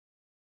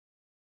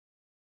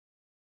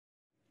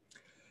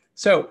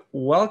So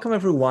welcome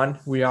everyone.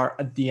 We are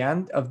at the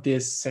end of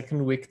this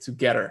second week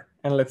together,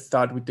 and let's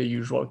start with the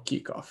usual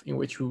kickoff in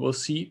which we will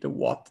see the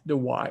what, the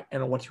why,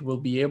 and what you will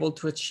be able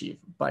to achieve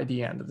by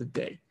the end of the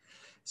day.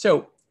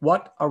 So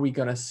what are we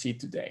gonna see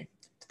today?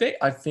 Today,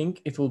 I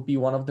think it will be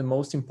one of the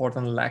most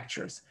important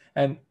lectures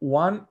and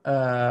one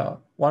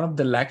of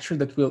the lectures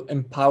that will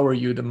empower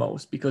you the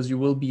most because you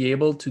will be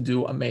able to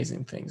do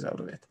amazing things out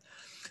of it.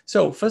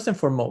 So first and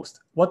foremost,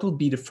 what will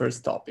be the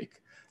first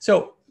topic?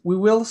 So we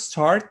will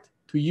start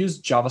to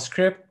use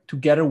JavaScript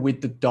together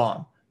with the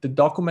DOM, the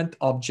document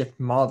object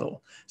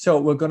model. So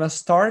we're gonna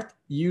start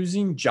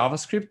using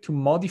JavaScript to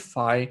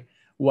modify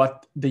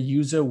what the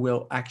user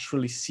will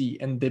actually see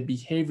and the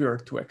behavior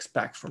to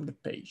expect from the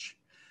page.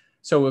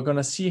 So we're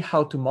gonna see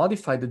how to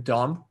modify the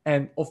DOM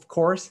and of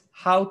course,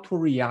 how to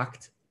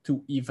react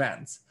to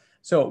events.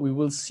 So we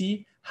will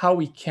see how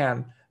we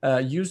can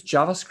use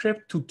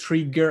JavaScript to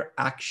trigger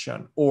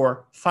action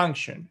or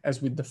function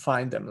as we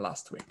defined them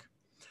last week.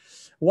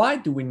 Why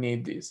do we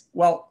need this?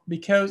 Well,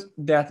 because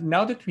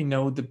now that we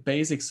know the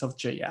basics of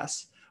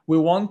JS, we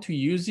want to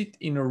use it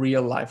in a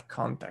real life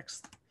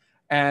context.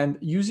 And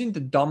using the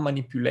DOM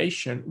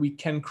manipulation, we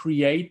can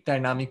create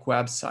dynamic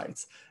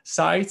websites,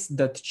 sites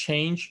that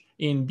change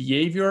in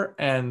behavior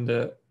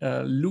and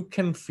look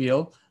and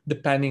feel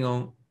depending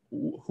on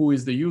who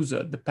is the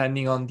user,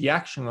 depending on the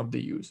action of the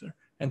user,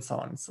 and so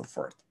on and so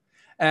forth.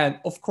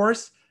 And of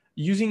course,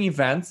 using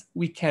events,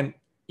 we can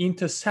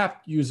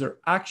intercept user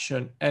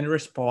action and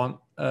respond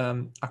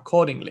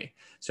accordingly.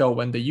 So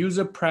when the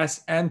user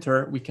press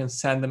enter, we can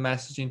send a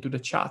message into the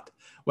chat.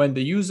 When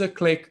the user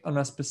click on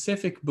a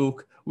specific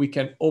book, we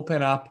can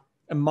open up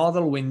a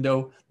model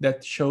window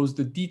that shows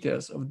the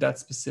details of that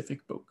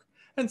specific book,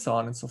 and so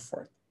on and so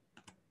forth.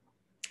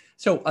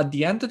 So at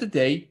the end of the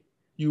day,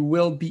 you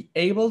will be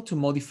able to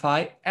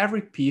modify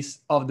every piece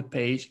of the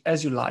page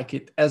as you like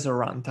it as a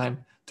runtime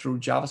through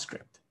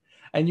JavaScript.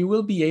 And you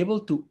will be able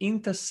to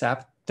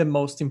intercept the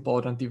most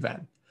important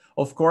event.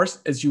 Of course,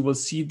 as you will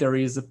see, there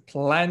is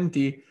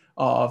plenty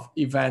of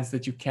events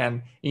that you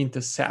can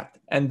intercept,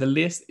 and the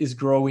list is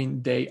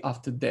growing day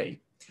after day.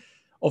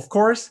 Of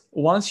course,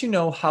 once you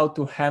know how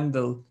to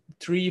handle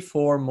 3,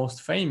 4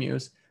 most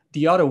famous,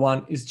 the other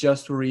one is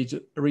just to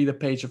read a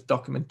page of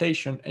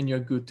documentation and you're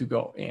good to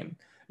go in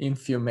a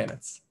few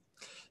minutes.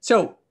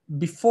 So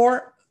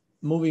before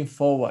moving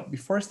forward,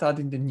 before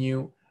starting the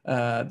new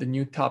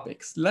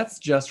topics, let's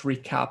just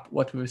recap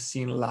what we've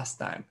seen last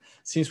time,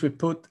 since we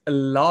put a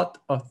lot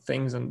of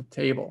things on the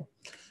table.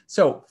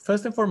 So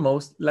first and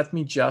foremost, let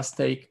me just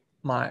take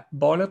my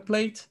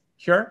boilerplate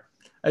here.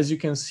 As you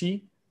can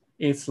see,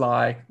 it's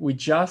like we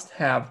just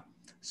have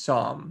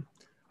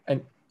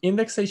an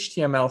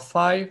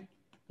index.html5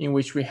 in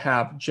which we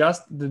have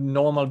just the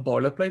normal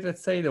boilerplate,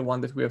 let's say the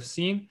one that we have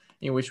seen,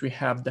 in which we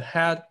have the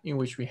head, in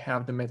which we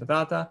have the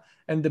metadata,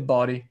 and the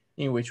body,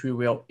 in which we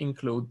will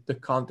include the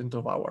content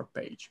of our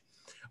page.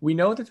 We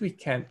know that we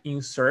can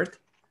insert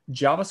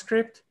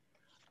JavaScript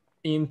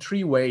in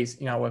 3 ways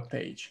in our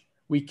page.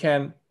 We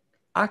can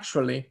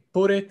actually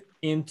put it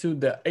into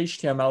the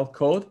HTML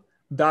code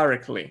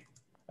directly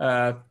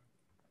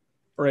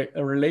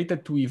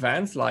related to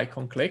events like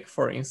on click,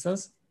 for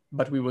instance,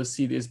 but we will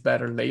see this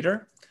better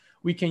later.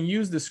 We can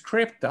use the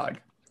script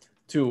tag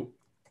to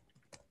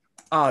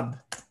add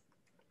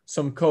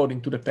some code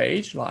into the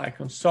page, like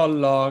console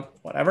log,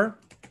 whatever.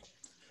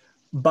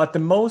 But the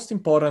most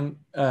important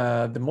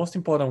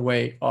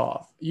way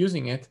of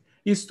using it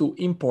is to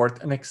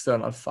import an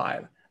external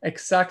file,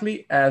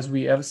 exactly as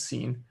we have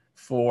seen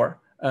for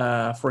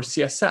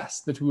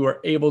CSS, that we were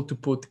able to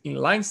put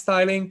inline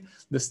styling,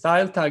 the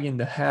style tag in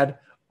the head,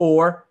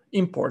 or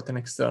import an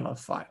external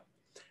file.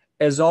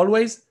 As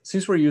always,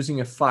 since we're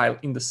using a file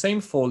in the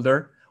same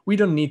folder, we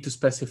don't need to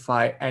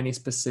specify any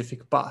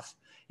specific path.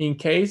 In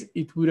case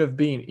it would have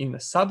been in a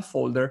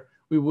subfolder,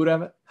 we would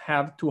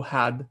have to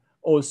add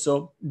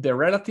also the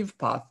relative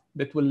path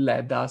that will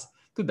lead us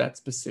to that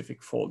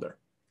specific folder.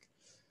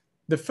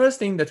 The first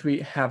thing that we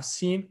have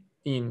seen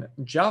in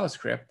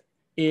JavaScript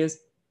is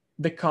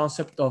the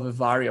concept of a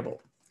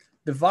variable.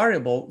 The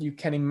variable, you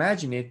can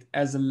imagine it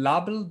as a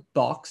labeled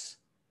box,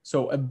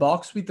 so a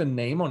box with a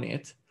name on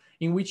it,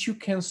 in which you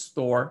can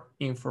store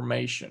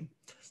information.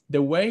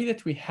 The way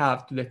that we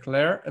have to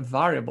declare a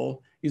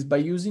variable is by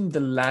using the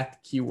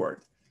let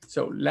keyword.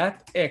 So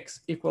let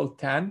x equal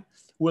 10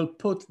 will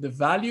put the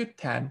value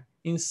 10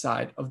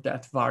 inside of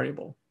that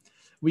variable.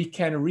 We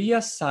can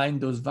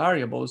reassign those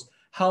variables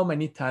how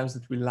many times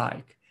that we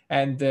like.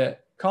 And the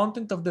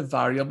content of the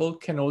variable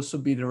can also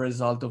be the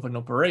result of an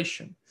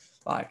operation.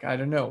 Like, I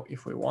don't know,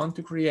 if we want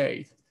to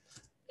create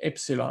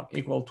epsilon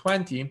equal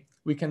 20,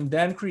 we can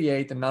then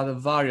create another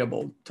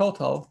variable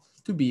total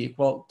to be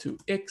equal to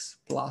x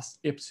plus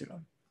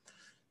epsilon.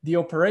 The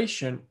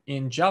operation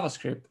in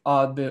JavaScript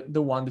are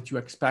the one that you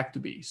expect to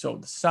be. So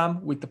the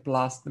sum with the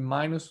plus, the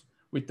minus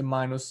with the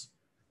minus.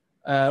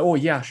 Oh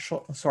yeah,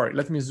 sorry,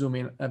 let me zoom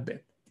in a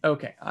bit.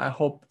 Okay, I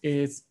hope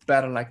it's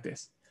better like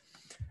this.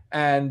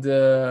 And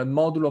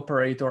modulo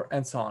operator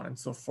and so on and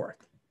so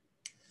forth.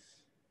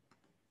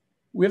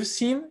 We have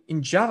seen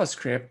in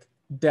JavaScript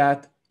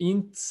that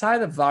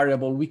inside a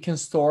variable, we can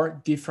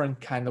store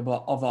different kind of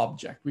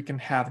object. We can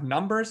have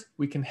numbers,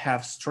 we can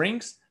have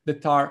strings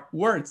that are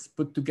words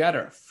put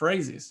together,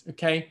 phrases,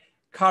 okay?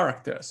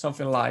 Characters,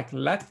 something like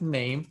let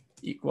name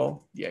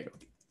equal Diego,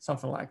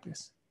 something like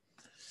this.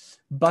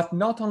 But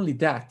not only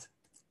that,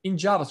 in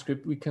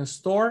JavaScript, we can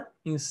store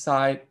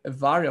inside a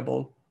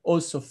variable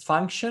also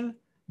function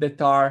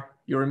that are,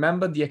 you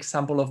remember the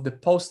example of the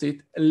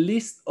post-it, a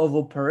list of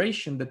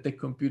operations that the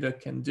computer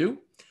can do,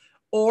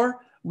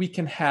 or we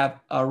can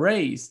have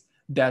arrays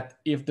that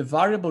if the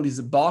variable is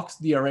a box,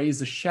 the array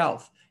is a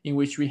shelf in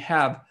which we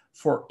have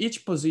for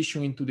each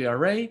position into the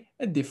array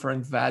a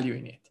different value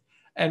in it.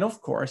 And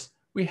of course,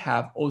 we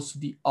have also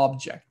the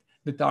object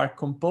that are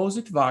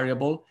composite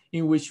variable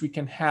in which we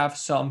can have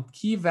some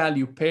key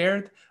value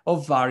paired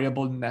of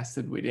variable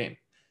nested within.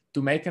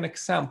 To make an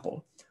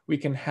example, we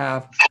can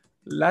have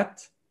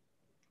let,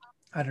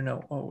 I don't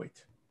know, oh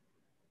wait.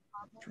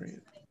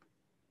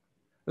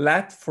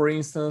 Let, for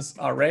instance,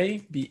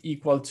 array be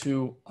equal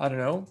to, I don't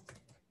know,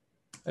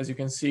 as you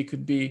can see, it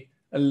could be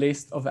a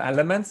list of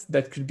elements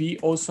that could be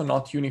also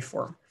not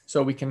uniform.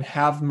 So we can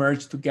have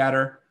merged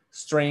together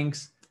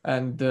strings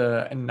and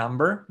a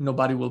number.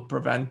 Nobody will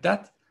prevent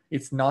that.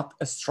 It's not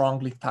a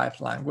strongly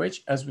typed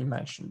language, as we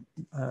mentioned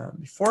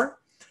before.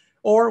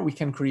 Or we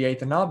can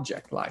create an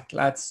object like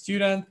let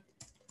student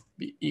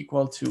be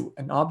equal to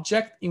an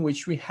object in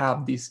which we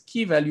have this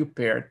key value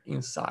paired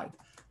inside,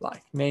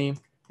 like name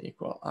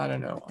equal, I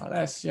don't know,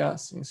 Alessia,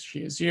 since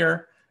she is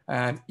here,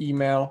 and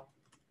email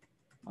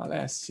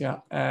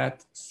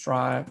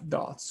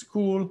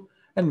alessia@strive.school,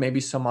 and maybe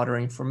some other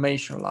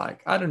information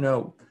like, I don't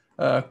know,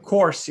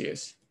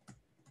 courses.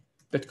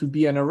 That could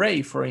be an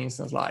array, for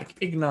instance, like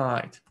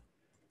Ignite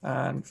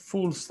and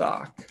full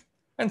stack,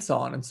 and so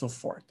on and so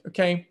forth,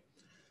 okay?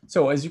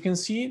 So as you can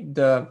see,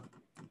 the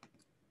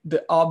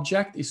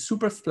object is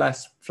super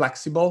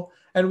flexible,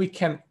 and we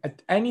can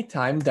at any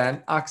time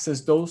then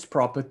access those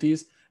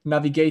properties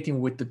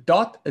navigating with the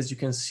dot. As you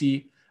can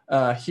see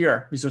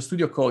here, Visual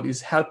Studio Code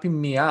is helping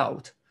me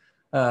out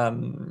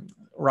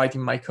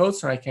writing my code,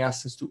 so I can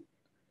access to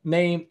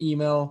name,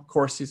 email,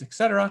 courses,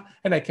 etc.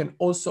 And I can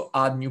also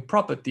add new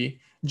property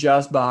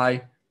just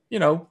by, you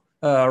know,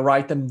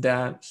 write them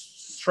down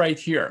straight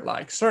here,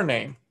 like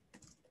surname,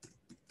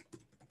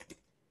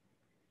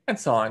 and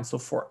so on and so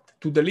forth.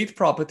 To delete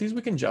properties,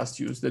 we can just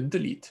use the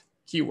delete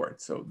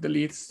keyword. So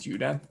delete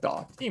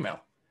student.email,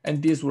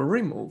 and this will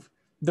remove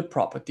the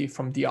property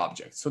from the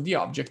object. So the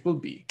object will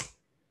be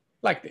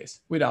like this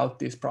without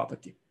this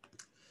property.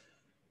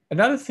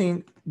 Another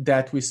thing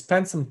that we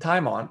spent some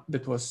time on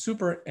that was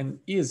super and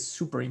is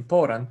super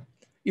important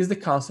is the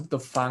concept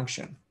of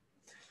function.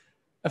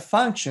 A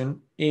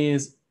function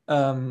is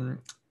a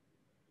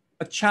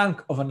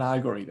chunk of an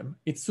algorithm.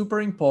 It's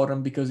super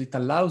important because it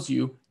allows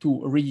you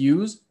to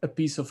reuse a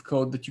piece of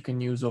code that you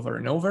can use over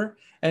and over,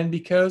 and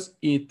because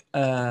it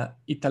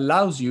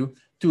allows you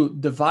to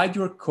divide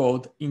your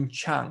code in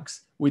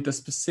chunks with a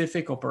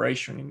specific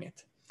operation in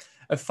it.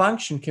 A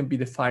function can be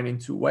defined in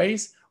two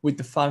ways, with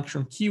the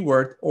function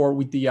keyword or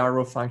with the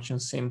arrow function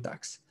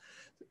syntax.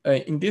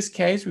 In this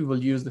case, we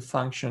will use the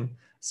function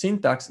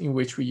syntax in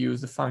which we use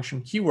the function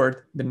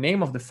keyword, the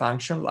name of the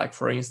function, like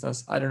for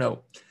instance, I don't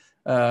know,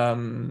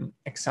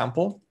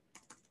 example.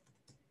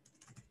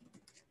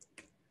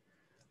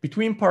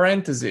 Between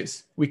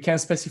parentheses, we can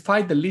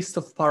specify the list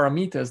of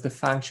parameters the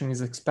function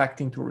is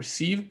expecting to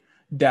receive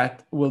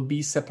that will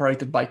be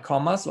separated by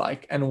commas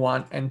like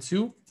n1,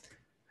 n2,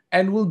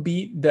 and will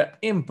be the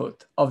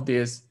input of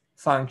this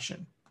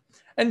function.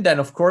 And then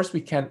of course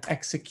we can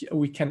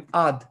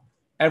add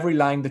every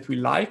line that we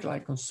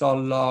like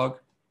console log,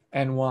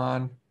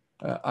 n1,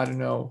 I don't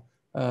know,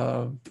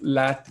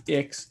 let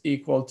x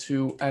equal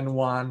to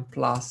n1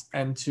 plus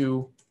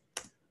n2,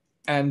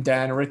 and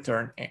then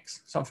return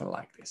x, something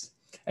like this.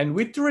 And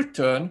with the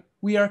return,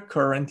 we are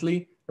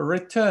currently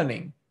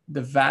returning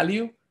the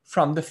value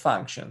from the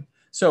function.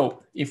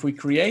 So if we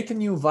create a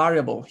new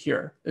variable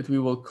here that we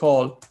will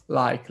call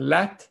like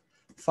let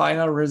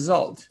final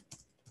result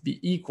be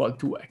equal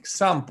to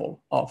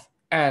example of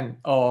n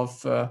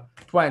of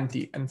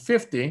 20 and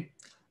 50,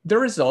 the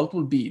result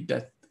will be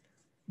that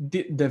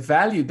the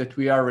value that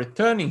we are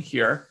returning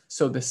here,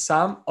 so the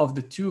sum of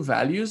the two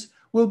values,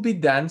 will be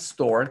then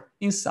stored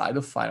inside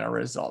of final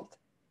result.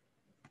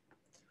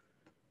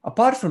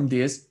 Apart from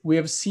this, we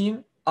have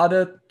seen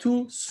other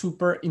two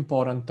super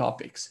important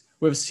topics.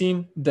 We've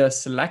seen the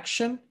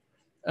selection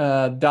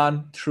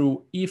done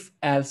through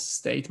if-else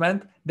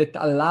statement that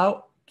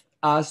allow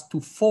us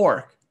to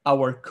fork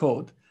our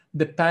code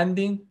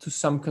depending to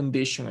some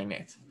condition in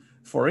it.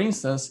 For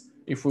instance,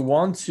 if we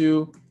want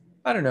to,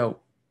 I don't know,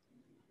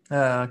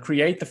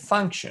 create a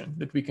function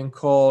that we can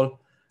call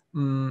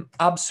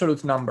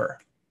absolute number.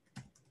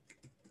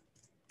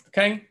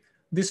 Okay,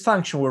 this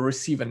function will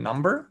receive a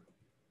number,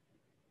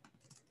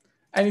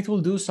 and it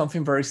will do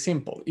something very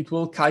simple. It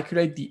will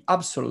calculate the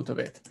absolute of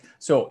it.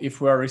 So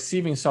if we are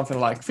receiving something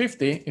like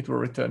 50, it will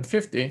return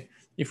 50.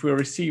 If we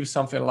receive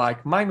something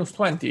like minus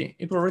 20,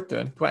 it will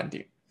return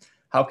 20.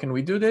 How can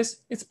we do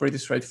this? It's pretty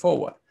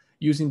straightforward.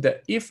 Using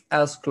the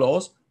if-else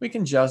clause, we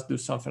can just do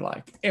something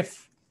like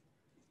if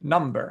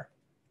number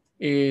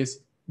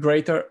is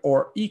greater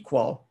or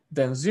equal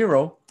than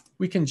 0,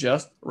 we can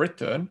just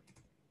return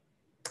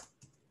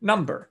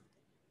number.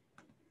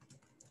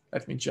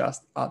 Let me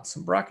just add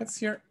some brackets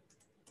here.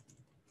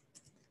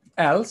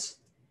 Else,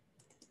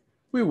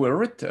 we will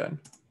return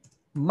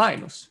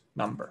minus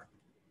number.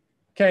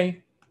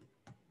 Okay.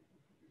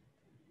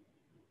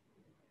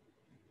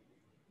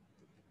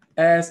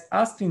 As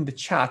asked in the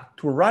chat,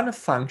 to run a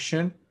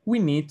function, we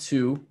need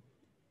to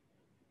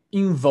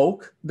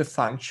invoke the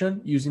function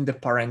using the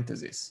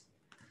parentheses.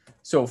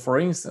 So for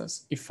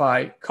instance, if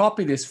I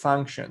copy this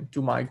function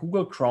to my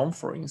Google Chrome,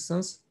 for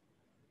instance,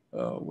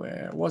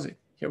 where was it?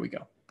 Here we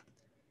go.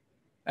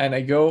 And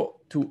I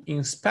go to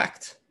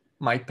inspect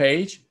my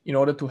page in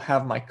order to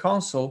have my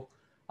console,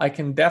 I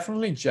can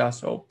definitely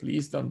just, oh,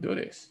 please don't do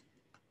this.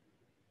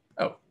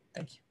 Oh,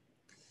 thank you.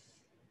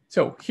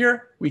 So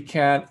here we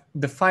can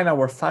define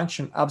our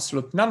function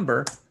absolute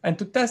number, and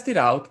to test it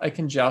out, I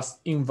can just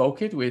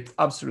invoke it with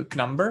absolute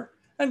number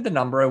and the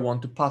number I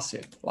want to pass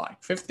it,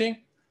 like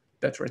 50,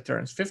 that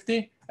returns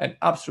 50, and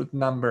absolute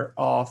number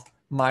of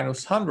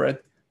minus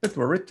 100 that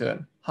will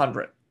return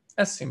 100.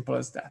 As simple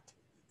as that.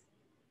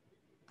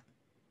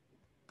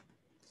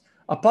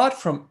 Apart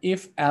from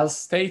if-else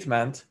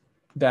statement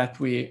that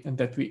we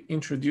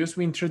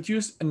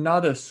introduce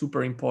another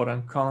super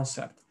important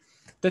concept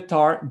that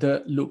are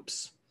the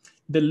loops.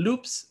 The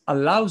loops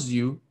allows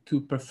you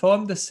to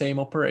perform the same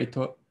operation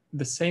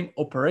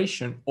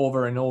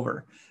over and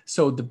over.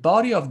 So the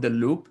body of the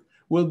loop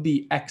will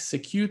be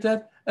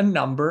executed a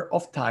number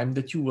of times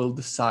that you will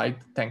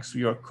decide thanks to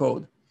your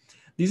code.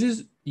 This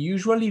is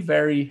usually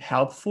very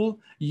helpful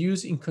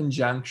used in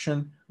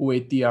conjunction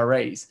with the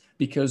arrays,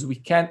 because we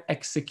can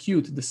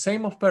execute the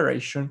same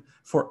operation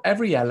for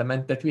every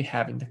element that we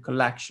have in the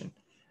collection.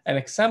 An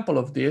example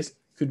of this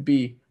could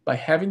be by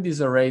having this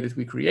array that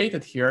we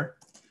created here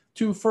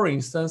to, for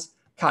instance,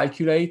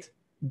 calculate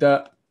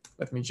the,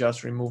 let me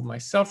just remove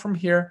myself from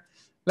here.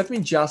 Let me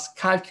just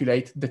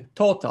calculate the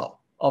total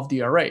of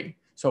the array.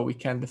 So we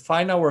can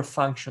define our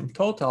function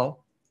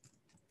total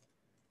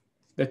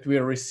that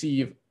will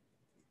receive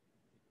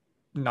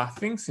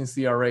nothing since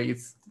the array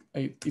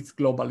it's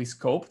globally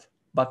scoped,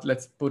 but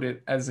let's put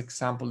it as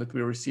example that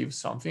we receive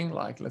something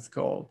like, let's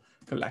call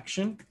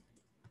collection.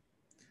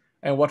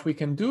 And what we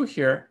can do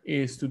here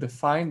is to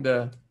define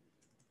the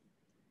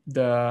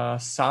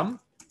sum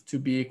to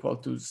be equal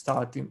to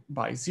starting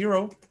by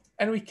 0,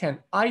 and we can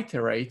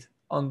iterate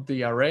on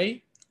the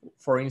array,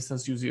 for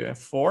instance, using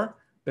f4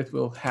 that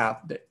will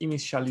have the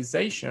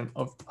initialization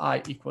of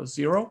I equals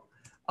 0,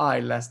 I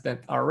less than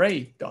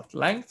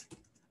array.length,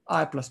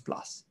 I plus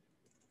plus.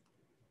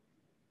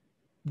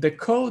 The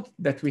code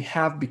that we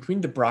have between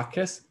the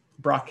brackets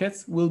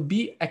will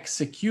be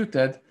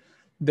executed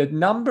the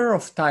number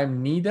of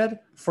time needed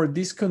for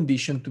this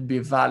condition to be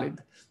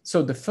valid.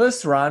 So the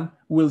first run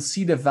will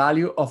see the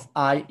value of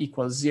I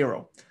equals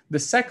 0. The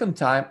second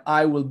time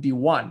I will be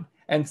 1,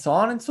 and so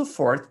on and so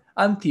forth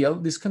until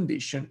this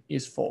condition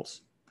is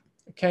false.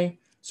 Okay,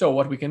 so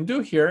what we can do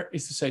here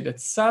is to say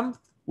that sum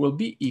will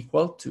be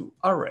equal to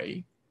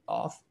array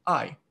of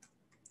I.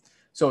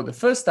 So the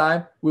first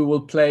time we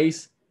will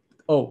place,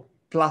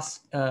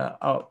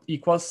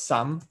 equals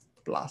sum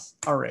plus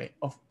array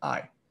of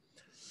I.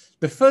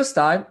 The first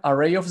time,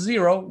 array of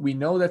 0, we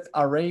know that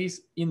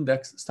array's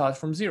index starts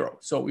from 0.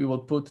 So we will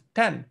put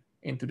 10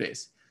 into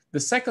this. The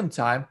second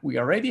time, we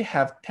already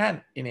have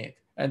 10 in it,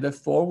 and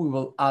therefore we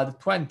will add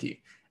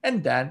 20.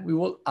 And then we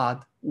will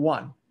add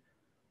 1.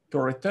 To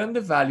return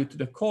the value to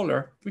the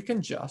caller, we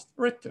can just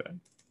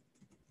return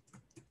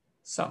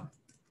sum.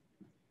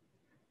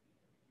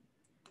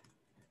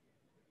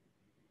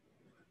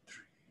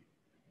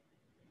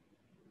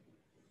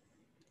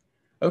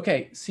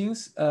 Okay,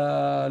 since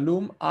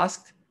Loom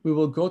asked, we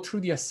will go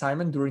through the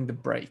assignment during the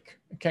break,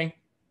 okay?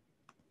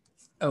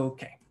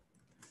 Okay,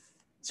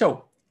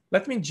 so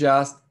let me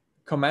just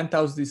comment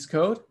out this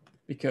code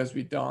because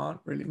we don't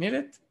really need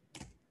it.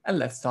 And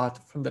let's start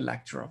from the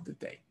lecture of the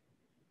day.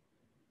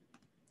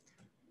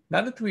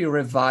 Now that we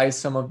revise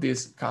some of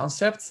these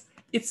concepts,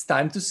 it's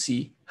time to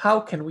see how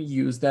can we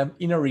use them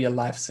in a real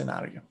life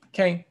scenario,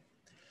 okay?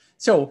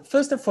 So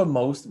first and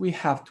foremost, we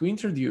have to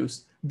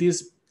introduce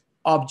this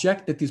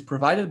object that is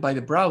provided by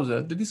the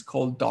browser that is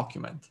called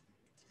document.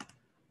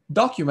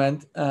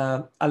 Document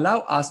allow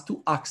us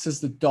to access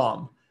the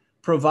DOM,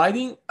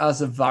 providing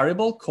us a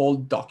variable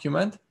called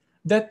document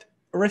that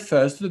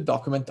refers to the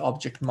document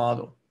object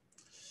model.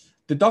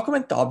 The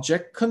document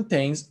object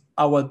contains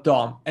our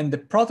DOM and the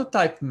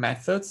prototype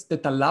methods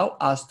that allow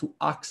us to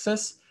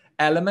access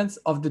elements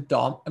of the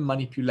DOM and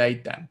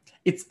manipulate them.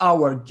 It's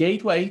our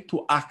gateway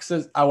to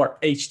access our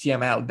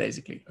HTML,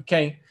 basically,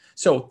 okay?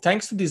 So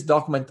thanks to this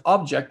document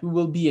object, we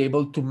will be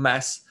able to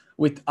mess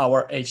with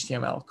our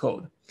HTML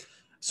code.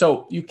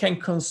 So you can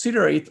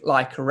consider it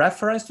like a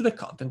reference to the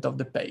content of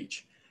the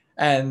page.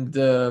 And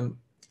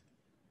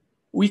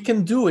we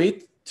can do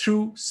it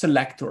through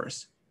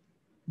selectors.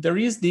 There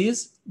is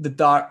this that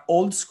are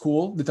old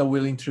school that I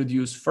will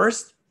introduce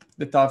first,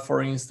 that are,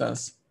 for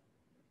instance,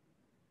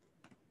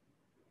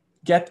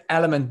 get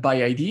element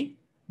by ID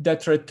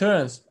that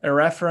returns a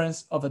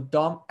reference of a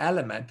DOM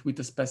element with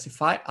a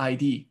specified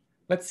ID.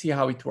 Let's see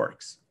how it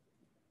works.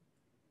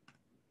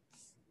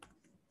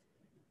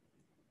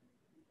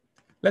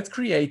 Let's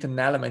create an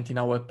element in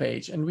our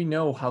page, and we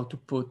know how to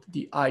put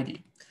the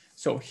ID.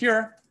 So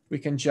here we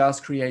can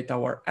just create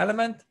our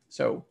element.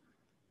 So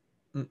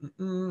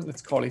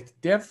let's call it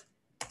div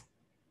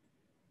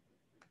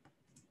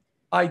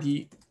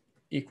ID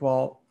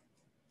equal,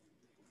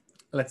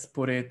 let's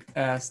put it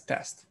as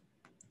test.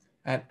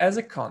 And as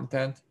a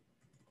content,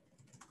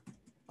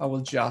 I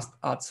will just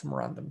add some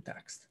random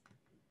text.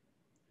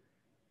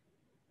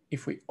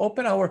 If we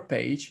open our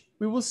page,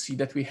 we will see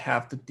that we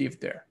have the div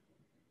there.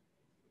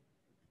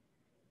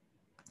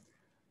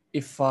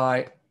 If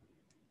let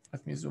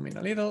me zoom in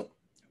a little,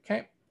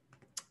 okay.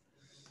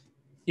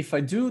 If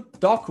I do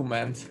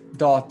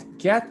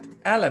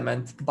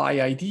document.getElement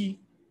by ID,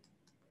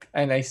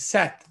 and I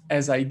set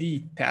as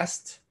ID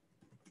test,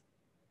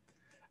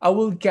 I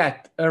will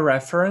get a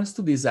reference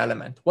to this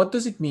element. What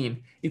does it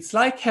mean? It's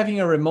like having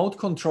a remote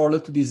controller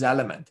to this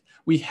element.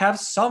 We have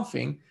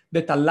something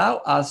that allows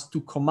us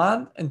to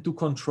command and to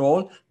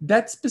control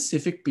that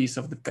specific piece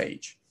of the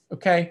page,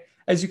 okay?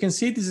 As you can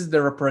see, this is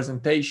the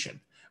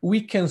representation.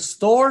 We can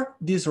store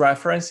this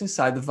reference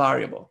inside the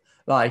variable,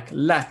 like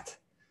let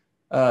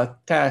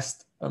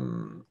test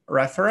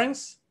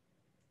reference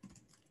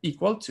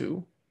equal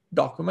to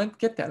document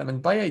get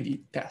element by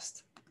ID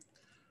test.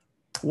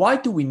 Why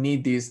do we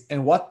need this,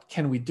 and what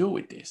can we do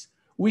with this?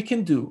 We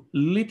can do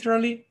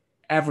literally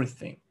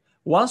everything.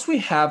 Once we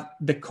have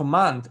the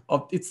command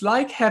of, it's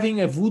like having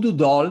a voodoo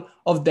doll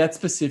of that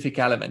specific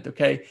element,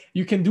 okay?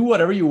 You can do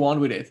whatever you want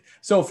with it.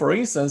 So for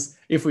instance,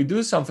 if we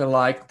do something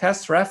like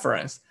test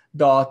reference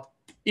dot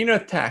inner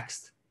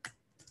text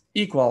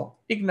equal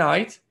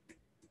ignite,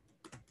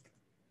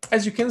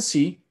 as you can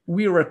see,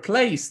 we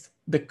replaced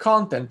the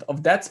content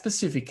of that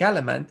specific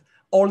element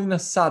all in a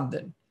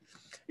sudden.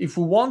 If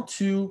we want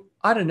to,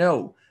 I don't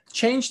know,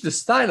 change the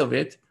style of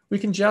it, we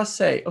can just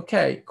say,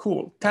 okay,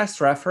 cool,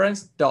 test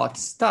reference dot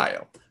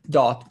style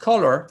dot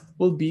color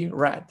will be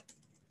red.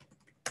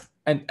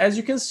 And as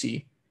you can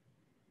see,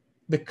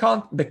 the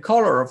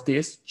color of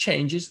this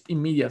changes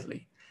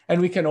immediately. And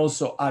we can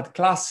also add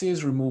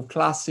classes, remove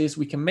classes.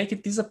 We can make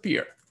it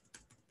disappear,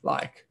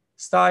 like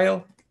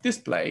style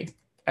display.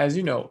 As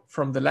you know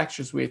from the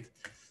lectures with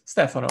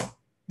Stefano,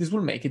 this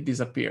will make it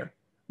disappear.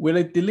 Will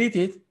it delete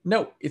it?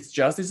 No, it's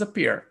just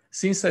disappear.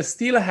 Since I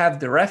still have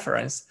the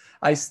reference,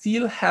 I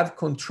still have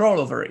control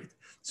over it.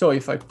 So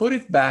if I put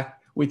it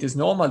back with this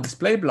normal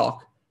display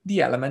block,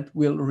 the element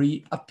will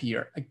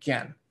reappear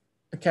again.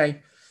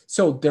 Okay,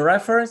 so the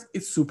reference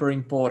is super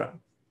important.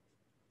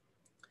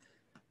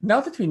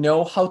 Now that we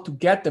know how to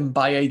get them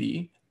by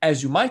ID,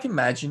 as you might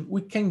imagine,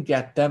 we can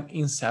get them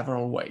in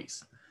several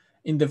ways.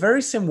 In the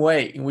very same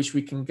way in which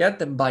we can get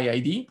them by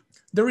ID,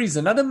 there is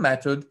another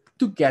method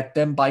to get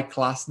them by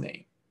class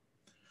name.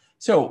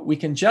 So we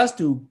can just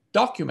do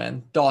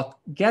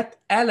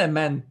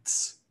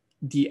document.getElements,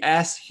 the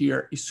S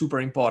here is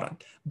super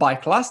important, by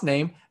class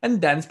name,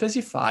 and then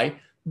specify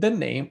the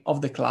name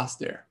of the class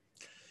there.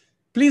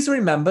 Please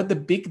remember the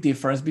big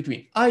difference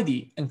between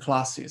ID and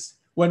classes.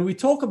 When we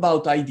talk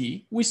about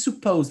ID, we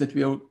suppose that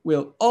we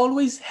will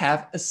always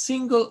have a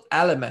single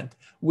element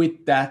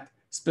with that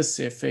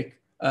specific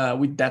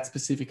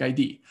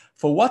ID.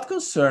 For what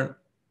concerns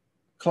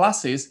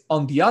classes,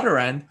 on the other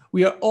end,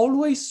 we are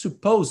always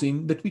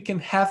supposing that we can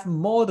have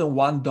more than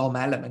one DOM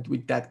element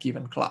with that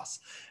given class.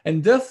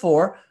 And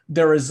therefore,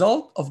 the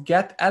result of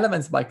get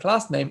elements by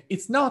class name,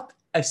 it's not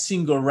a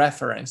single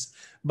reference,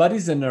 but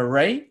is an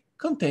array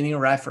containing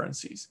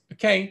references,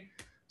 okay?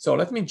 So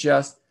let me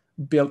just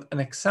build an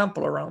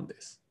example around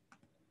this.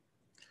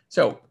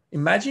 So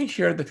imagine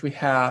here that we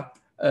have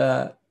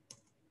an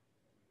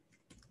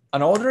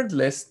ordered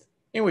list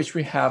in which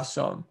we have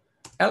some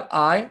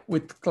li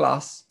with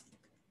class,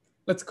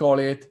 let's call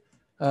it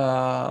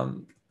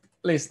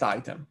list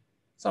item,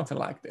 something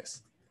like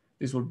this.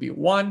 This will be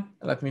 1,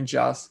 and let me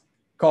just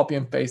copy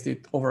and paste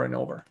it over and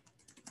over.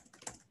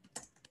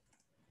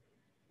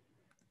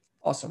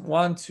 Awesome,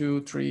 1,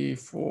 2, 3,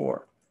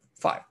 4,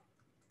 5.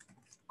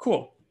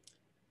 Cool.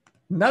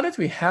 Now that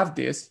we have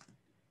this,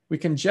 we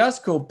can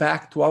just go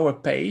back to our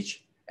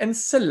page and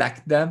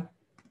select them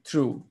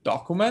through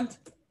document,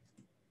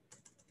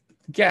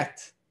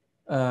 get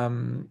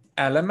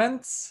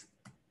elements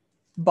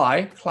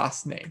by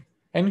class name.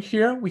 And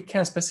here we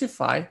can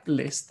specify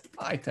list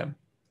item.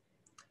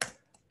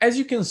 As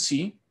you can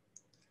see,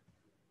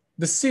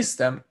 the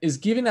system is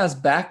giving us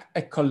back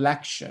a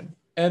collection,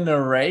 an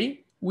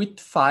array with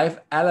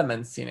 5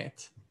 elements in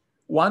it.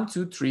 1,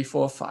 2, 3,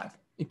 4, 5.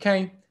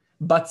 Okay,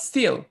 but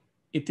still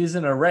it is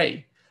an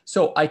array.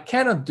 So I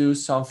cannot do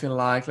something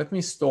like, let me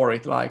store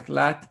it like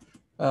let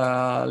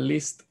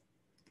list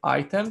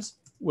items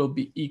will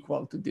be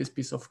equal to this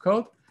piece of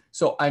code.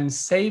 So I'm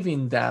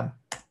saving them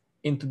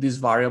into this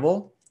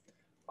variable.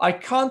 I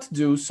can't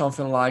do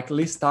something like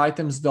list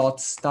items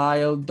dot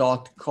style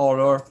dot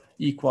color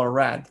equal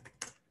red,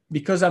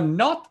 because I'm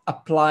not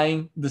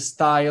applying the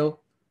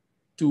style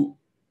to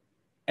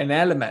an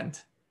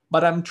element,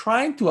 but I'm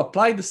trying to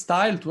apply the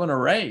style to an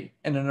array,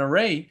 and an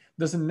array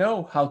doesn't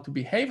know how to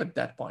behave at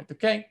that point,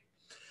 okay?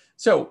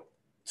 So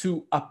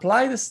to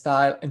apply the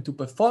style and to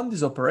perform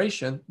this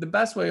operation, the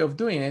best way of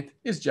doing it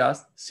is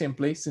just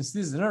simply, since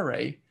this is an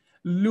array,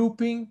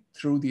 looping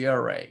through the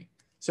array.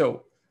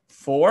 So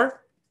for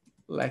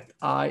let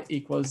I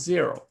equal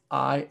 0,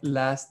 I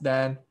less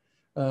than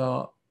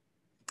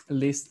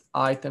list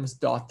items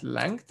dot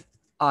length,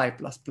 I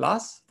plus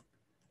plus.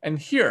 And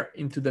here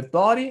into the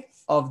body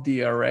of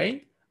the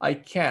array, I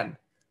can,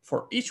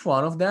 for each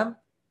one of them,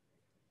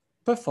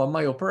 perform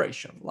my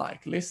operation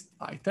like list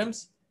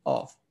items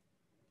of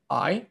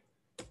I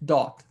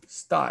dot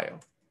style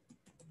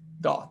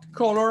dot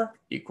color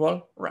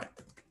equal red.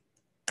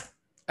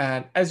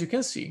 And as you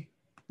can see,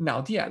 now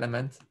the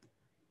element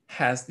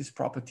has this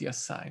property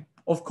assigned.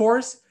 Of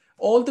course,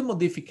 all the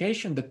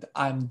modifications that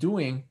I'm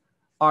doing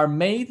are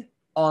made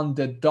on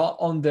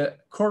the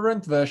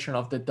current version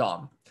of the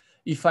DOM.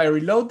 If I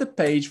reload the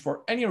page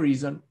for any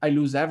reason, I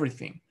lose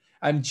everything.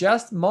 I'm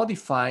just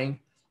modifying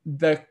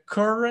the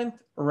current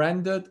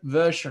rendered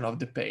version of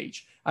the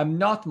page. I'm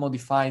not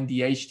modifying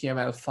the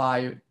HTML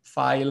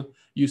file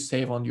you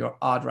save on your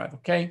hard drive,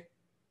 okay?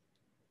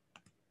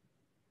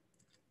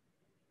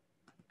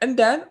 And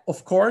then,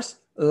 of course,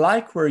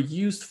 like we're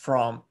used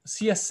from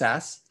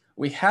CSS,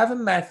 we have a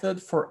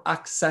method for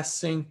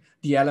accessing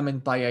the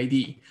element by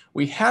ID.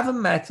 We have a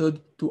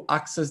method to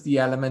access the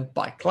element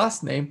by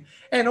class name.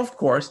 And of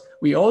course,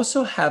 we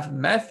also have a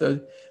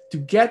method to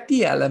get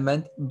the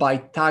element by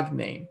tag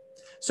name.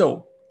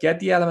 So get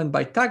the element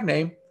by tag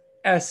name,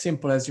 as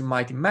simple as you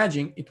might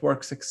imagine, it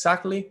works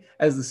exactly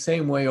as the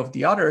same way of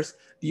the others.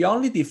 The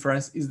only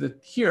difference is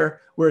that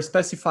here we're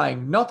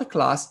specifying not a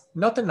class,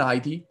 not an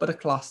ID, but a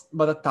class,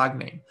 but a tag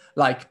name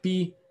like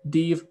p,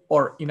 div,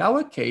 or in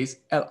our case,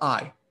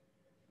 li.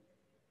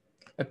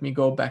 Let me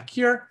go back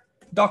here,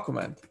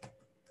 document,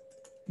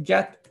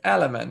 get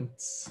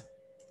elements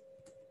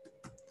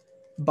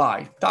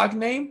by tag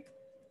name.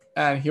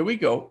 And here we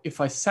go. If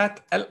I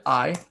set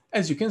li,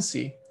 as you can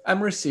see,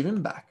 I'm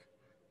receiving back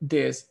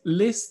this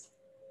list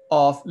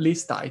of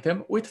list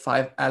item with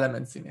 5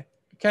 elements in it,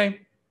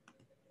 okay?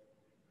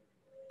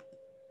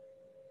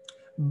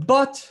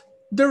 But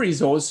there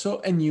is also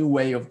a new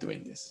way of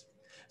doing this.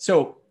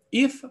 So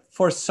if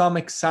for some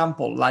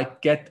example,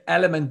 like get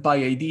element by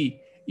ID,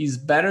 is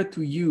better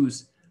to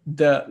use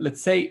the,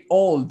 let's say,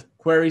 old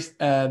queries,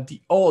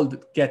 the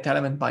old get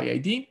element by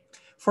ID,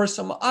 for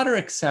some other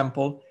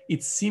example,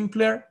 it's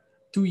simpler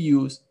to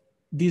use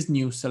these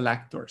new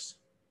selectors.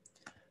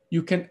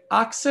 You can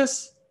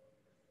access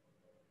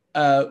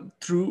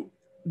through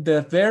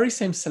the very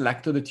same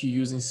selector that you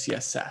use in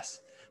CSS.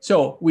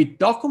 So with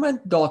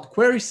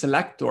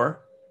document.querySelector,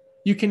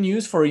 you can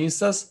use, for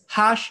instance,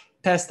 hash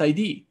test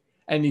ID,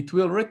 and it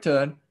will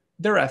return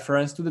the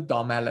reference to the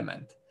DOM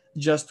element.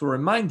 Just to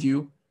remind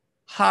you,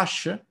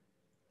 hash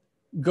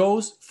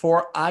goes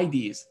for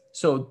IDs.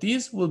 So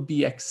this will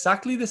be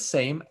exactly the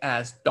same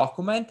as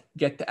document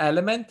get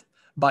element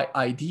by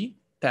ID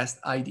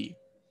test ID.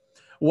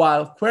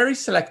 While query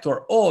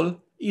selector all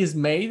is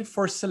made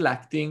for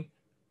selecting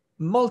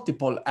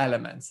multiple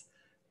elements.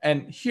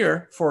 And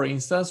here, for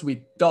instance, with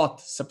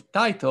dot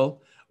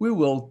subtitle, we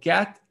will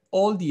get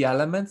all the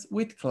elements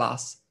with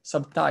class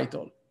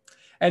subtitle.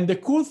 And the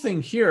cool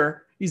thing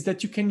here is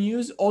that you can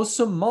use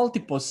also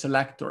multiple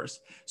selectors.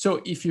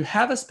 So if you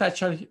have a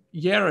special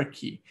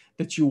hierarchy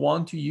that you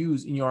want to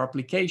use in your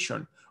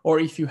application, or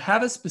if you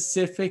have a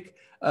specific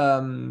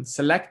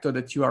selector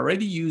that you are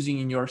already using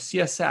in your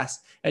CSS,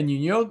 and you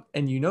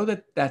know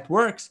that that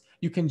works,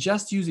 you can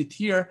just use it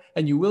here,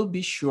 and you will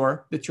be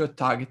sure that you're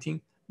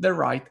targeting the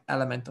right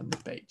element on the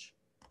page.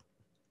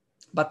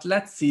 But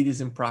let's see this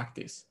in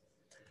practice.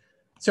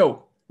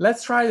 So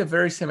let's try the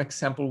very same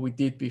example we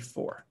did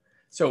before.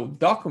 So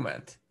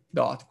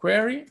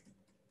document.query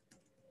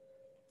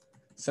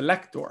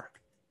selector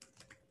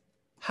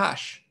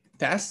hash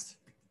test,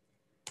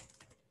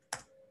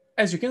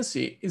 as you can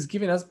see, is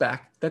giving us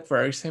back that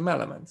very same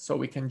element. So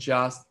we can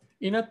just,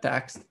 in a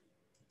text,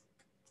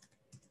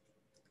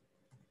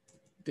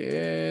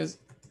 this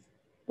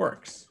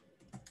works.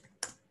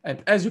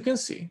 And as you can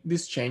see,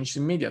 this changed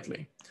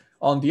immediately.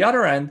 On the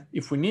other end,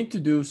 if we need to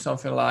do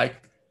something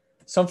like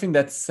something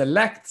that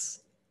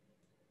selects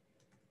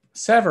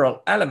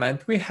several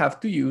elements, we have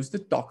to use the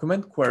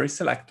document query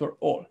selector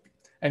all.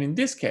 And in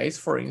this case,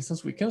 for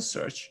instance, we can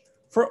search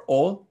for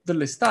all the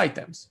list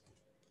items.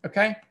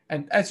 Okay,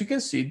 and as you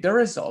can see, the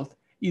result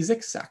is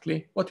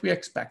exactly what we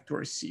expect to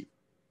receive.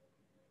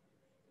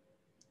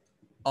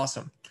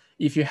 Awesome.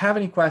 If you have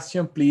any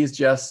question, please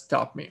just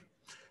stop me.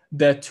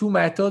 The two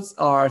methods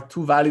are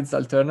two valid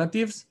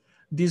alternatives.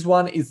 This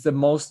one is the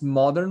most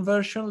modern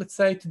version, let's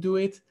say, to do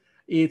it.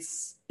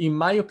 It's, in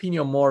my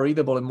opinion, more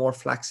readable and more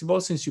flexible,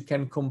 since you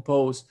can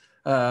compose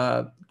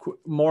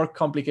more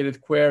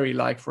complicated query,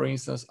 like, for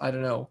instance, I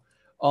don't know,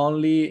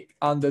 only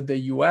under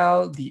the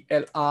UL, the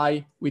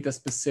LI with a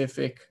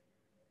specific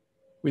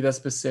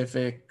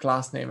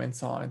class name and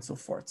so on and so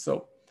forth.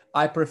 So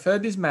I prefer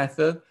this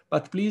method,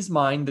 but please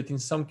mind that in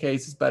some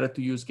cases it's better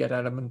to use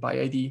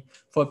getElementById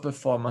for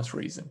performance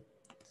reason.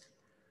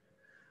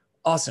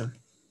 Awesome.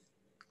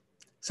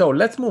 So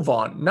let's move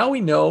on. Now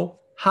we know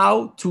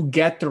how to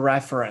get the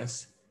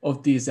reference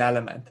of this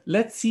element.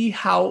 Let's see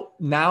how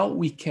now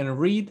we can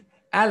read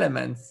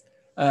elements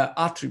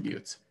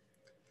attributes.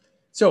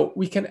 So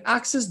we can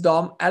access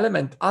DOM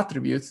element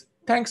attributes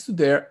thanks to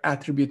their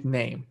attribute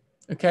name.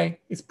 Okay,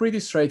 it's pretty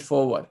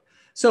straightforward.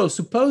 So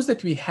suppose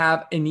that we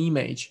have an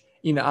image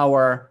in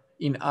our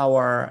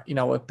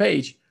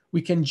page,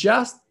 we can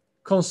just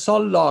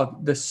console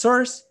log the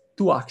source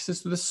to access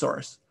to the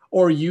source,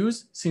 or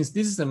use, since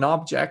this is an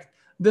object,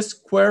 the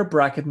square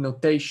bracket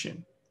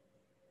notation.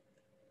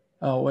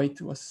 Oh, wait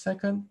a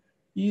second.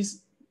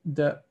 Is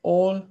the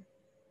all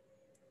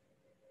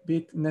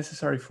bit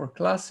necessary for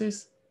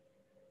classes?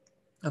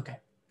 Okay.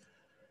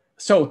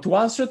 So to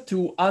answer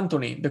to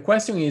Anthony, the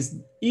question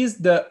is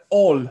the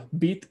all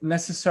bit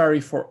necessary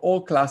for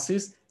all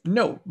classes?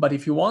 No, but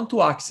if you want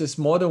to access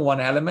more than one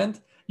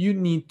element, you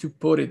need to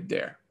put it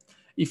there.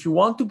 If you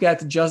want to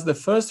get just the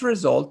first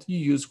result, you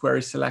use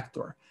query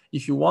selector.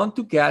 If you want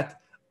to get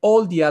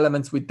all the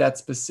elements with that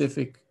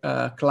specific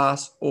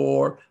class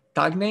or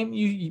tag name,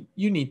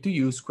 you need to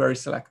use query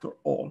selector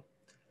all.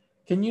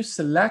 Can you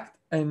select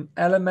an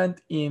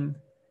element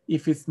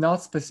if it's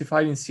not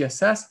specified in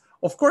CSS?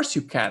 Of course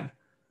you can.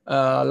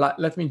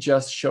 Let me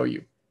just show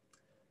you.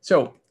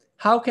 So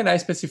how can I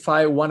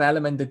specify one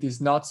element that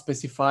is not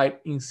specified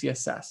in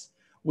CSS?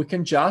 We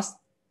can just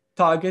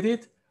target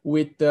it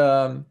with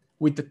the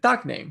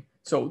tag name.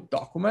 So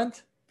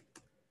document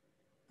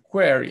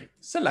query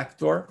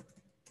selector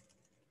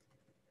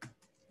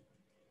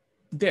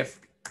div.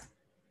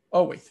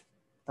 Oh wait,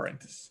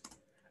 parenthesis.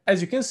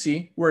 As you can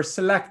see, we're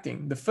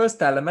selecting the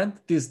first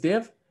element, this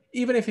div,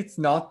 even if it's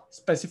not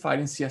specified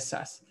in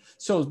CSS.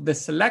 So the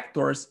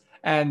selectors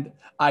and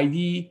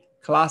ID,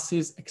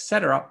 classes,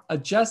 etc. are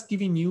just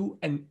giving you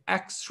an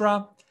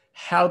extra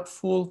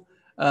helpful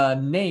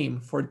name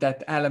for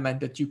that element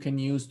that you can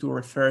use to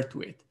refer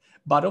to it.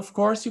 But of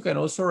course, you can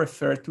also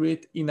refer to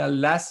it in a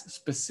less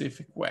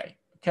specific way,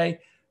 okay?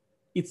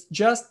 It's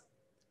just,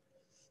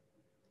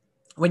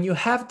 when you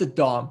have the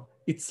DOM,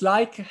 it's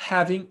like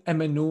having a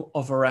menu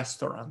of a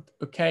restaurant,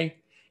 okay?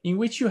 In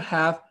which you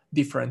have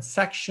different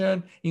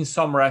sections. In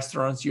some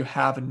restaurants, you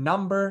have a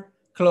number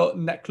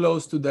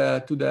close to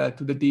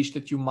the dish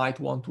that you might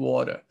want to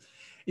order.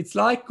 It's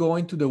like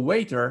going to the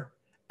waiter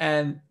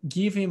and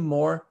give him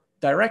more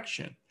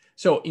direction.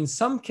 So in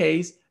some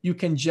case, you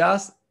can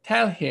just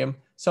tell him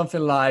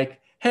something like,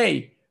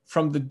 hey,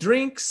 from the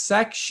drink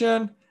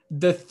section,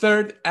 the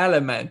third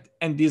element,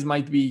 and this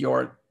might be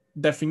your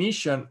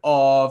definition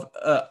of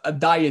a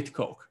Diet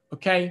Coke,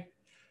 okay?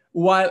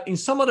 While in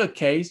some other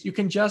case, you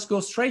can just go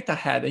straight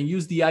ahead and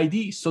use the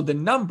ID, so the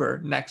number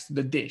next to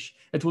the dish.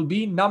 It will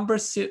be number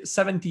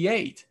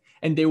 78,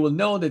 and they will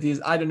know that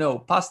is, I don't know,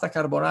 pasta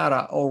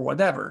carbonara or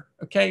whatever,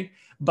 okay?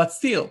 But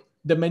still,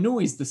 the menu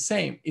is the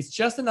same. It's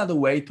just another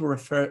way to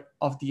refer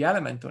of the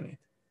element on it.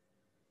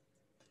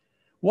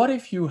 What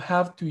if you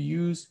have to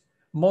use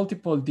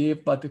multiple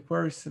div, but the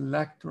query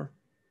selector?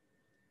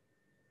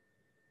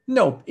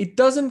 No, it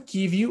doesn't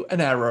give you an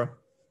error.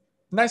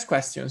 Nice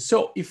question.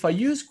 So if I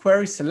use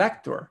query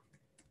selector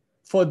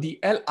for the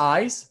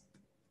LIs,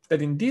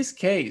 that in this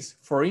case,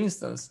 for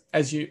instance,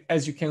 as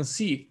you can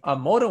see, are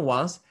more than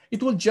once,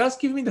 it will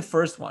just give me the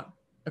first one,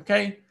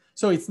 okay?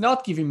 So it's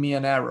not giving me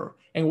an error.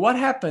 And what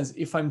happens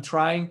if I'm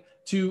trying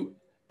to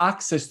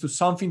access to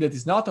something that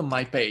is not on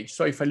my page?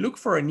 So if I look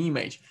for an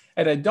image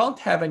and I don't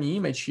have any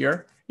image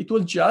here, it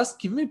will just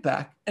give me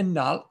back a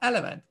null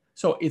element.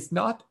 So it's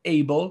not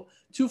able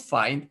to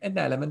find an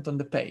element on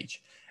the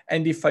page.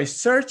 And if I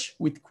search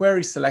with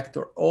query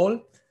selector all,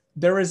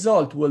 the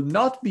result will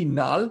not be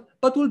null,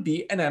 but will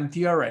be an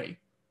empty array.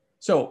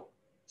 So,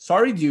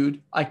 sorry,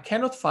 dude, I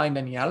cannot find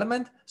any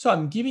element, so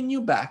I'm giving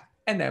you back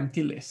an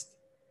empty list.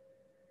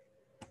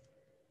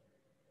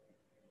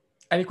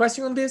 Any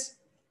question on this?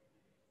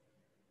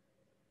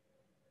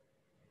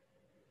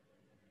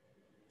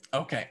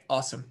 Okay,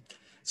 awesome.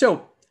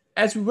 So,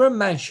 as we were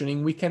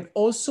mentioning, we can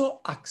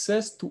also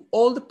access to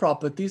all the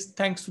properties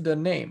thanks to their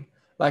name.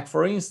 Like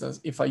for instance,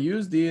 if I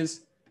use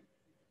this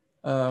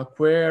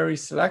query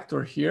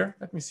selector here,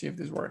 let me see if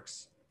this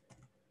works.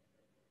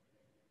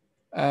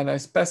 And I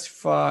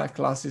specify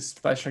classes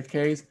special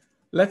case.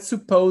 Let's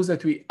suppose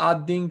that we're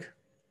adding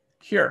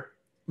here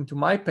into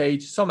my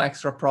page some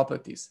extra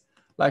properties.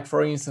 Like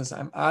for instance,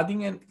 I'm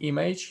adding an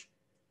image,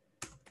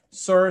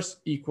 source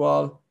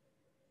equal,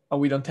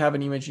 we don't have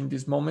an image in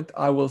this moment.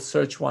 I will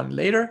search one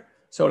later.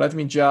 So let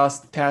me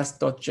just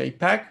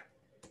test.jpg.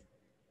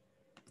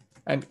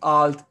 And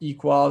alt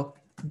equal,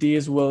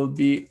 this will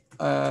be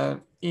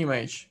an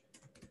image,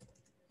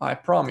 I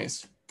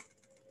promise.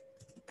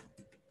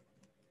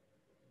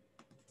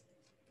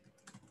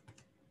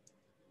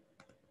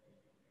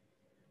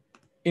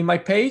 In my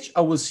page,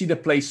 I will see the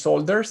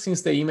placeholder.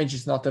 Since the image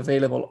is not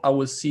available, I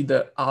will see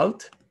the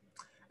alt.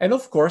 And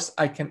of course,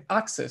 I can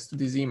access to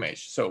this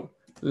image. So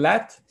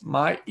let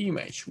my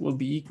image will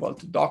be equal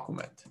to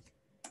document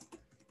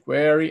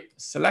query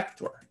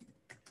selector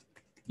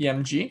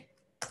img.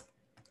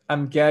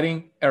 I'm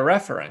getting a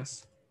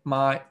reference,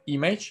 my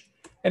image,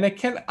 and I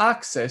can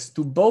access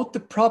to both the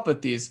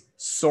properties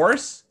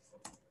source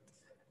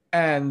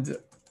and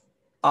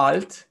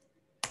alt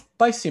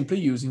by simply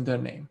using their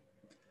name.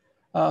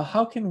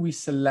 How can we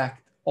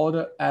select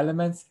other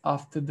elements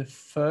after the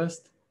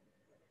first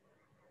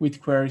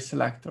with query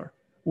selector?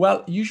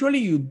 Well, usually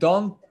you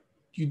don't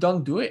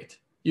do it.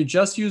 You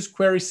just use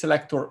query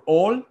selector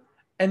all,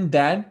 and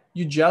then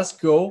you just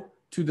go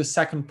to the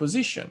second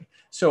position.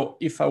 So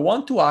if I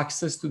want to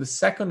access to the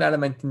second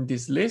element in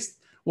this list,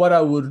 what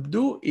I would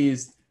do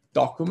is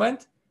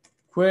document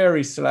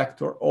query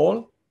selector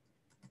all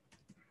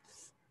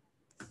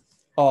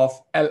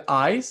of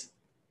LIs,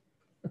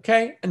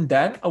 okay? And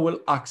then I will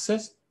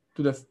access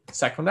to the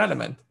second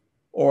element,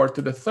 or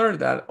to the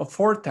third or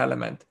fourth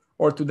element,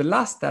 or to the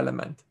last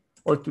element,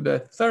 or to the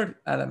third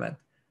element,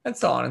 and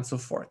so on and so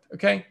forth,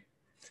 okay?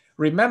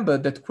 Remember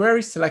that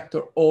query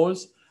selector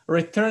alls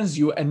returns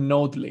you a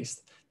node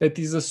list that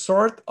is a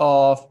sort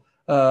of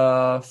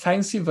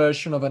fancy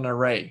version of an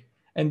array.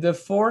 And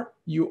therefore,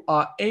 you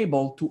are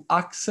able to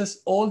access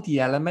all the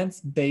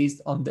elements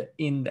based on the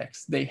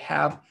index they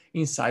have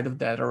inside of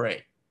that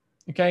array.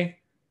 Okay,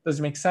 does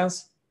it make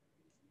sense?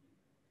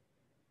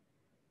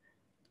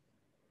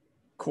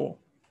 Cool.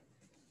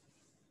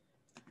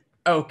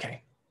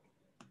 Okay.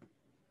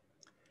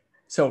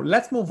 So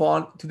let's move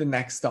on to the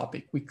next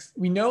topic.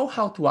 We know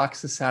how to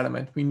access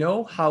element. We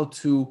know how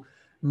to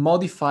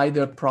modify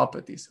their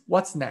properties.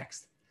 What's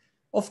next?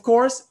 Of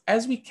course,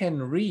 as we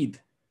can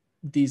read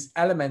these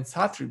elements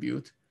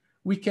attribute,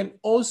 we can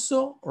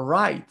also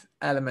write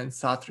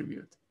elements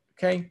attribute,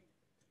 okay?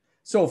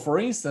 So for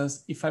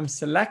instance, if I'm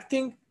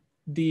selecting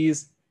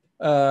this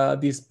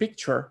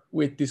picture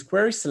with this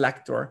query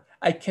selector,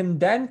 I can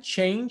then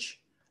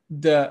change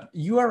the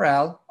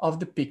URL of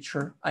the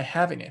picture I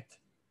have in it.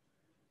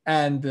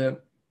 And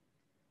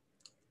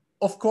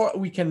of course,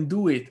 we can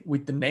do it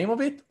with the name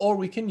of it, or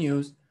we can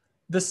use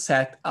the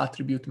set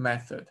attribute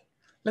method.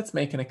 Let's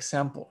make an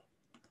example.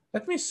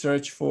 Let me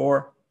search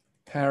for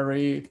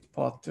Harry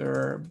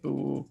Potter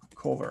book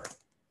cover.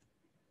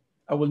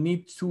 I will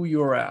need two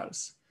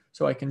URLs.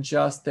 So I can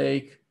just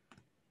take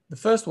the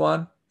first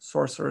one,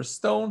 Sorcerer's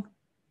Stone,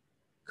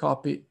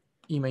 copy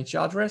image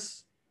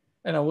address,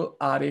 and I will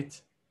add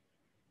it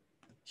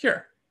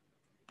here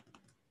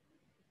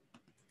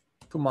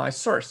to my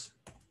source.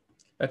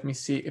 Let me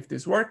see if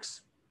this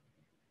works.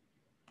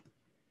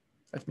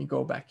 Let me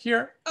go back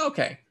here.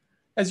 Okay,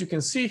 as you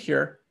can see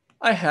here,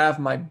 I have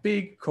my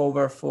big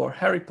cover for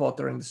Harry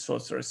Potter and the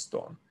Sorcerer's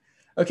Stone.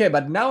 Okay,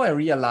 but now I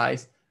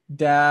realize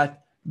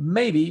that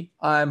maybe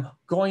I'm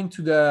going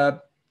to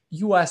the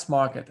US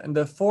market, and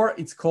therefore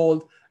it's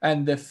called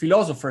and the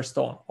Philosopher's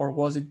Stone, or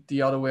was it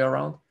the other way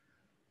around?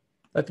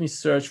 Let me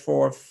search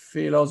for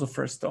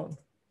Philosopher's Stone.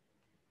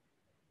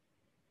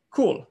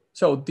 Cool.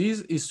 So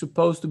this is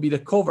supposed to be the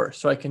cover,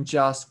 so I can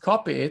just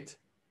copy it.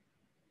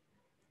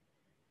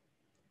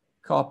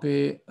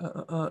 Copy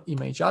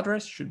image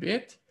address should be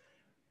it.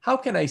 How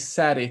can I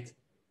set it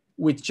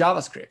with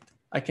JavaScript?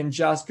 I can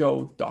just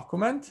go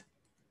document,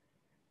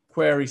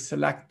 query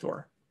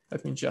selector.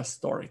 Let me just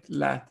store it.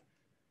 Let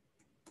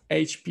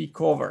HP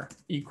cover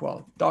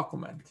equal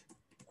document,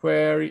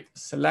 query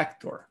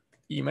selector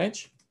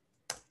image,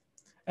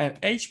 and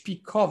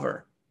HP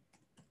cover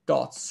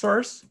dot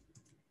source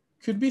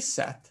could be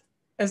set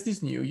as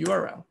this new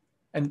URL.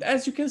 And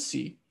as you can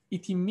see,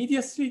 it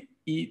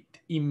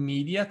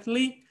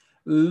immediately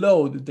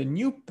load the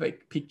new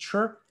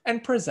picture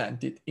and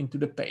present it into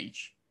the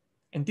page.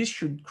 And this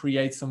should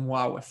create some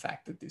wow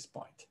effect at this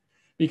point.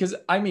 Because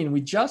I mean,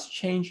 we just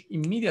changed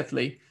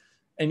immediately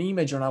an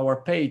image on our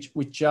page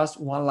with just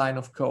one line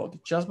of code,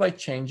 just by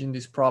changing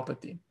this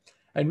property.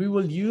 And we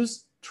will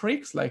use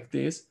tricks like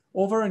this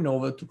over and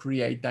over to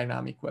create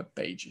dynamic web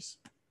pages.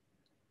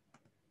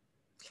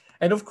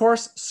 And of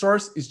course,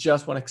 source is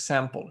just one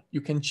example.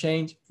 You can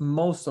change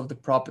most of the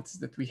properties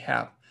that we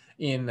have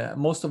in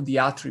most of the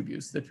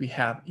attributes that we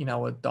have in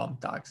our DOM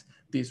tags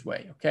this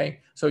way, okay?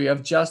 So you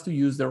have just to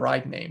use the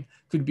right name.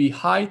 Could be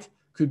height,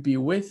 could be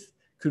width,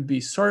 could be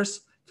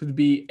source, could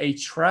be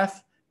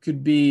href,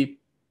 could be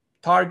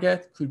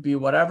target, could be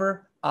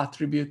whatever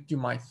attribute you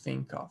might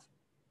think of.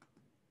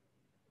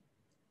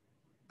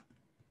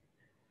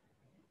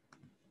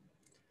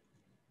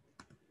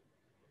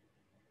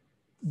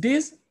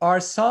 These are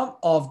some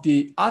of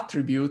the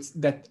attributes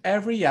that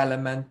every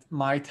element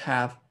might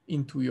have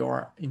into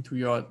your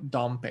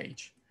DOM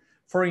page.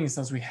 For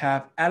instance, we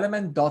have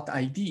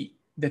element.id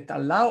that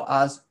allow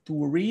us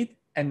to read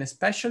and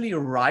especially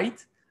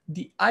write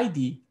the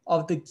ID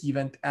of the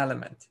given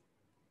element.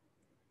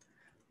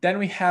 Then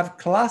we have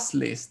class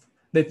list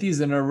that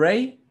is an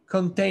array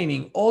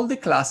containing all the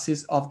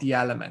classes of the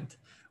element.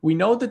 we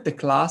know that the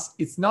class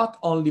is not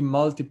only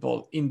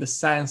multiple in the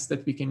sense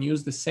that we can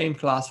use the same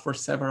class for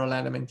several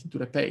elements into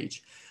the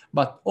page,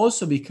 but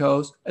also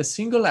because a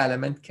single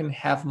element can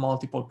have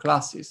multiple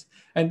classes.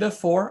 And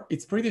therefore,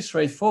 it's pretty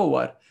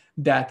straightforward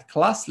that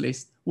class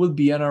list will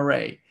be an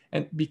array.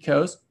 And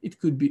because it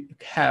could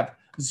have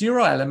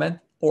 0 element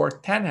or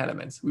 10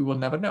 elements, we will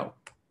never know.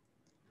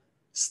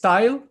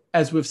 Style,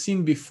 as we've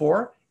seen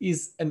before,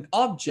 is an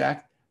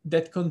object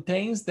that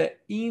contains the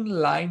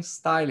inline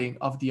styling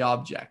of the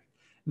object.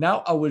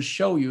 Now I will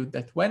show you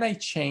that when I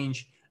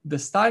change the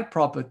style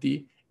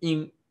property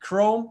in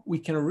Chrome, we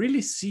can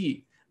really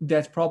see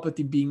that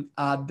property being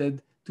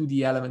added to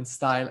the element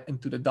style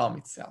and to the DOM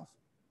itself.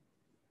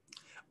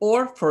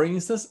 Or, for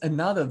instance,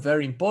 another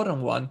very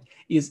important one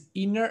is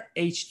inner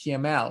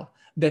HTML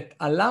that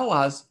allow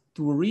us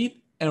to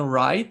read and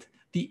write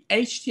the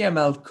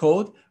HTML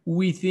code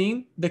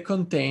within the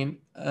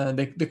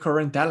the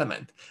current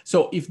element.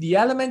 So if the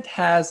element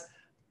has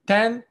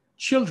 10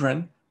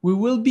 children, we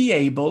will be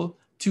able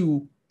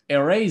to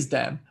erase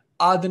them,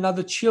 add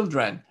another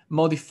children,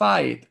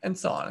 modify it, and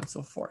so on and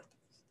so forth.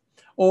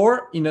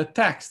 Or in a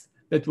text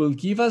that will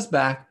give us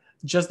back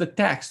just the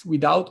text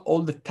without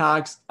all the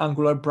tags,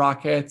 angular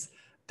brackets,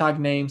 tag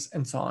names,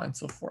 and so on and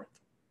so forth.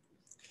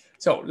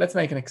 So let's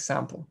make an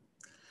example.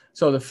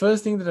 So the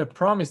first thing that I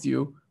promised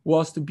you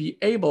was to be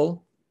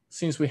able,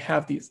 since we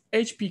have this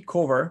HP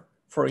cover,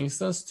 for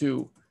instance,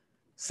 to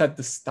set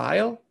the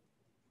style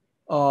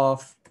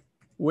of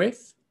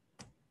width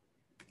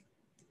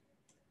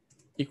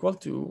equal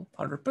to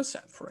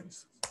 100%, for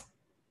instance.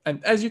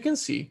 And as you can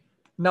see,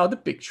 now the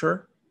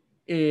picture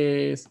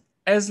is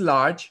as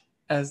large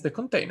as the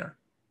container.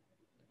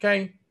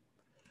 Okay,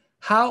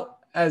 how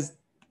has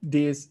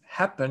this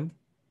happened?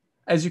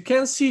 As you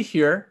can see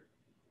here,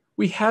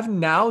 we have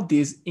now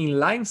this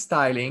inline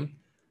styling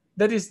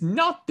that is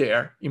not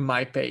there in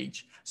my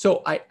page.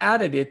 So I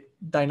added it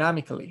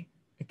dynamically,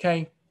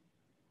 okay?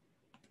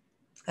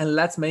 And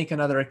let's make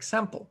another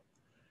example.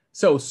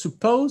 So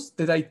suppose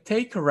that I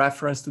take a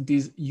reference to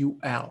this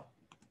UL.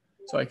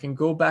 So I can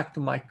go back to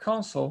my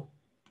console.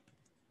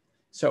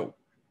 So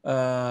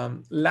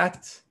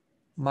let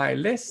my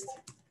list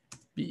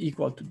be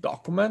equal to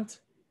document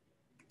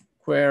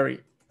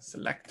query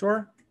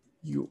selector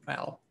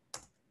UL.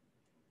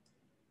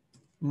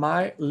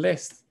 My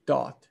list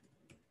dot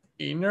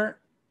inner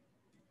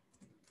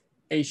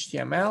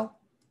HTML,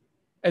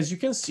 as you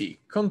can see,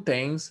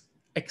 contains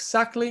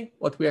exactly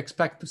what we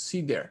expect to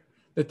see there,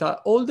 that are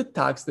all the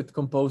tags that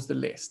compose the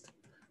list.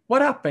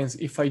 What happens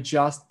if I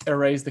just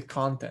erase the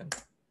content?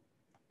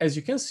 As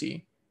you can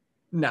see,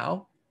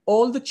 now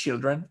all the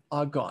children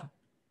are gone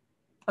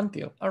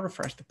until I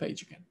refresh the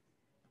page again.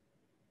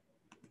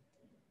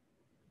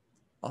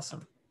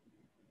 Awesome.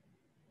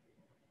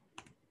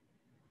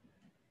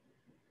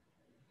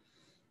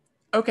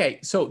 Okay,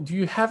 so do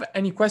you have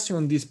any question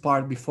on this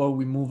part before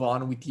we move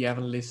on with the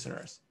Evan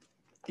listeners?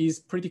 Is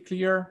pretty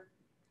clear?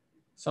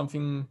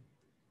 Something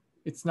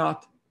it's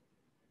not?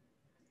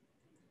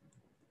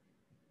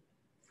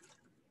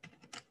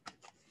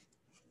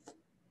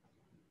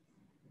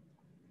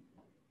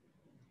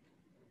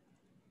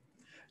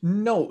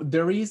 No,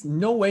 there is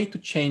no way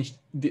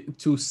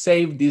to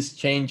save these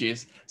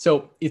changes.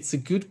 So it's a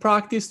good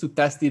practice to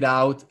test it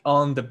out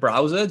on the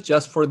browser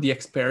just for the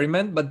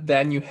experiment, but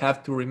then you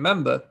have to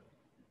remember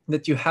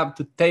that you have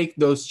to take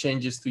those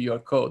changes to your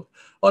code.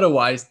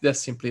 Otherwise, they're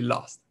simply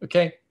lost,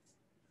 okay?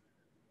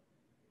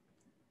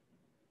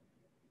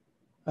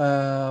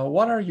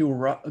 What are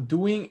you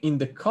doing in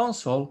the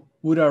console?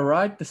 Would I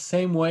write the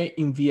same way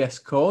in VS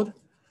Code?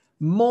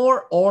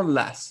 More or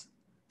less.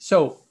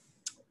 So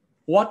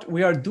what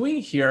we are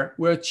doing here,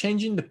 we're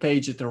changing the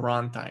page at the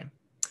runtime.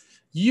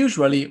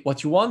 Usually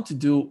what you want to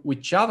do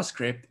with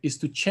JavaScript is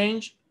to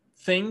change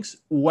things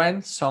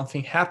when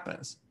something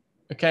happens,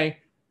 okay?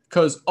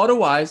 Because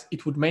otherwise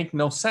it would make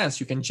no sense.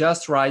 You can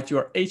just write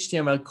your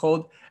HTML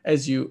code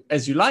as you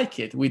like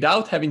it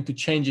without having to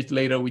change it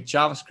later with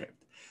JavaScript.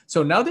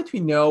 So now that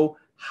we know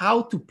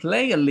how to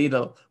play a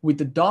little with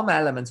the DOM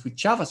elements with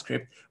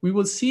JavaScript, we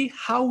will see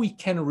how we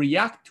can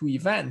react to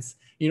events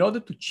in order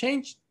to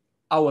change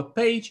our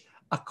page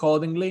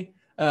accordingly,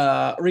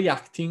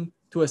 reacting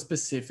to a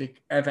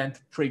specific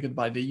event triggered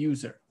by the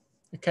user,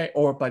 okay,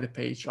 or by the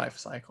page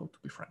lifecycle, to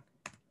be frank.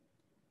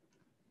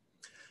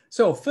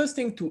 So first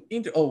thing to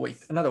oh wait,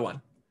 another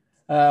one.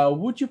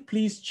 Would you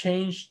please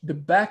change the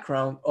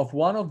background of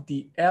one of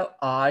the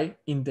LI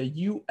in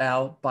the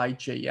UL by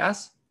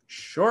JS?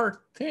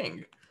 Sure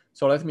thing.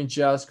 So let me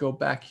just go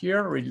back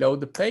here,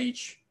 reload the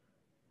page.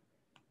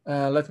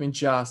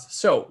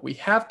 So we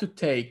have to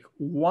take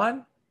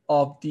one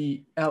of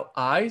the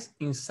LIs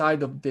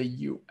inside of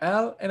the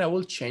UL and I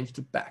will change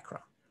the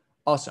background.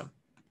 Awesome.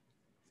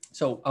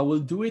 So I will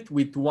do it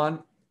with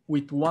one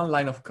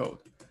line of code.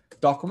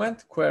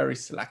 Document query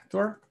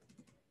selector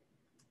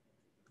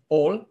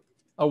all.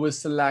 I will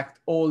select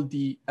all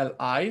the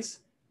LIs.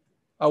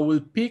 I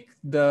will pick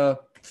the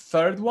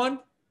third one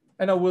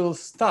and I will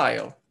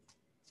style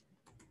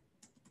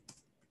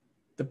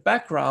the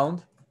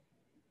background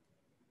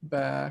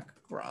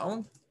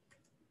background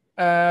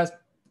as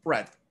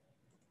red.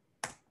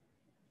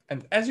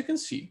 And as you can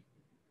see,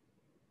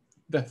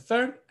 the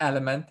third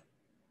element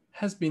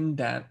has been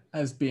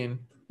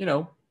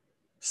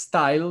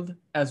styled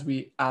as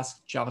we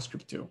asked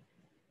JavaScript to.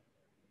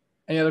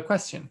 Any other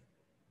question?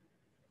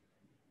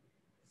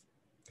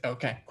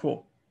 Okay,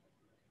 cool.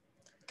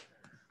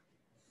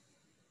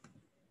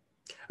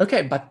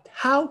 Okay, but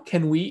how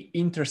can we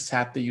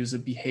intercept the user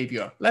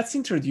behavior? Let's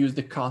introduce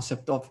the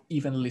concept of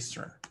event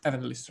listener.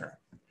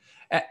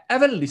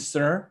 Event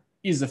listener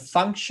is a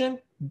function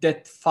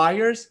that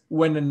fires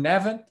when an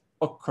event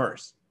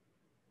occurs.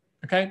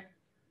 Okay,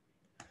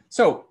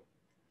 so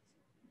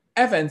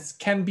events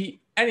can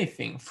be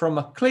anything from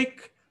a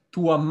click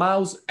to a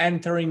mouse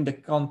entering the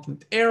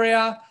content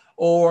area,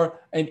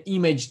 or an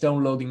image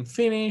downloading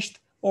finished,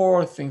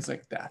 or things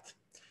like that.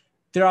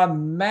 There are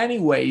many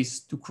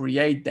ways to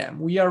create them.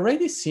 We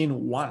already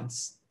seen one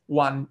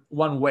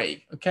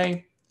way,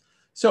 okay?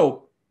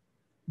 So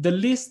the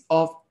list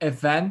of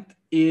event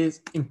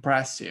is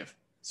impressive.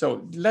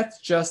 So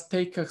let's just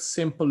take a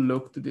simple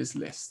look to this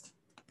list.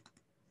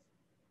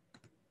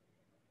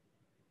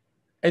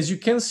 As you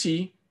can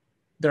see,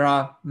 there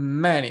are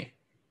many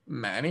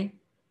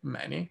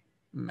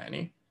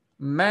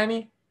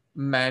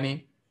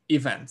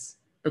events,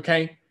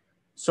 okay?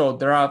 So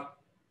there are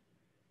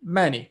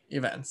many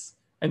events.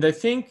 And I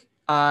think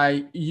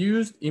I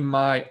used in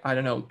my,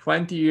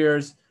 20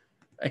 years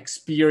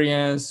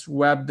experience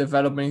web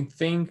development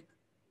thing,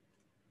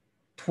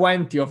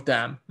 20 of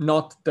them,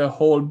 not the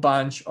whole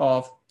bunch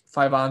of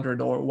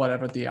 500 or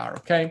whatever they are,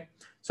 okay?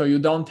 So you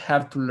don't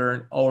have to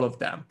learn all of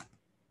them.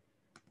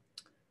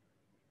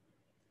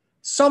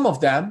 Some of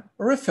them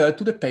refer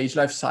to the page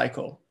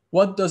lifecycle.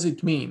 What does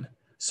it mean?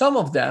 Some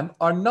of them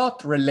are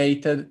not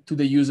related to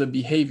the user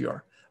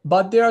behavior,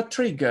 but they are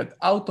triggered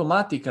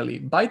automatically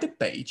by the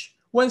page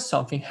when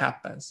something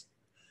happens.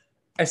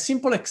 A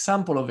simple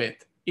example of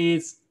it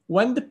is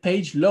when the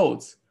page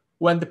loads,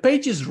 when the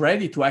page is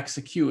ready to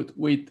execute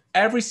with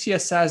every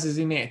CSS is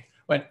in it,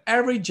 when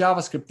every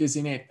JavaScript is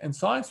in it, and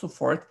so on and so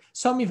forth,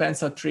 some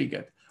events are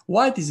triggered.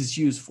 Why this is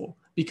useful?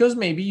 Because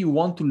maybe you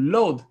want to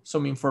load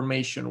some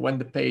information when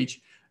the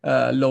page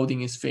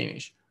loading is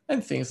finished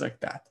and things like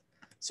that.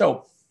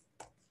 So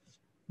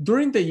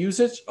during the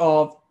usage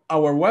of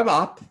our web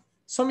app,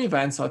 some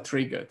events are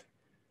triggered.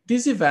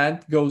 This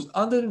event goes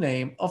under the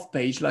name of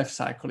page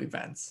lifecycle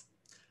events.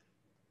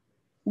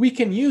 We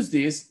can use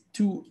this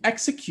to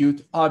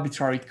execute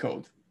arbitrary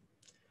code.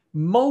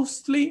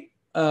 Mostly,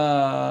 we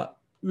are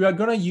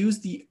going to use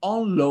the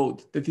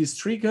onload that is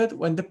triggered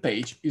when the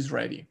page is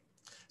ready.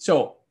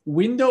 So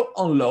window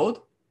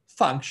onload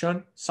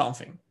function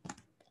something.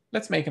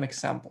 Let's make an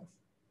example.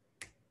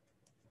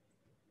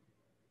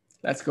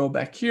 Let's go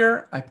back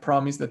here. I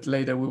promise that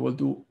later we will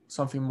do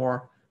something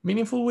more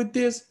meaningful with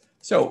this.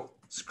 So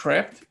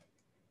script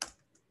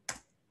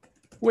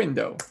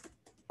window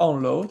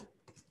onload.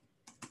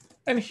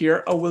 And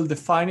here I will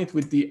define it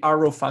with the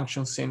arrow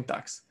function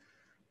syntax.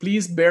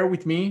 Please bear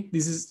with me.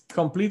 This is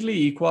completely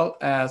equal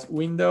as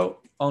window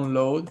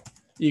onload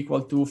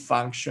equal to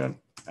function,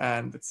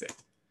 and that's it.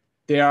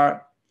 They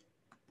are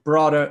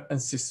brother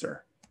and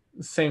sister,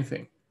 the same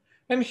thing.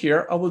 And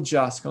here I will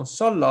just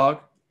console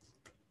log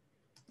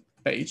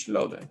page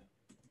loaded.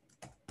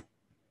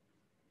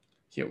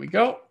 Here we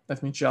go.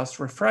 Let me just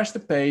refresh the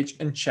page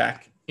and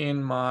check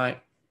in my,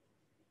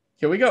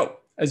 here we go.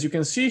 As you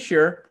can see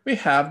here, we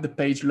have the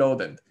page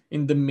loaded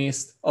in the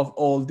midst of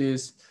all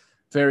these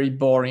very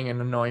boring and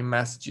annoying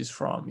messages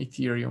from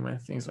Ethereum and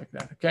things like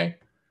that, okay?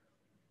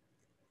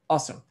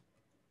 Awesome.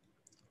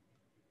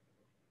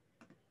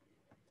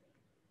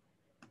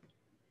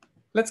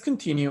 Let's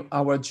continue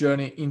our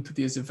journey into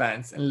these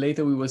events, and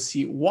later we will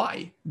see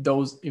why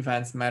those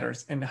events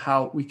matters and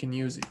how we can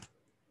use it.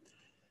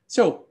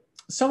 So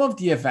some of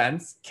the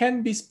events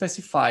can be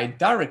specified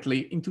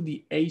directly into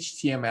the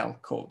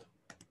HTML code.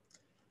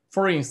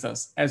 For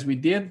instance, as we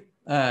did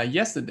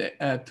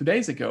 2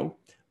 days ago,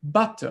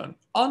 button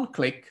on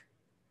click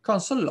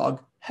console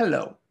log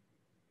hello.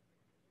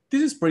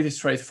 This is pretty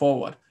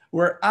straightforward.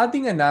 We're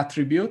adding an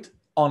attribute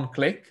on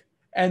click,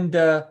 and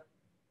the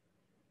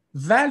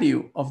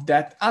value of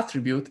that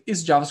attribute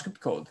is JavaScript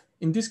code.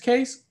 In this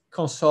case,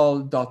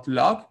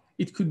 console.log.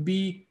 It could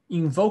be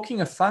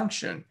invoking a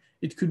function.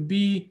 It could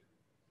be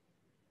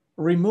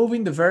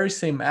removing the very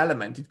same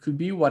element. It could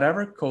be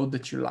whatever code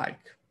that you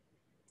like.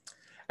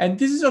 And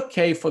this is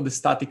okay for the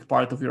static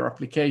part of your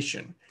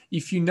application.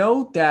 If you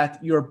know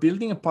that you're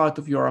building a part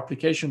of your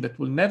application that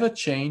will never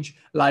change,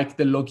 like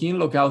the login,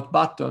 logout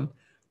button,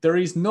 there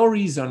is no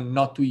reason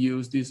not to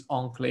use this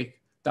on-click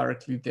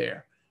directly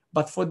there.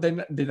 But for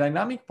the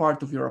dynamic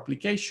part of your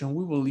application,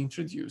 we will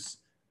introduce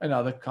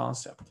another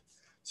concept.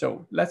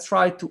 So let's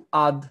try to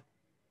add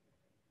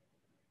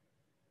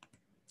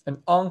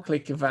an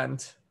on-click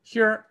event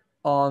here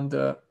on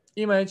the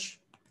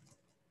image.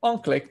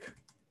 On-click,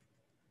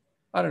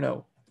 I don't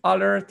know,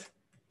 alert.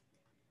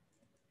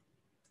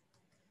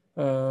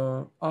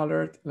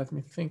 Alert, let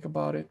me think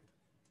about it.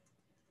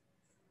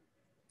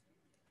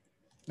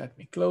 Let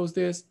me close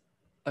this.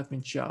 let me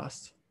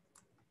just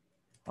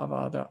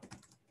Avada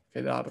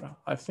Kedavra.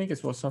 I think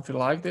it was something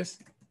like this.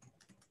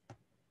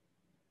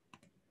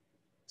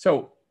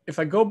 So if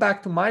I go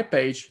back to my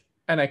page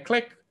and I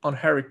click on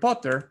Harry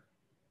Potter,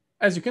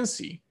 as you can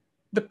see,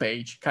 the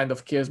page kind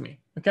of kills me,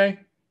 okay?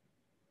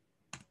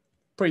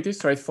 Pretty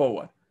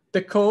straightforward.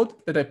 The code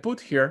that I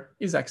put here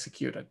is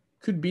executed.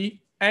 Could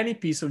be any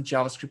piece of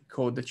JavaScript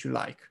code that you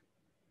like.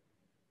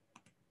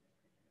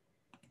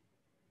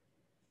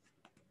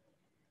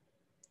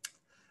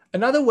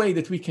 Another way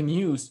that we can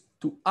use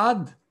to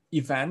add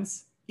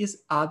events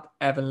is add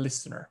event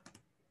listener.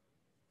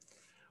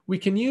 We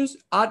can use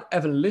add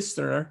event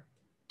listener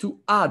to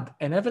add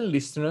an event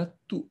listener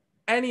to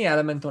any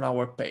element on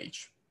our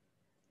page.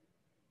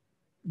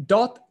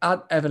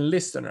 .add event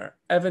listener,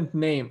 event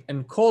name,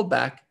 and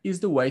callback is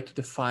the way to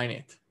define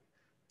it.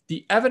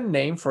 The event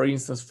name, for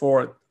instance,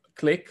 for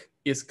click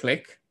is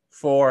click,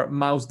 for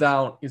mouse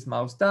down is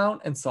mouse down,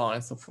 and so on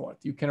and so forth.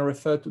 You can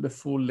refer to the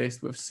full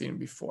list we've seen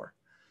before.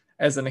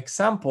 As an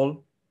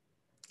example,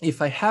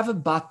 if I have a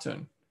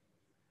button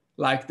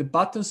like the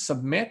button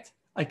submit,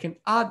 I can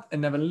add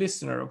an event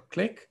listener of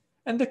click,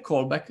 and the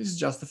callback is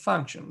just a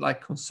function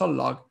like console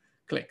log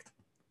clicked.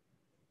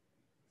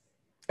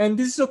 And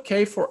this is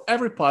okay for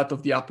every part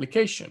of the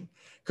application,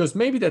 because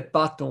maybe that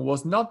button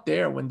was not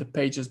there when the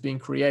page is being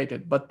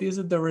created, but this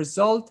is the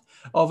result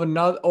of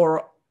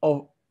another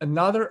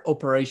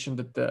operation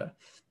that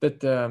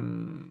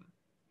the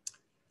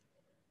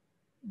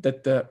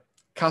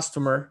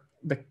customer,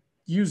 the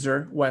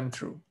user went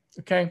through.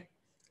 Okay,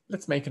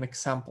 let's make an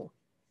example.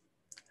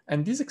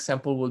 And this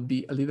example will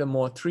be a little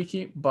more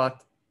tricky,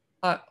 but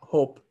I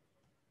hope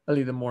a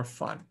little more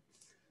fun.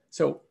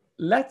 So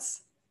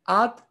let's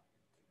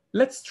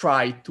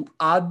try to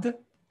add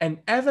an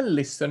event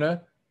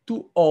listener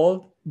to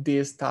all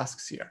these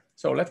tasks here.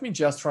 So let me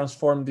just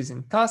transform this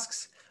in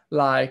tasks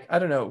like, I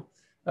don't know,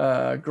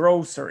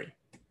 grocery.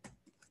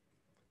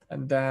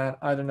 And then,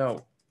 I don't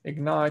know,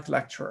 Ignite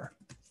lecturer.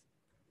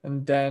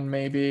 And then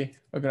maybe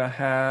we're gonna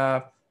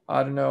have,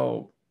 I don't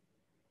know,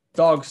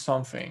 dog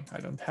something. I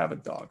don't have a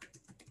dog,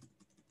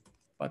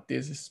 but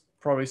this is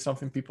probably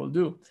something people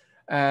do.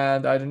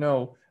 And I don't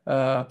know,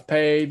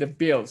 pay the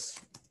bills.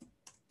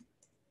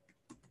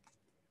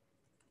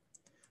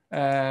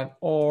 And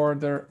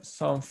order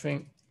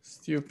something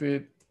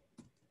stupid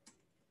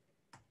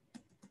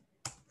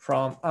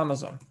from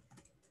Amazon.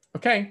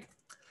 Okay,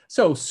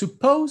 so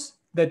suppose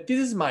that this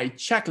is my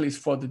checklist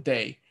for the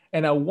day,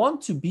 and I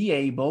want to be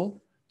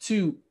able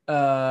to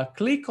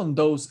click on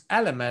those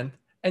elements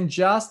and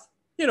just,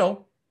 you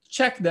know,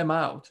 check them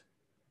out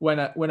when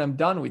I'm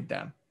done with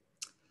them.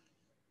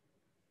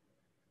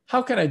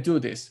 How can I do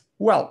this?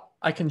 Well,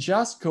 I can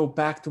just go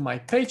back to my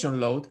page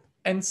on load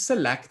and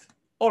select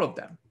all of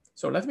them.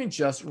 So let me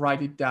just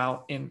write it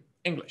down in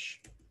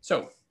English.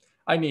 So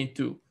I need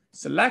to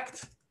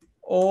select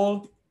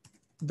all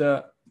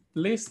the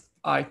list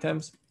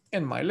items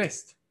in my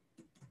list.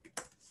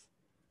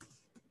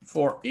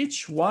 For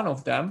each one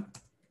of them,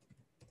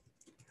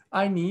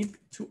 I need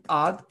to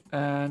add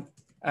an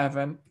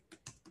event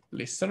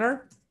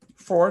listener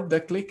for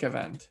the click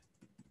event.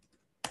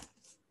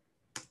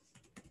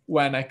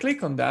 When I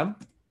click on them,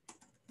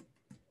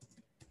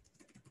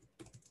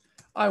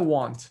 I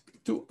want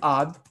to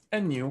add a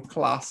new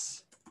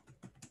class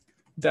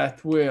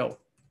that will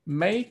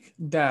make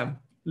them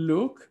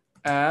look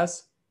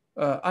as,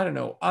 I don't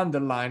know,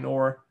 underlined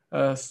or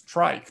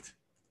striked.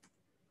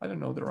 I don't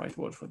know the right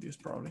word for this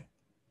probably.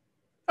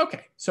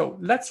 Okay, so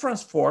let's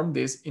transform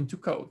this into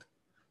code.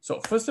 So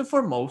first and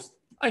foremost,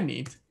 I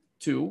need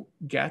to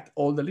get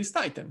all the list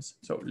items.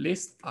 So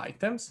list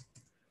items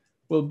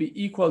will be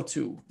equal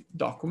to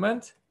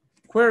document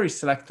query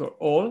selector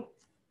all,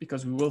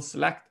 because we will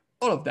select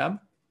all of them.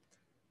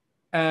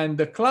 And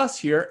the class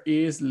here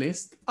is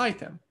list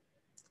item.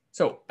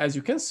 So as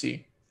you can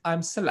see,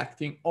 I'm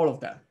selecting all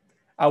of them.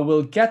 I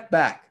will get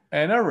back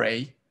an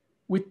array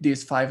with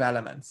these 5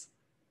 elements.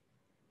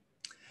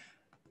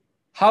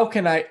 How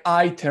can I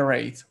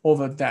iterate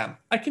over them?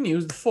 I can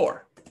use the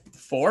for.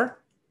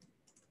 For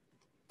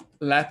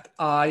let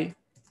I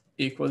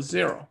equals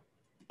 0.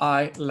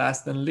 I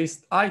less than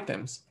list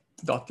items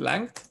dot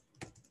length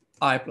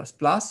I plus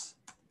plus.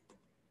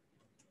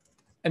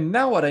 And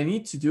now what I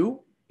need to do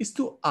is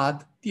to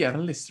add the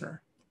event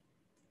listener.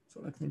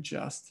 So let me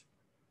just,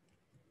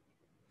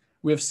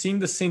 we have seen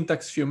the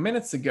syntax a few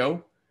minutes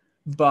ago,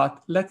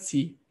 but let's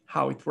see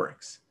how it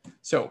works.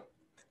 So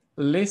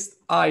list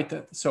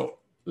item, so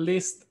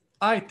list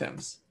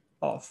items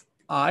of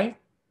I,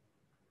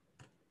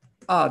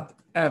 add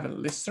event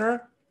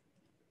listener,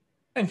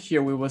 and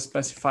here we will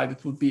specify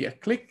that will be a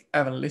click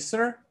event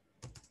listener,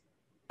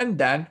 and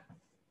then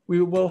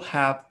we will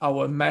have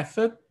our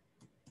method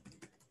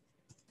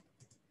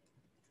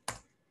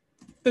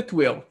that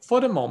will,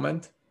 for the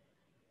moment,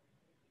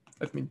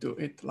 let me do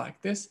it like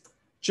this,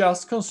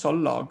 just console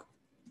log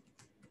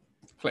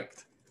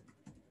clicked.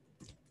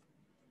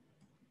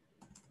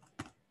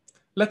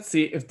 Let's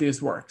see if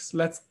this works.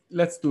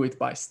 Let's do it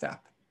by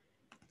step.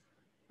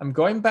 I'm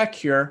going back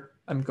here.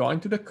 I'm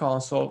going to the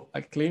console,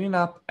 I'm cleaning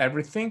up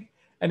everything.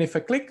 And if I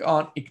click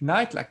on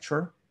Ignite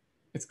lecture,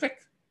 it's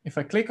clicked. If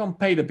I click on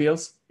pay the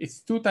bills,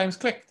 it's 2 times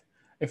clicked.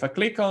 If I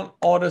click on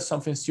order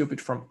something stupid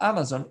from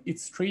Amazon,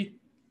 it's 3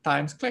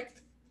 times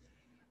clicked.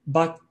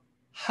 But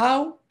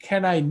how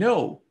can I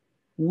know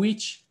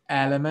which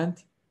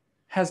element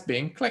has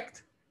been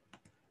clicked?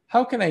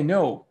 How can I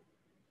know?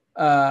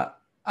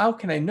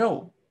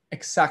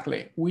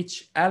 Exactly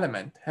which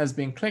element has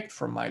been clicked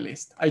from my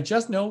list? I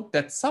just know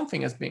that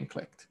something has been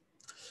clicked.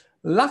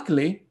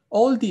 Luckily,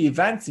 all the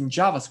events in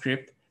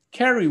JavaScript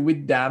carry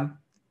with them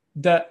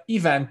the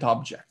event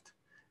object.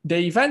 The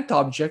event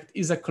object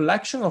is a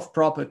collection of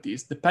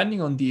properties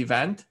depending on the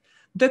event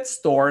that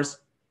stores,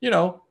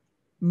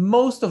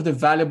 most of the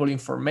valuable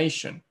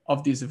information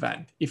of this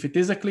event. If it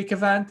is a click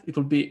event, it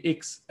will be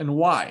X and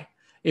Y.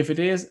 If it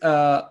is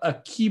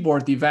a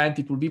keyboard event,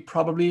 it will be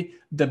probably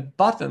the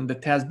button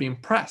that has been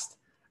pressed,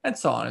 and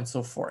so on and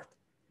so forth.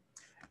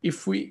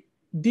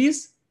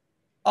 This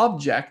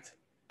object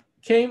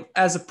came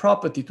as a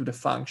property to the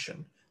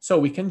function, so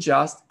we can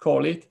just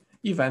call it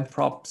event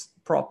props,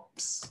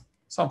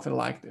 something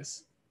like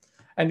this.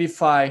 And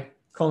if I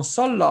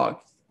console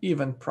log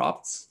event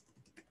props,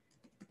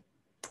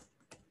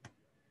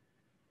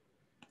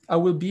 I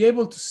will be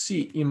able to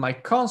see in my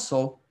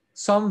console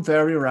some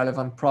very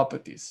relevant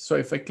properties. So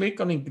if I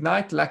click on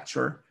Ignite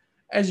lecture,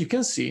 as you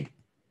can see,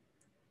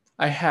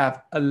 I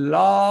have a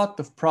lot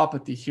of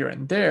property here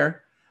and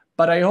there,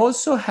 but I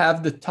also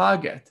have the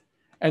target,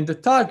 and the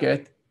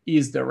target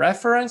is the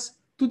reference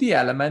to the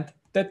element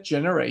that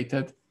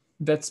generated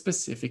that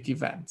specific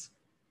event.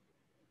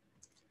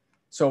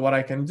 So what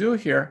I can do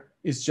here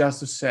is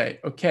just to say,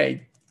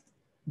 okay,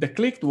 the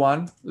clicked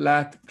one,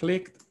 let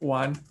clicked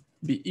one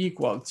be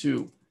equal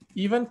to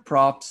event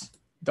props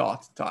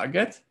dot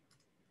target.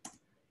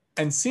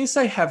 And since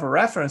I have a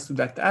reference to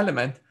that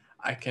element,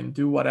 I can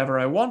do whatever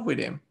I want with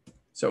him.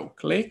 So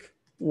click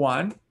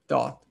one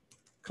dot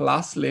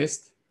class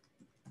list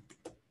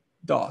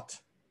dot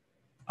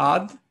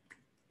add,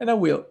 and I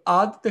will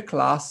add the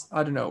class,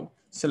 I don't know,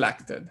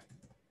 selected.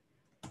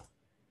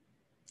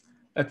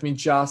 Let me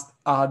just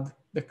add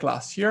the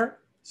class here.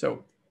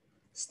 So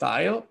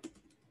style,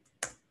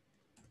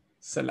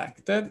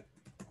 selected,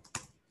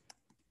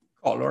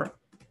 color,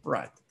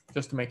 red,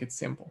 just to make it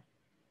simple.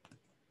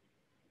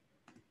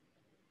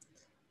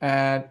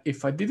 And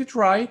if I did it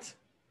right,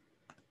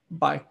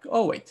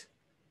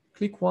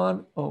 click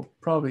one,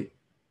 clicked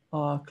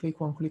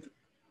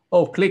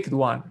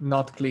one,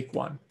 not click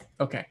one.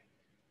 Okay,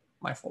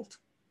 my fault.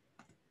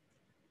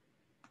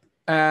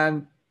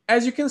 And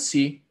as you can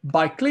see,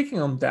 by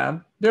clicking on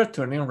them, they're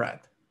turning red.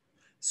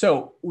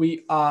 So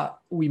we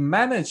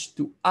managed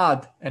to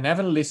add an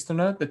event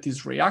listener that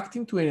is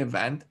reacting to an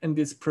event and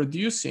is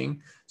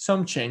producing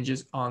some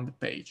changes on the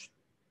page.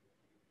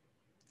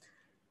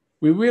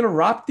 We will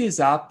wrap this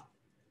up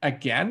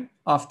again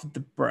after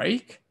the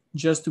break,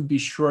 just to be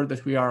sure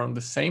that we are on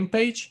the same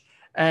page.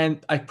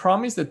 And I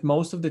promise that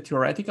most of the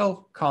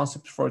theoretical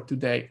concepts for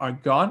today are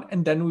gone,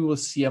 and then we will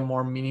see a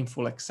more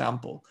meaningful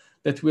example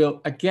that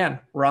will, again,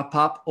 wrap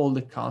up all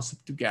the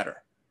concepts together.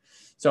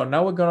 So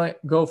now we're gonna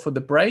go for the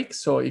break.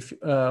 So if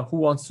who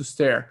wants to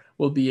stay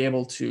will be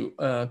able to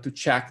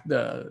check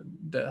the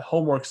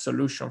homework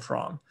solution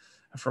from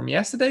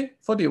yesterday.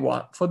 For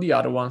the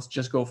other ones,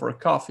 just go for a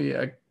coffee,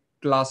 a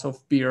glass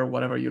of beer,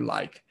 whatever you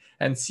like,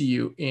 and see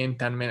you in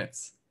 10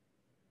 minutes.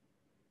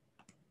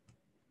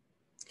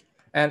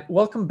 And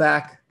welcome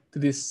back to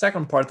this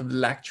second part of the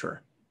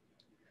lecture.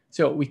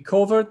 So we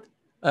covered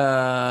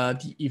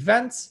the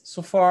events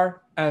so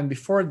far, and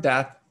before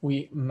that,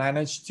 we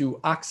managed to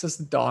access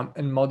the DOM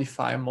and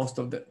modify most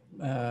of the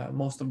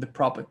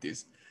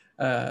properties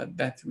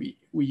that we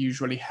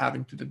usually have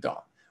into the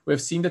DOM. We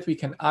have seen that we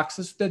can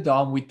access the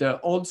DOM with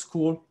the old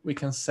school. We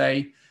can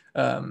say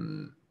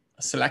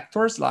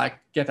selectors like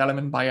get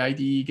element by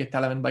ID, get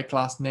element by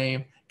class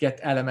name, get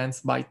elements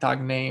by tag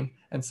name,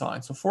 and so on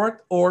and so forth,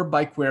 or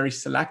by query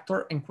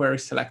selector and query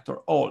selector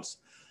all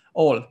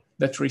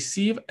that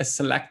receive as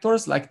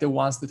selectors like the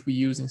ones that we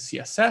use in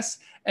CSS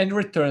and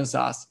returns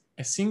us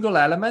a single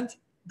element,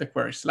 the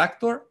query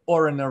selector,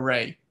 or an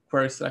array,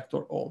 query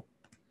selector all.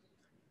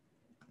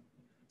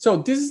 So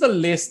this is a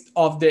list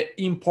of the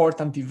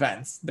important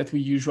events that we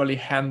usually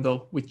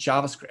handle with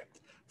JavaScript.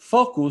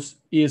 Focus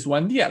is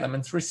when the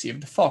elements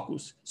receive the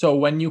focus. So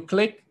when you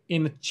click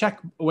in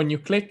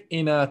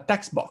a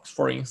text box,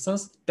 for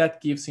instance,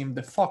 that gives him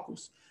the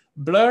focus.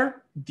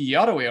 Blur, the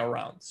other way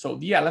around. So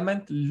the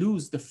element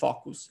lose the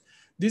focus.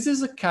 This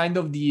is a kind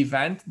of the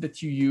event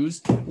that you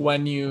use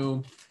when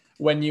you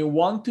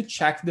want to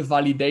check the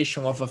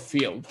validation of a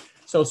field.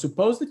 So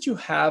suppose that you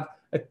have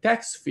a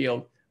text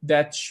field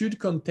that should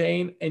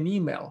contain an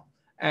email.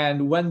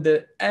 And when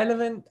the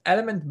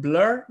element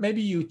blur,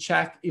 maybe you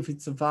check if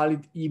it's a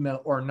valid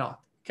email or not,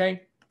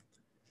 okay?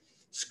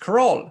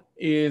 Scroll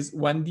is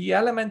when the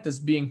element is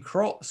being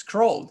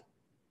scrolled.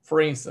 For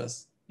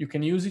instance, you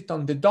can use it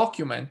on the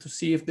document to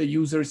see if the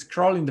user is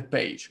scrolling the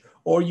page,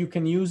 or you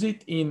can use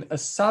it in a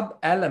sub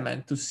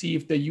element to see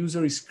if the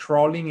user is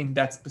scrolling in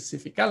that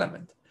specific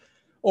element.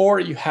 Or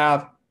you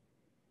have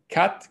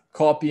cut,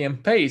 copy,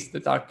 and paste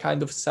that are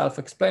kind of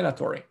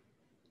self-explanatory.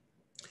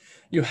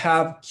 You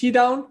have key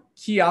down,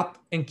 key up,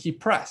 and key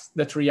press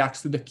that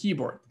reacts to the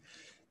keyboard.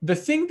 The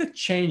thing that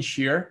changed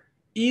here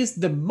is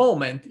the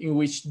moment in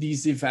which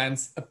these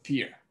events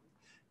appear.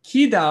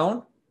 Key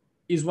down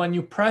is when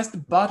you press the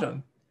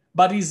button,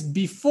 but is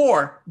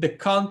before the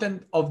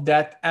content of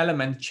that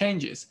element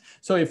changes.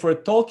 So if we're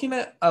talking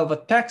of a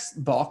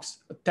text box,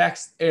 a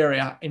text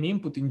area, and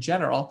input in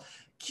general,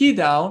 key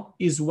down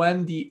is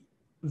when the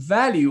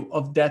value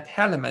of that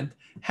element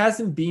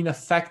hasn't been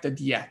affected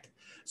yet.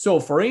 So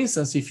for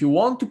instance, if you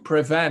want to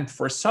prevent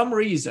for some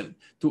reason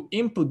to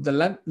input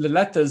the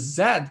letter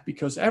Z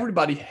because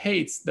everybody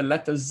hates the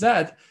letter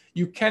Z,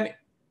 you can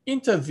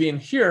intervene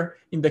here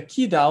in the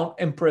key down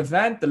and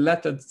prevent the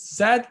letter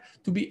Z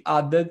to be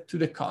added to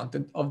the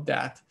content of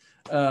that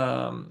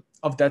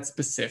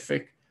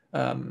specific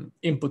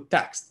input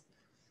text.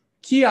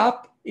 Key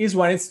up is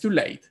when it's too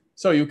late.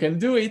 So you can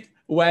do it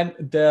when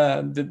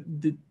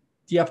the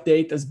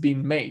update has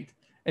been made.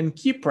 And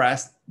key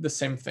press, the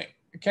same thing,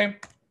 okay?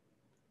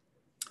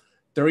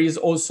 There is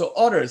also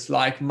others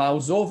like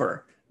mouse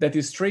over that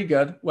is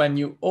triggered when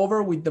you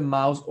hover with the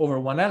mouse over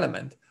one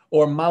element,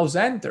 or mouse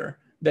enter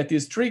that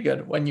is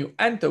triggered when you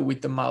enter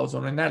with the mouse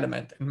on an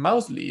element, and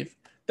mouse leave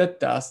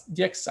that does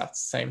the exact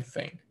same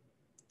thing.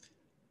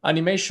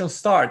 Animation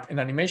start and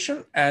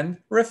animation end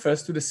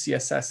refers to the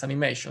CSS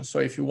animation. So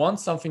if you want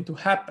something to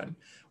happen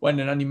when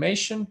an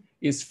animation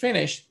is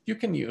finished, you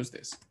can use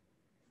this.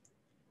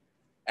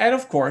 And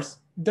of course,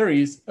 there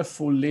is a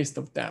full list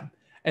of them.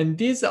 And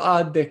these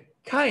are the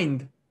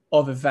kind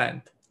of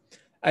event.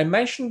 I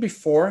mentioned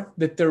before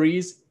that there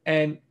is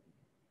an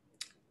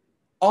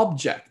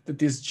object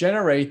that is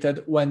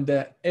generated when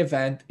the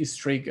event is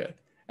triggered.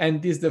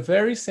 And this is the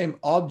very same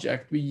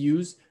object we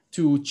use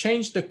to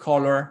change the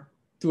color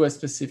to a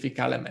specific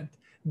element.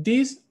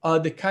 These are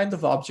the kind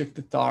of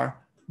objects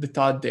that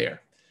are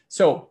there.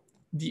 So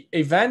the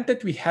event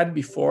that we had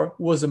before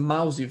was a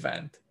mouse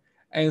event.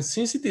 And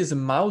since it is a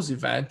mouse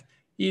event,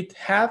 it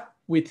has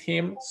with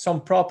him some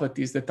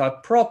properties that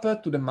are proper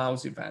to the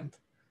mouse event.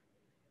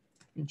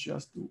 Let me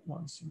just do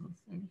one single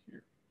thing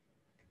here.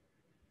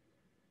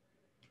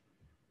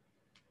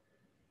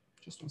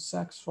 Just 1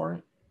 sec,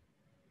 sorry.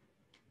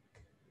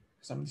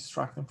 Because I'm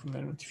distracted from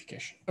the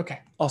notification.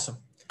 Okay, awesome.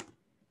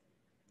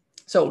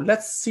 So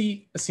let's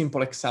see a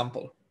simple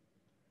example.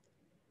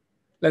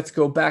 Let's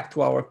go back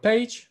to our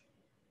page.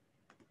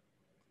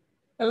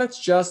 And let's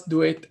just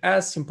do it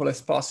as simple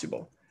as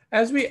possible.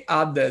 As we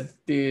added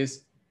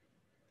this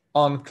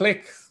on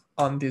click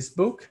on this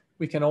book,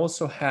 we can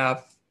also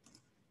have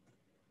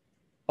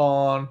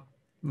on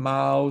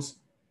mouse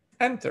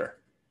enter.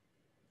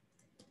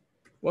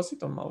 Was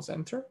it on mouse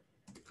enter?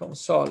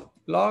 Console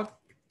log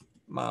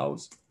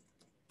mouse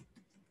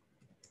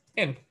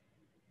in.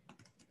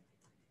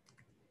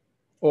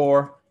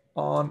 Or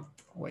on,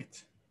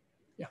 wait,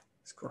 yeah,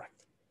 it's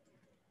correct.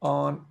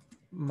 On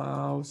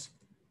mouse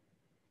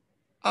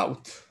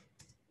out.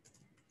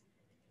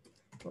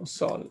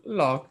 Console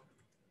log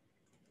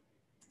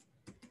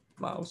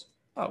mouse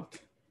out.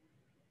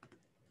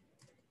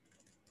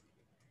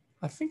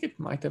 I think it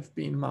might have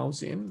been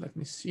mouse in. Let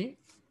me see.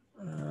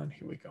 And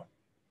here we go.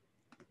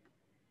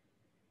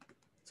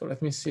 So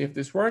let me see if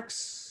this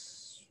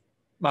works.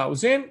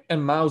 Mouse in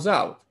and mouse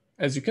out.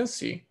 As you can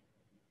see,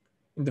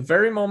 in the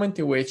very moment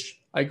in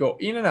which I go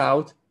in and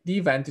out, the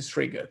event is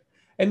triggered.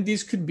 And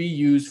this could be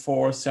used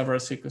for several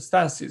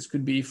circumstances.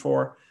 Could be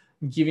for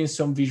giving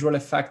some visual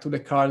effect to the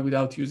card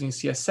without using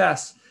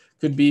CSS.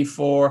 Could be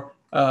for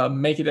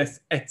make it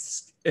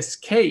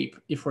escape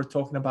if we're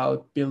talking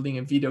about building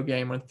a video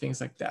game or things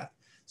like that.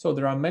 So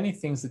there are many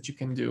things that you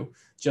can do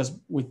just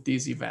with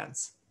these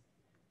events.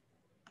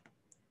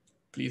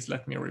 Please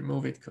let me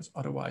remove it because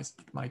otherwise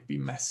it might be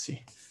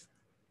messy.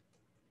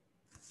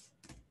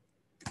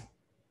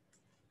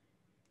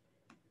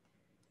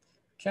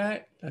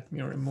 Okay, let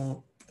me remove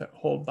the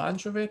whole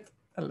bunch of it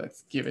and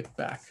let's give it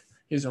back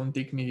his own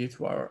dignity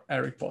to our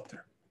Harry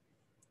Potter.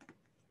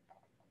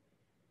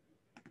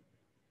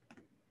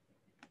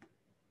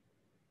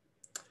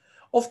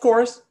 Of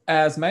course,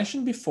 as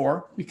mentioned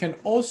before, we can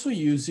also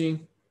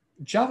using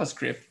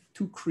JavaScript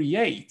to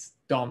create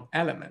DOM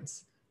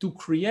elements, to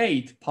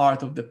create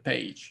part of the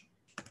page.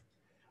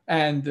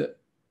 And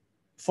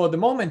for the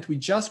moment, we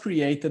just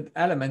created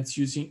elements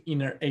using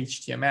inner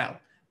HTML.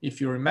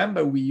 If you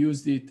remember, we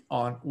used it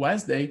on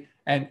Wednesday,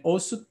 and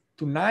also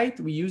tonight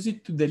we use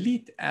it to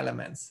delete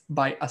elements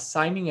by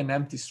assigning an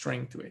empty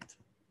string to it.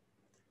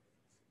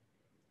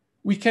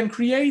 We can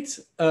create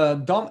a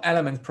DOM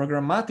element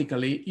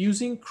programmatically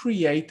using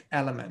create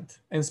element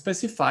and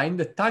specifying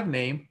the tag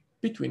name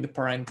between the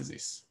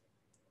parentheses.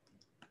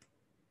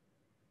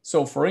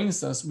 So for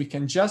instance, we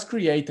can just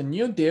create a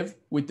new div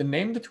with the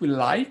name that we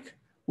like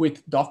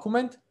with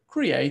document,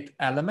 create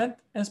element,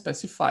 and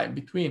specify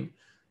between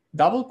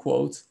double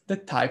quotes the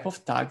type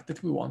of tag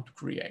that we want to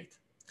create.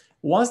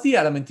 Once the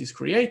element is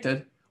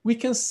created, we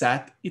can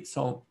set its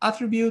own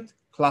attribute,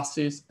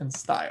 classes, and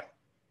style.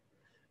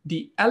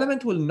 The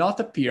element will not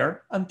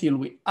appear until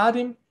we add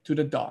him to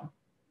the DOM.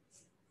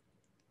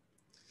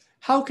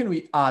 How can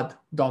we add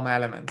DOM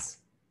elements?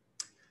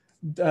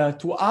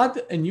 To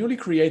add a newly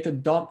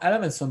created DOM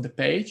elements on the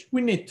page,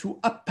 we need to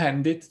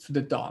append it to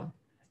the DOM.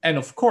 And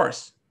of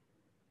course,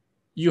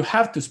 you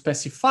have to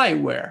specify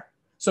where.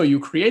 So you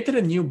created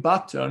a new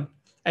button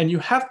and you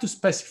have to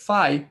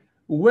specify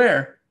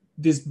where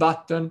this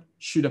button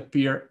should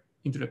appear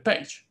into the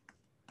page.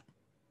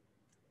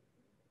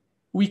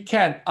 We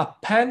can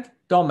append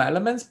DOM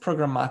elements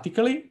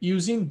programmatically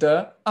using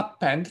the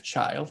append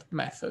child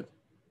method.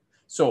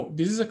 So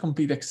this is a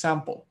complete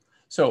example.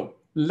 So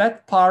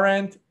let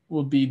parent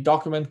will be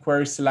document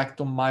query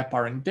select on my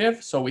parent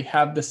div. So we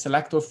have the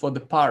selector for the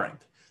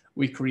parent.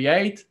 We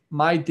create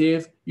my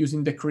div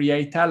using the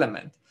create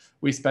element.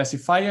 We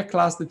specify a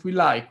class that we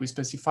like. We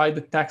specify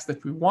the text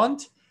that we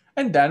want,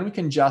 and then we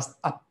can just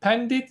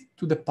append it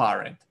to the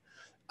parent.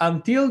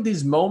 Until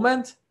this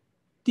moment,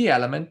 the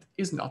element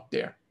is not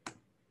there.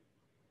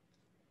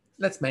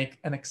 Let's make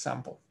an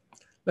example.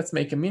 Let's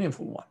make a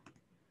meaningful one.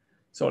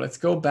 So let's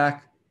go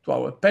back to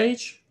our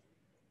page.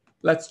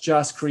 Let's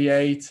just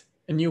create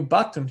a new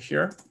button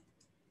here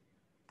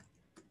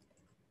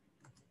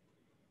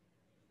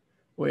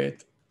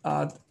with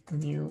add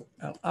new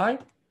li.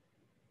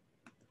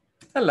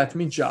 And let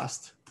me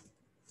just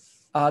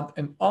add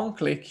an on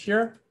click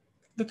here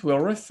that will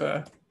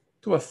refer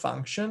to a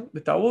function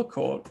that I will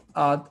call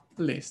add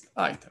list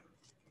item.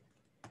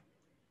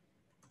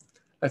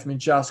 Let me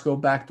just go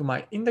back to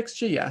my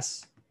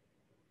index.js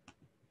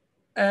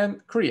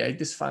and create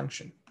this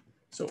function.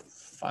 So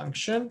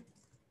function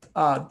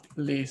add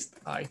list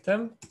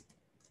item.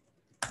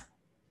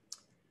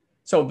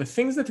 So the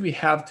things that we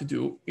have to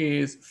do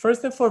is,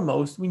 first and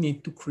foremost, we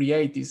need to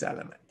create this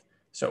element.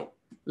 So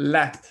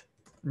let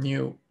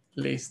new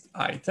list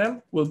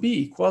item will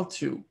be equal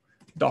to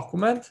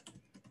document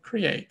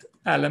create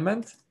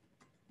element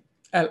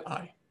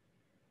li.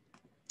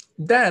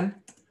 Then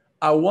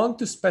I want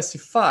to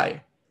specify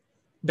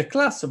the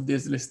class of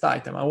this list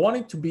item. I want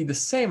it to be the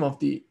same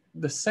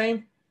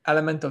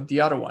element of the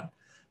other one.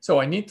 So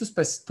I need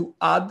to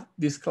add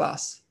this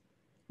class.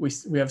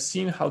 We have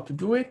seen how to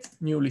do it.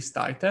 New list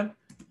item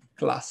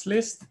class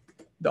list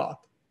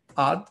dot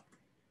add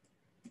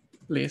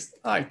list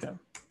item.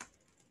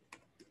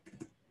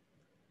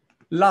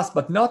 Last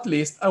but not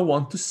least, I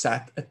want to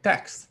set a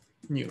text.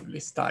 New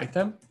list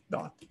item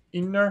dot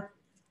inner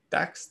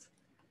text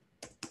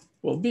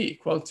will be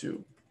equal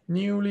to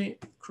newly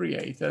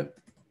created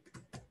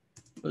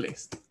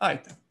list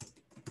item.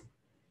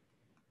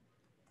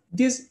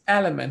 This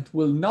element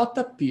will not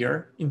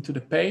appear into the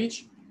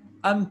page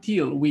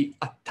until we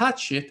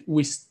attach it,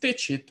 we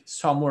stitch it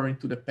somewhere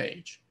into the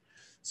page.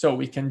 So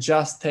we can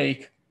just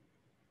take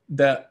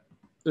the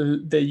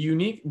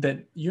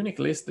unique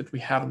list that we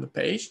have on the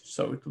page.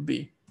 So it will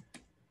be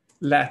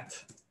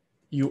let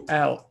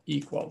ul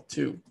equal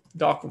to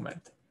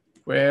document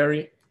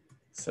query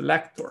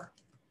selector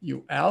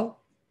ul.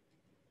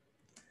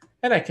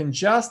 And I can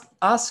just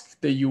ask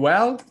the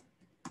ul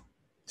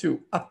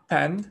to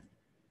append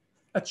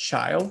a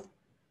child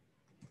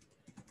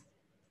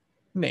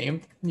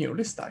named new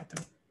list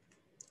item.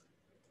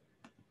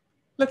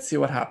 Let's see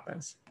what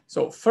happens.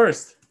 So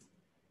first,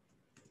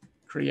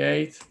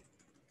 create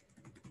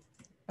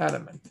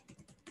element.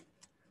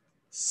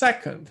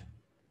 Second,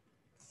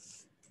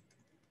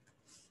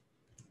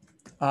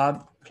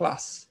 add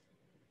class.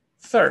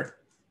 Third,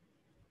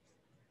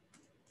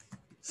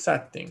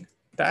 setting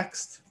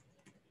text.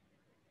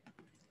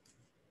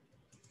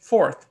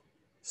 Fourth,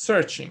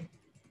 searching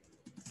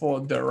for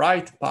the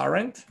right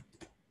parent.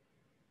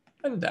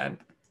 And then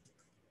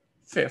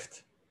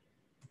fifth,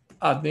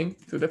 adding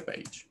to the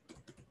page.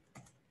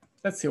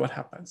 Let's see what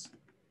happens.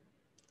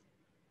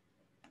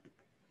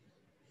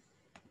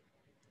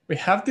 We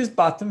have this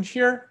button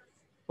here.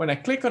 When I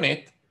click on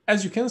it,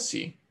 as you can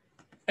see,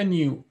 a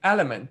new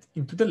element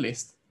into the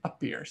list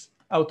appears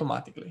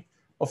automatically.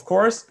 Of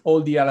course,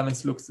 all the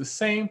elements look the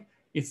same.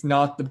 It's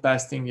not the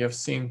best thing you have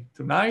seen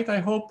tonight, I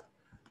hope,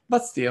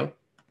 but still,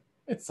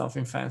 it's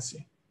something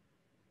fancy.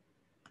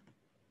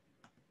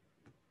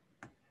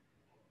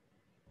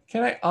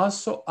 Can I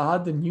also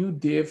add a new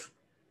div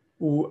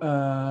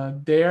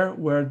there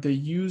where the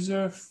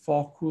user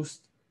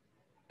focused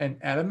an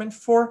element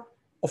for?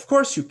 Of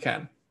course you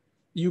can.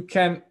 You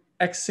can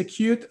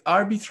execute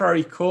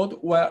arbitrary code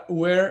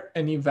where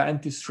an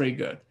event is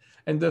triggered.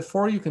 And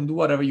therefore you can do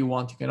whatever you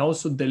want. You can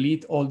also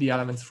delete all the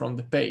elements from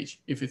the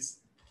page if it's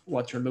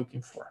what you're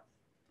looking for.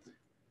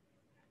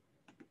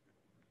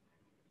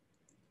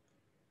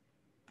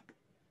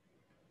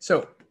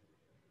 So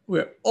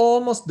we're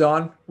almost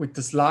done with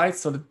the slides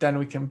so that then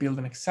we can build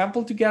an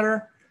example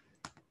together.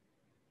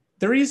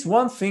 There is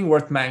one thing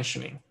worth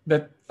mentioning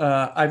that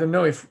I don't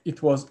know if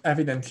it was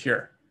evident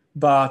here,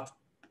 but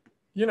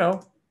you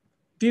know,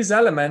 this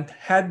element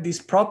had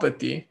this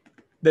property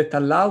that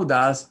allowed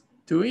us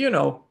to, you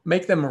know,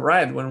 make them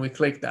red when we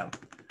click them.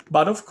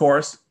 But of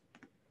course,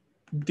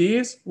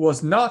 this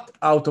was not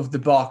out of the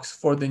box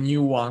for the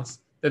new ones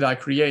that I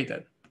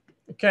created.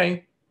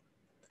 Okay,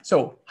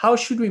 so how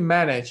should we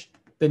manage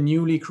the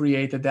newly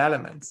created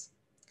elements?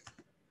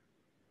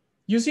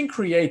 Using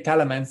create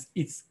elements,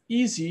 it's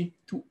easy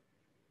to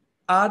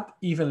add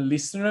event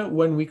listener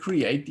when we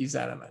create this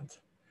element.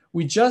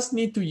 We just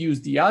need to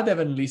use the add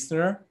event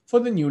listener for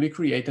the newly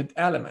created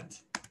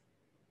element.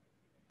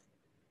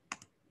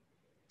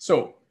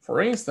 So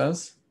for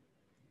instance,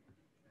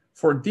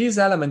 for this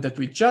element that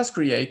we just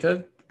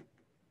created,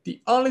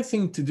 the only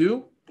thing to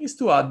do is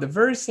to add the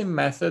very same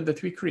method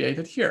that we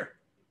created here.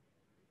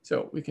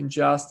 So we can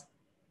just,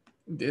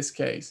 in this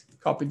case,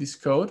 copy this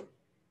code.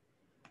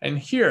 And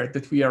here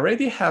that we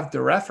already have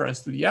the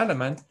reference to the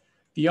element,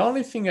 the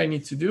only thing I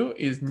need to do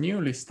is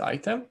new list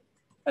item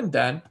and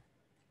then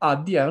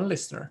add the event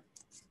listener.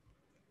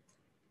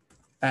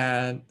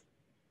 And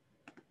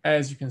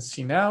as you can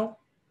see now,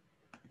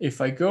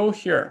 if I go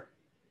here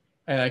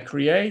and I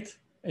create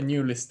a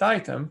new list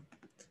item,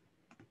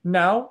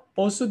 now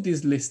also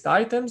these list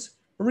items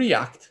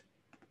react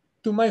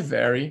to my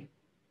very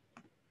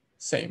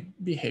same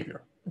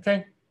behavior,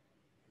 okay?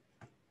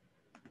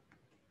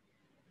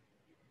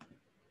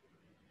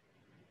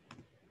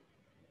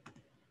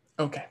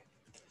 Okay,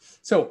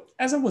 so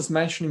as I was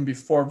mentioning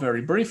before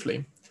very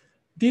briefly,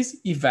 these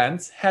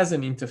events has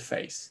an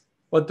interface.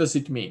 What does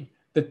it mean?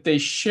 That they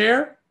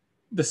share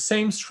the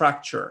same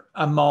structure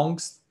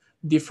amongst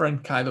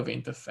different kind of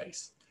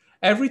interface.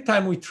 Every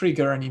time we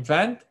trigger an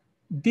event,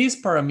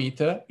 this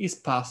parameter is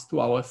passed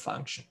to our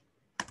function.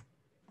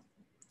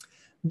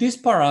 This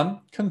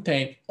param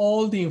contains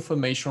all the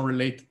information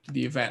related to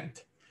the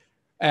event.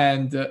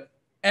 And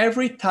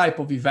every type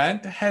of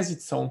event has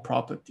its own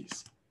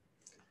properties.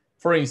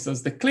 For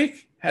instance, the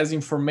click has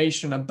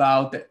information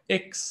about the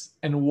X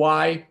and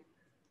Y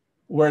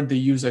where the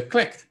user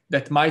clicked.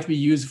 That might be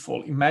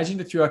useful. Imagine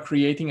that you are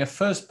creating a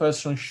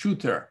first-person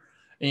shooter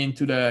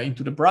into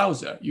the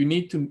browser. You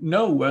need to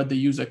know where the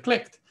user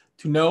clicked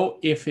to know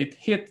if it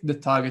hit the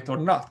target or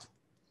not.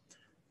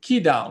 Key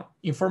down,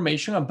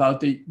 information about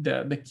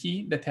the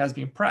key that has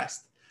been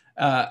pressed.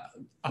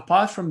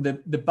 Apart from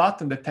the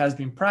button that has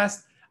been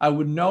pressed, I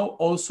would know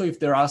also if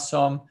there are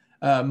some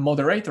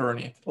moderator on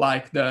it,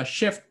 like the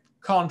Shift,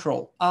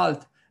 Control,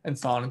 Alt, and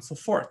so on and so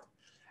forth.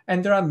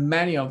 And there are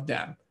many of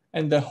them.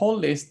 And the whole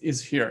list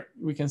is here.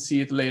 We can see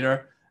it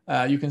later.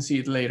 You can see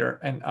it later,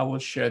 and I will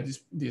share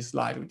this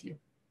slide with you.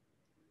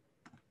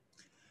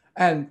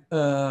 And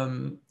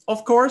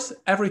of course,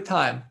 every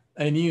time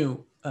a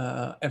new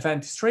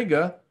event is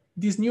triggered,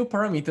 this new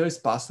parameter is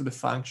passed to the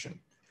function.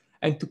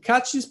 And to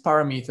catch this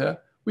parameter,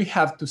 we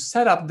have to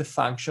set up the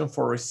function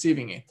for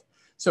receiving it.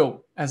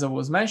 So as I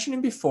was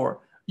mentioning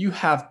before, you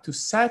have to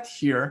set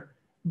here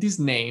this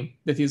name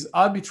that is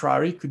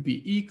arbitrary, could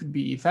be E, could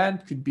be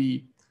event, could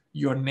be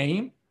your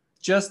name.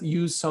 Just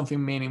use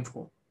something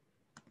meaningful.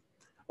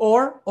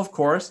 Or, of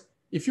course,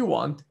 if you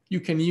want,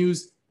 you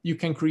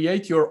can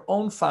create your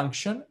own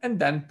function and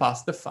then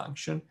pass the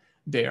function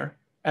there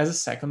as a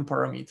second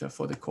parameter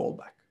for the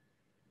callback.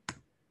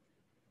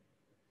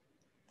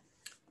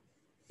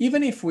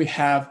 Even if we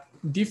have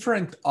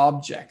different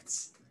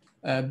objects,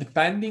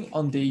 depending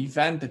on the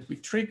event that we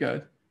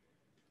triggered,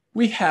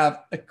 we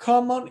have a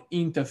common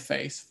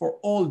interface for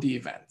all the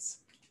events.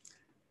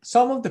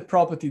 Some of the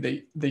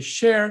property they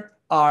share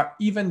are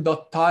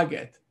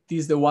event.target. This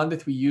is the one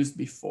that we used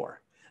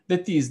before.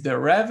 That is the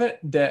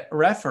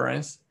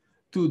reference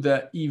to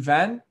the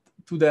event,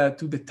 to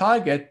the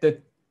target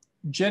that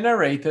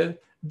generated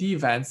the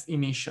events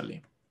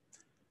initially.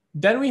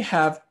 Then we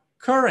have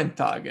current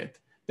target.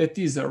 That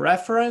is a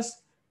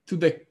reference to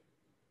the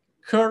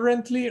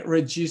currently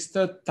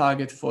registered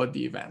target for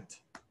the event.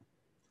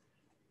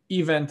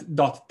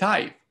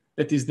 Event.type,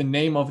 that is the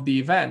name of the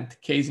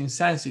event, case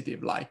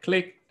insensitive, like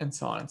click, and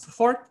so on and so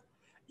forth.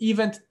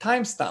 Event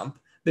timestamp,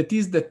 that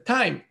is the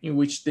time in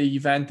which the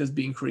event has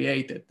been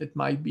created. That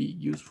might be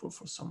useful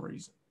for some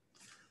reason.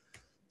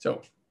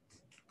 So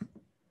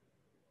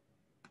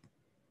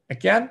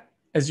again,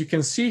 as you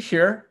can see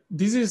here,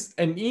 this is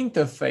an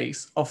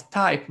interface of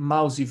type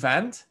mouse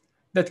event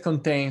that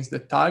contains the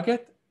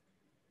target,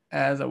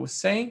 as I was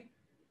saying,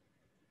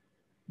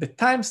 the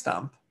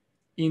timestamp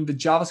in the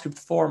JavaScript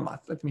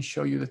format. Let me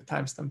show you the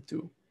timestamp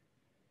too.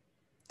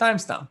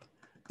 Timestamp.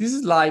 This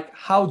is like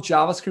how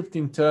JavaScript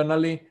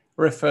internally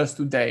refers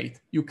to date.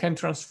 You can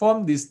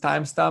transform this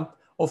timestamp,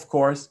 of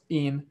course,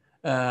 in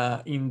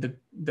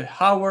the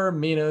hour,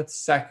 minute,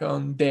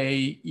 second,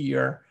 day,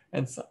 year,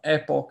 and so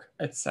epoch,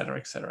 etc.,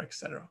 etc.,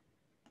 etc.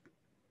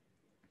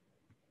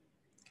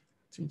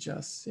 To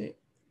just see.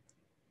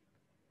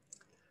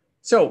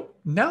 So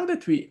now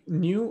that we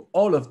knew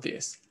all of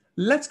this,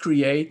 let's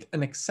create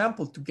an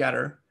example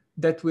together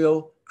that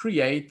will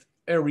create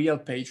a real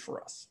page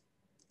for us.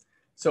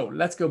 So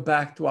let's go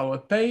back to our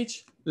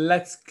page.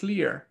 Let's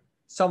clear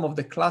some of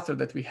the clutter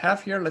that we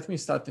have here. Let me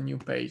start a new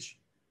page.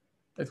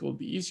 That will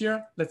be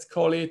easier. Let's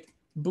call it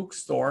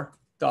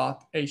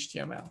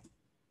bookstore.html.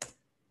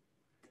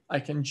 I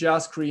can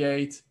just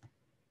create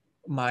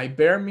my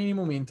bare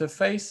minimum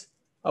interface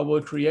I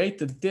will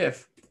create a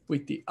div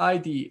with the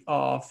ID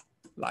of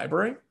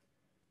library.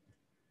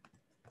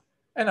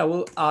 And I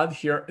will add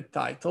here a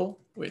title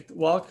with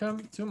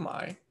welcome to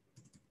my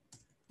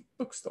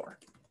bookstore.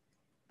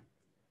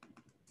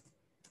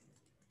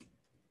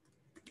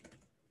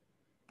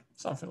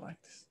 Something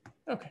like this.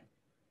 Okay.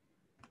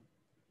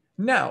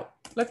 Now,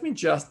 let me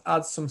just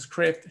add some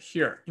script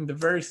here in the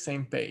very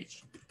same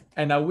page,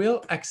 and I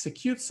will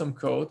execute some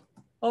code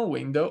on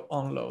window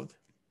onload.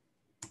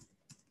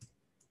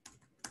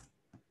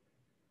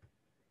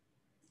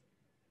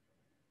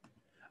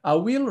 I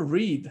will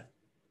read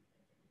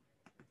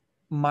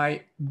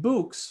my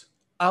books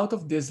out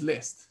of this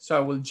list. So I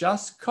will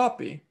just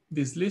copy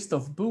this list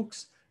of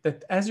books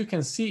that, as you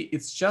can see,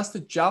 it's just a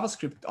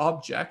JavaScript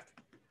object,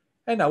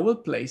 and I will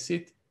place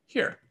it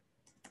here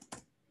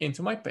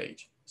into my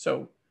page.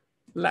 So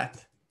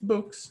let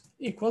books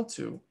equal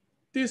to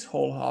this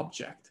whole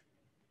object.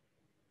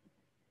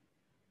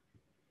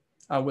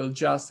 I will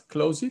just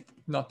close it,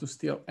 not to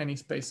steal any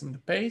space on the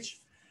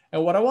page.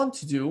 And what I want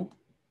to do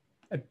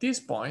at this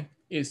point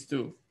is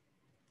to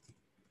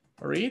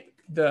read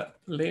the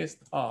list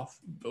of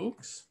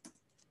books,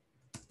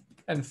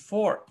 and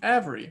for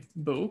every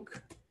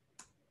book,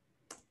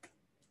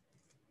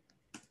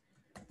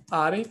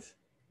 add it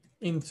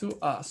into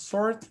a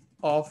sort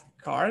of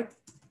card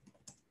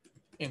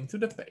into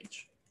the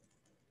page.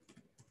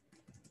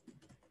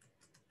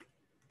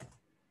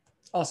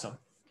 Awesome.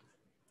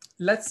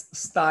 Let's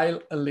style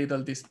a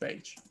little this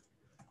page.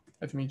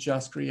 Let me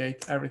just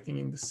create everything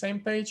in the same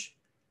page.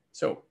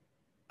 So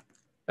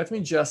let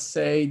me just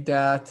say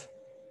that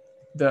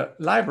the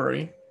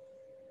library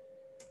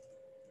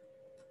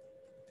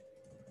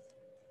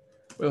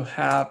will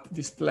have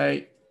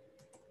display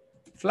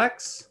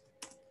flex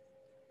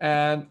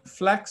and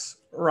flex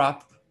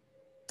wrap.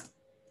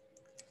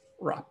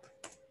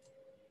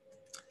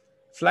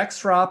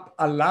 Flex wrap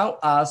allow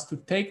us to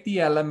take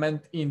the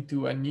element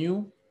into a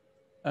new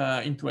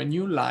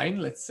line,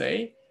 let's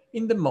say,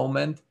 in the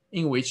moment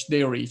in which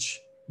they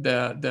reach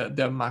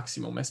the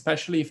maximum,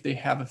 especially if they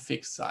have a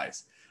fixed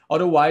size.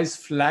 Otherwise,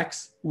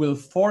 flex will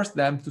force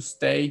them to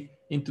stay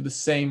into the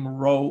same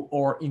row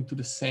or into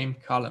the same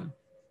column.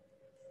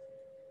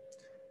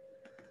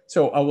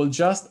 So I will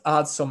just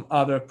add some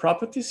other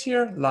properties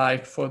here,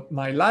 like for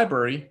my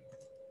library,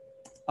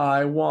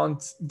 I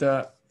want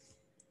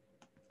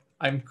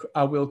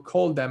I will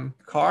call them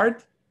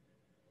card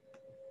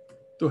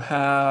to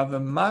have a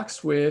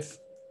max width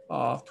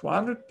of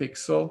 200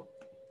 pixel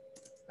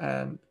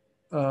and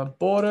a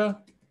border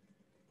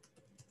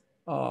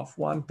of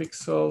 1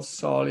 pixel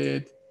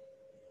solid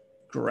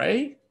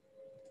gray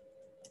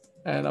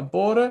and a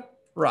border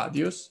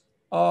radius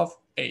of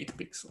 8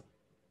 pixel.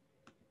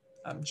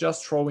 I'm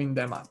just throwing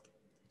them up.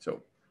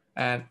 So,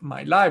 and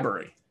my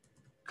library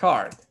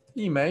card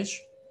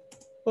image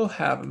will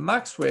have a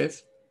max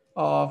width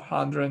of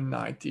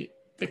 190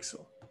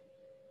 pixel.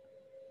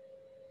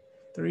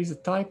 There is a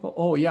typo.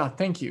 Oh yeah,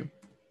 thank you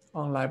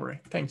on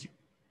library. Thank you.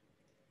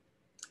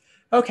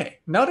 Okay,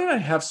 now that I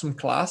have some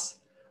class,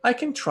 I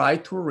can try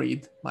to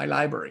read my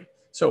library.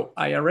 So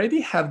I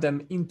already have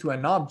them into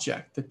an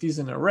object that is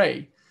an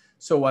array.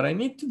 So what I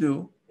need to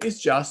do is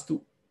just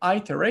to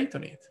iterate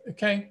on it,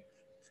 okay?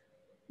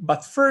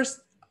 But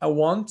first, I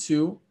want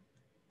to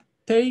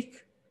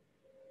take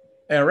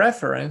a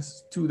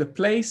reference to the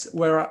place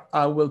where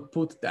I will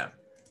put them.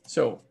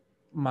 So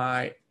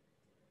my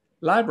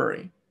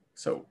library,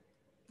 so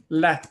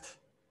let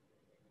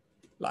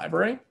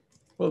library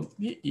will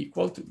be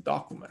equal to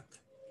document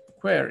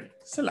query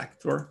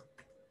selector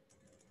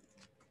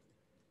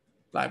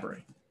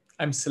library.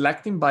 I'm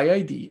selecting by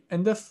ID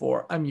and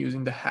therefore I'm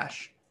using the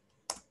hash.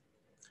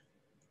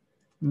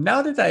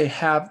 Now that I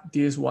have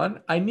this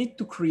one, I need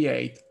to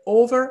create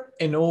over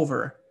and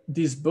over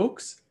these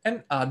books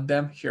and add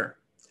them here.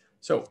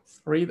 So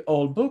read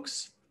all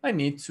books, I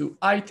need to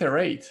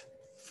iterate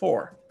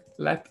for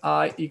let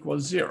I equal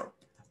 0,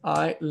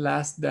 I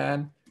less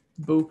than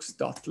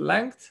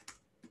books.length,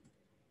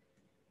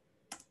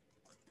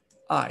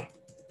 I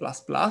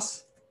plus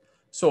plus.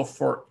 So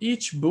for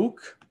each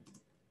book,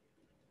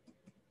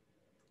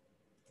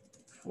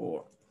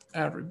 for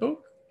every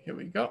book, here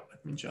we go.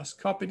 Let me just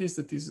copy this,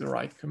 that is the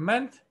right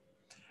command.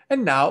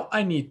 And now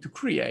I need to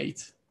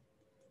create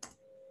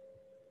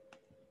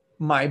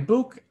my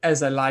book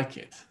as I like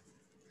it.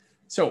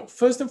 So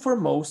first and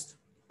foremost,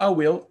 I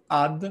will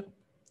add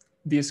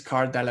this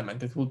card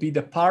element. It will be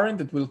the parent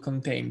that will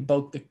contain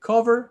both the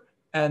cover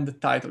and the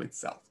title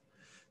itself.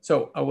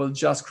 So I will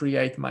just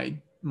create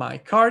my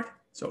card.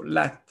 So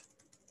let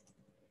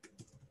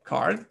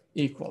card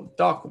equal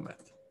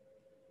document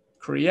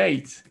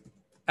create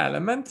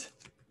element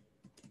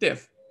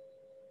div.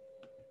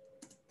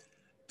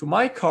 To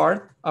my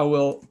card, I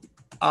will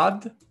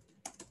add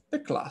the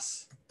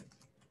class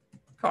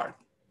card.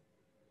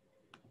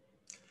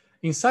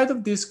 Inside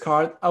of this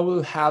card, I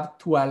will have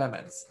two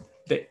elements,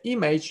 the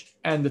image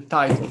and the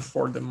title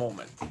for the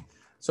moment.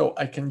 So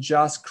I can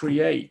just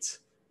create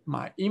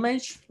my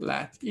image,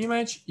 let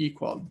image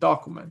equal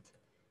document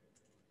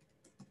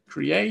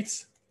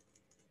create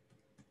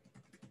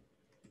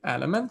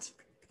element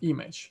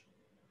image.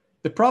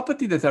 The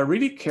property that I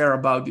really care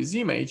about this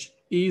image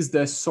is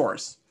the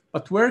source.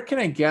 But where can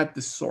I get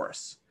the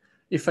source?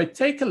 If I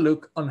take a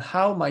look on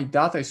how my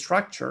data is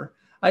structured,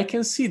 I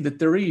can see that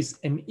there is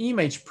an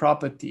image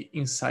property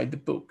inside the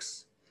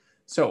books.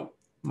 So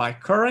my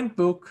current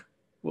book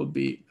will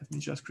be, let me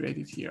just create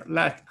it here.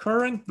 Let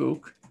current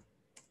book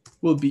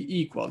will be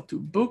equal to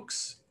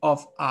books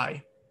of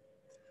I.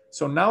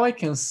 So now I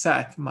can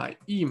set my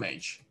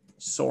image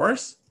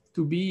source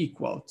to be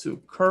equal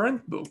to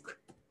current book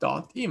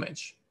dot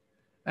image.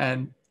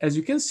 And as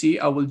you can see,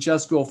 I will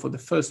just go for the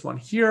first one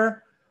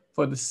here,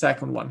 for the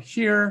second one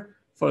here,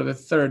 for the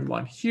third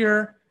one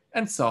here,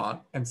 and so on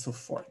and so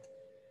forth.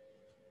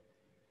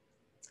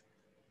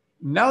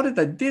 Now that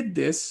I did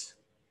this,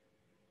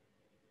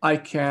 I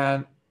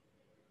can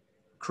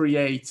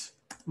create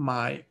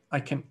I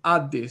can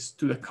add this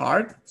to the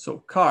card. So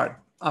card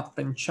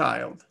append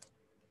child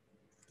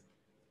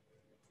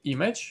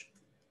image.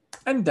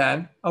 And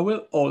then I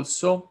will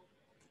also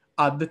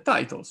add the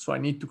title. So I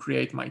need to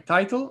create my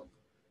title.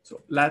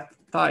 So let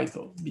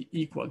title be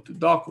equal to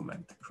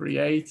document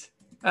create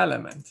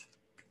element.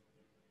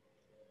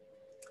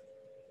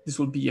 This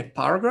will be a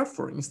paragraph,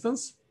 for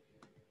instance.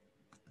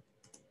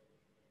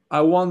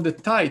 I want the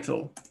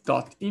title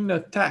dot inner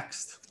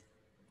text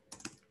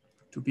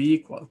to be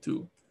equal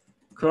to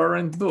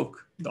current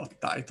book dot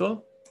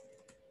title.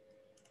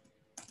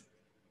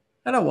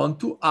 And I want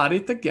to add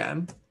it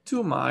again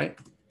to my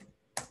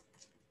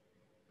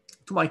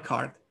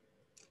card.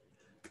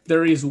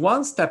 There is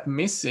one step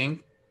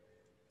missing.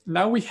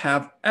 Now we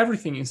have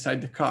everything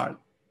inside the card,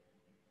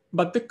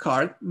 but the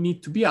card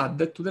needs to be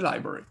added to the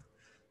library.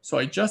 So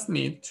I just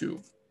need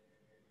to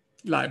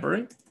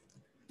library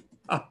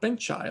append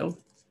child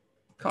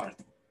card.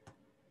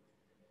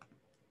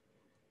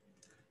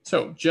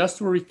 So just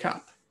to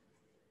recap,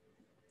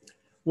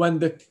 when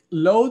the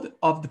load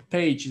of the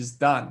page is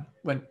done,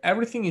 when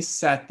everything is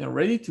set and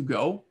ready to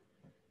go,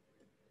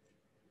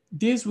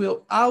 this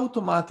will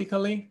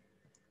automatically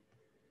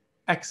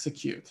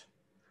execute.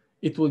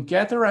 It will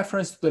get a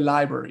reference to the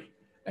library,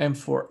 and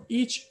for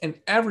each and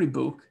every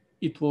book,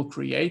 it will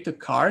create a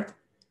card.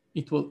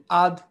 It will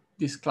add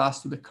this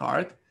class to the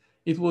card.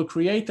 It will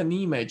create an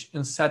image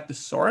and set the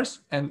source.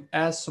 And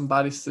as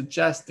somebody's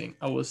suggesting,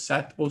 I will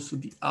set also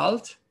the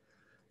alt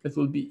that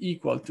will be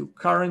equal to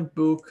current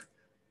book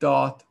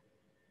dot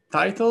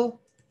title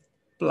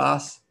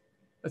plus,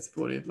 let's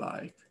put it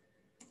like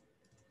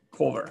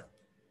cover,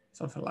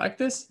 something like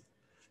this.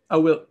 I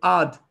will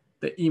add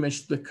the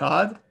image to the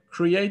card,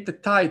 create the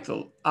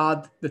title,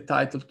 add the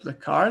title to the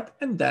card,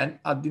 and then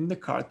add in the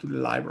card to the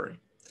library.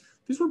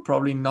 This will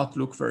probably not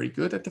look very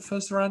good at the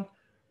first run,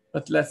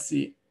 but let's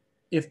see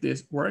if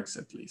this works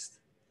at least.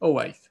 Oh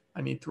wait,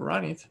 I need to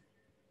run it.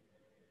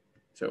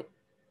 So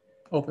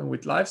open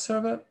with live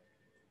server.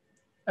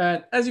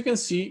 And as you can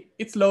see,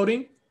 it's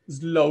loading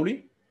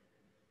slowly.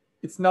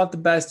 It's not the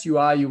best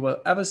UI you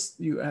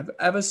have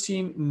ever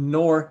seen,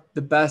 nor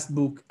the best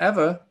book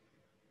ever.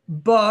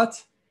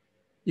 But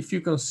if you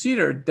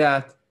consider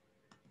that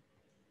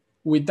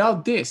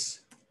without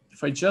this,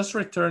 if I just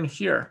return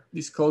here,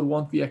 this code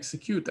won't be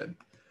executed.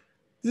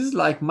 This is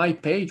like my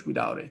page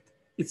without it.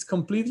 It's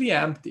completely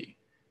empty.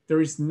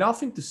 There is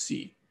nothing to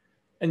see.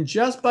 And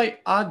just by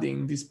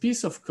adding this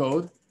piece of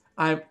code,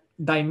 I'm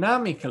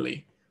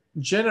dynamically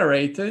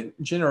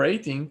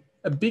generating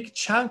a big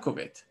chunk of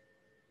it,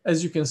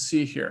 as you can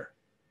see here.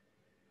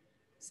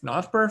 It's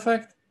not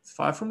perfect. It's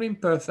far from being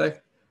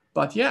perfect.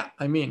 But yeah,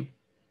 I mean,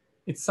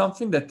 it's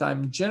something that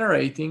I'm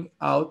generating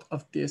out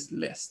of this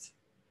list.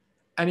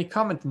 Any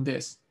comment on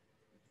this?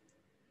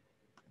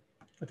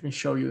 Let me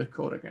show you the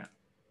code again.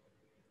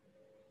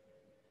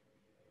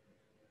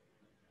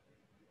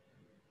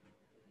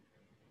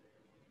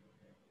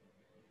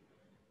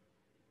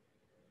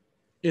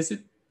 Is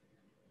it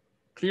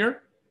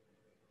clear?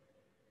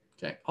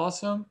 Okay,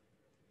 awesome.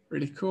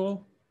 Really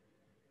cool.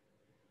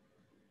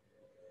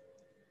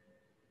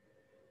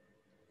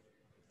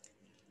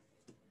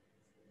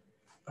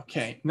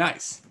 Okay,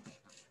 nice.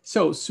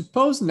 So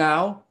suppose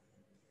now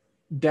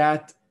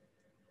that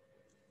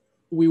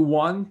we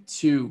want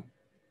to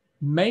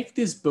make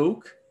this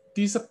book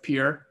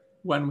disappear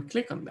when we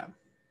click on them.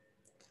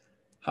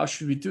 How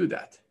should we do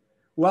that?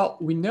 Well,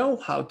 we know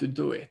how to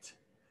do it.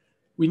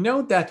 We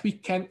know that we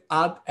can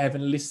add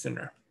event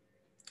listener.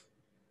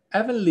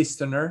 Event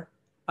listener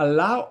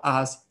allow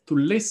us to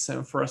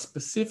listen for a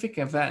specific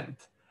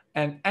event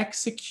and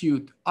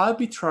execute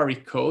arbitrary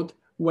code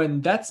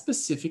when that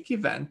specific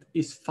event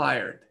is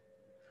fired.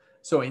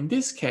 So in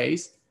this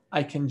case,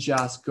 I can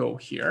just go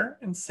here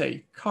and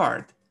say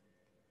card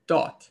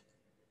dot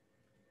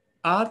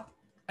add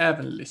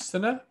event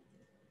listener.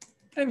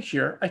 And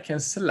here I can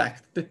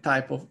select the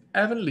type of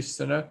event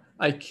listener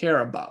I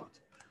care about.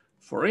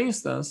 For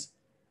instance,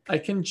 I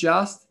can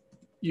just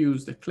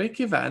use the click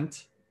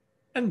event,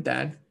 and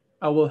then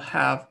I will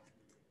have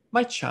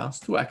my chance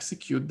to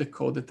execute the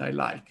code that I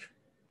like.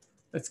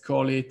 Let's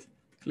call it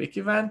click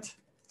event.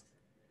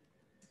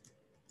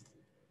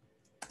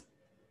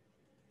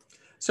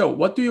 So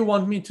what do you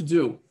want me to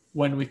do?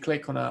 when we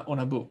click on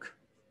a book?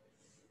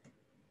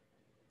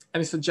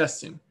 Any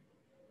suggestion?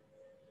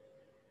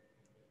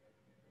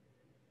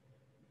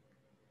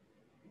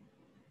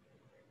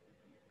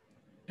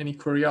 Any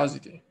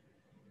curiosity?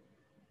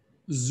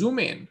 Zoom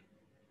in.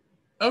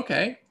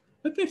 Okay,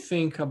 let me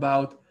think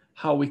about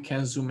how we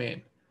can zoom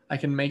in. I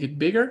can make it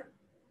bigger.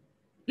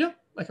 Yeah,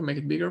 I can make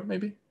it bigger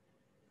maybe.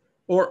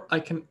 Or I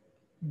can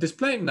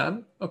display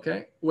none.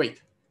 Okay,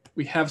 wait.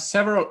 We have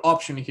several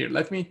options here.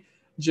 Let me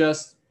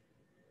just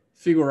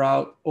figure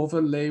out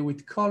overlay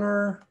with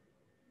color,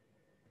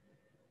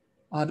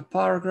 add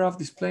paragraph,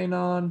 display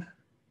none,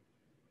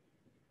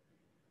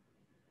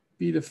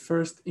 be the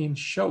first in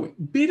showing.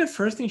 Be the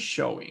first in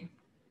showing.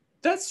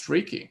 That's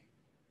tricky.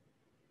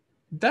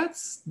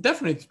 That's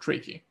definitely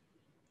tricky.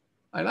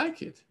 I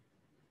like it.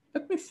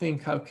 Let me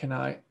think, how can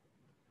I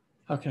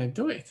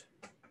do it?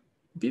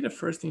 Be the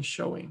first in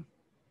showing.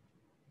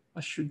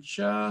 I should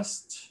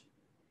just,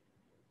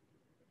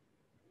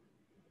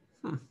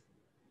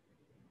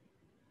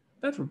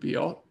 that would be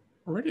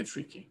already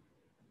tricky.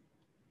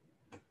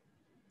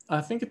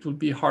 I think it would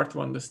be hard to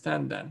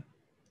understand then.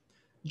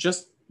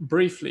 Just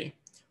briefly,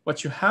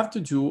 what you have to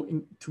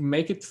do to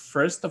make it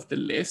first of the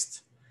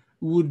list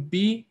would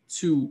be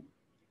to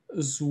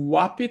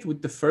swap it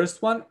with the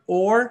first one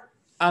or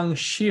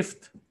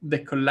unshift the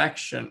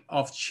collection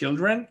of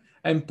children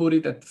and put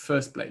it at the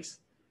first place.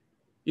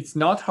 It's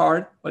not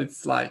hard, but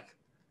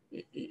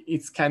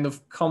it's kind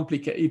of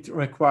complicated. It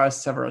requires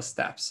several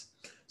steps.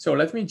 So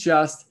let me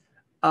just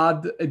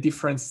add a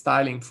different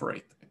styling for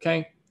it,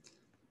 okay?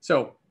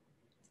 So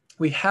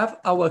we have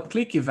our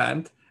click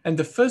event, and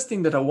the first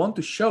thing that I want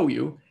to show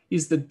you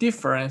is the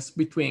difference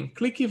between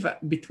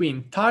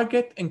between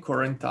target and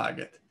current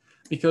target,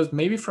 because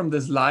maybe from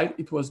the slide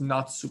it was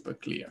not super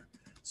clear.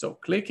 So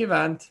click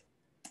event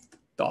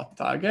dot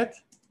target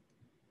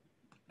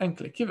and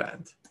click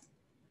event.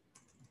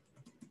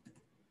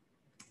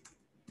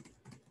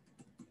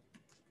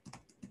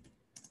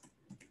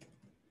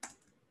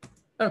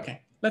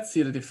 Okay, let's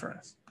see the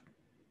difference.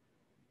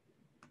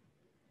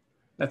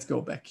 Let's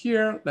go back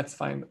here.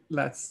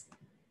 Let's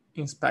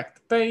inspect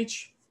the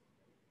page.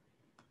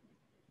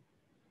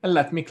 And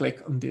let me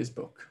click on this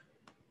book.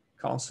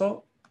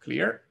 Console,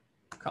 clear,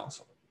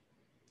 console.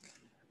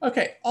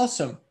 Okay,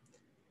 awesome.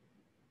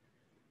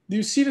 Do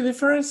you see the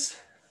difference?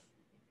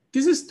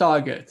 This is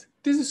target.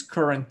 This is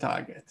current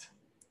target.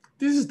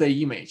 This is the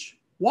image.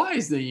 Why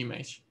is the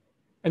image?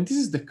 And this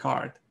is the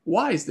card.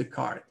 Why is the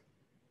card?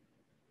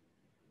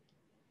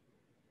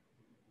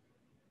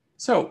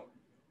 So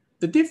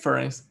the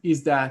difference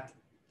is that,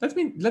 let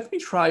me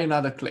try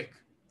another click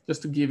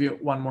just to give you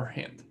one more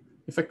hint.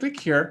 If I click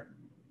here,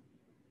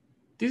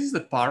 this is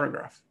the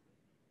paragraph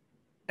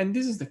and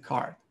this is the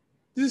card.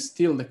 This is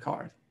still the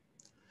card.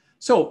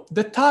 So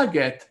the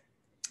target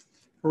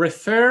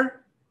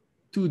refer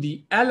to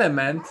the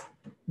element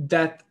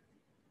that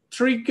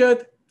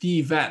triggered the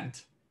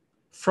event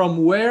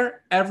from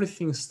where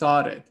everything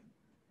started.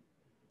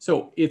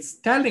 So it's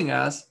telling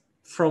us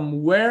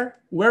from where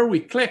we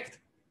clicked,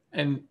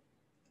 and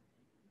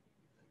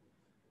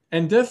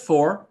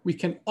therefore we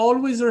can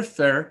always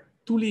refer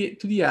to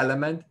the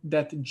element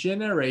that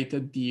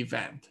generated the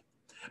event.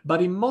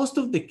 But in most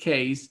of the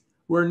case,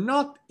 we're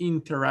not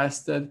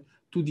interested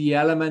to the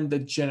element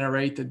that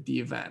generated the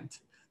event,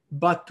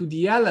 but to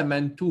the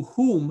element to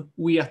whom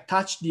we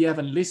attach the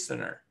event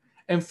listener.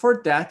 And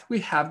for that, we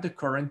have the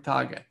current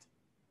target.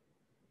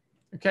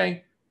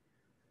 Okay?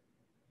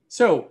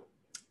 So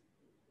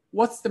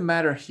what's the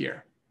matter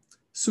here?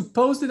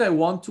 Suppose that I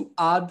want to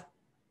add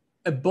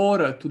a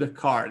border to the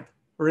card,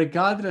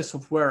 regardless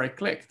of where I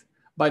clicked.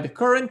 By the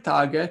current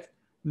target,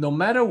 no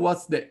matter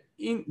what's the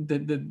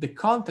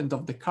content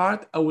of the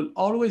card, I will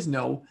always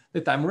know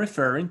that I'm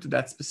referring to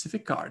that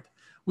specific card.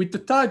 With the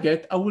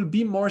target, I will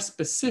be more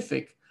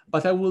specific,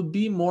 but I will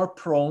be more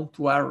prone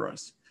to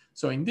errors.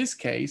 So in this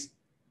case,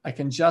 I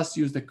can just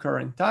use the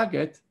current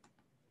target.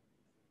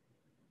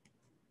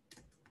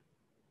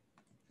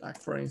 Like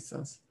for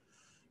instance,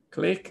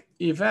 click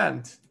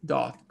event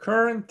dot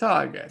current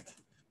target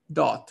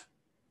dot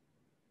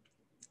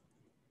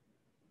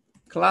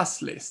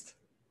class list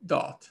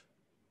dot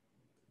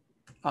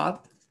add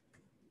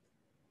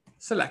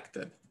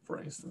selected, for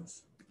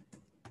instance.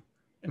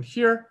 And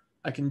here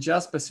I can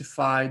just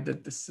specify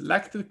that the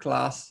selected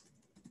class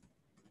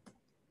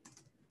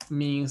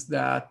means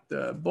that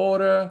the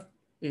border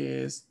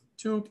is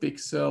 2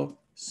 pixel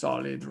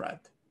solid red.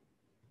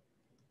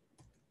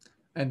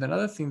 And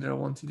another thing that I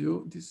want to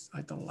do, this,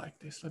 I don't like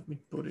this. Let me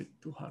put it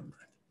 200.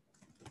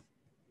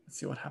 Let's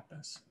see what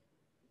happens.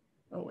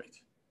 Oh,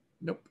 wait.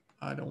 Nope,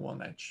 I don't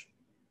want edge.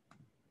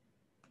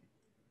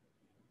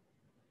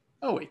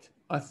 Oh, wait,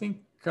 I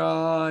think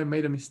I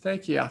made a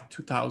mistake. Yeah,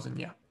 2000,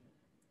 yeah.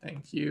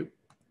 Thank you.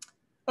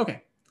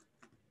 Okay.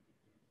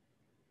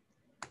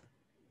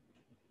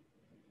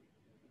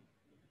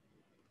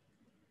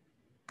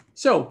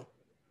 So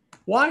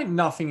why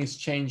nothing is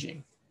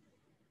changing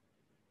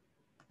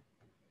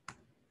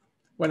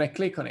when I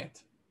click on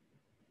it?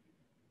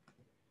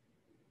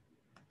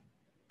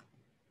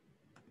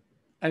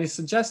 Any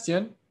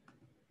suggestion?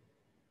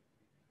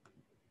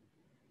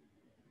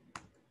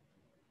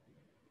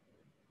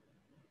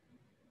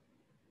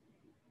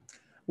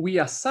 We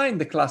assign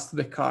the class to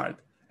the card.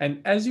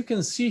 And as you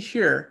can see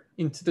here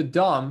into the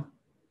DOM,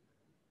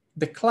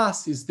 the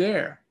class is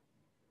there.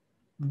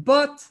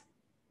 But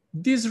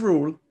this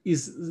rule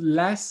is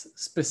less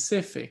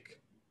specific.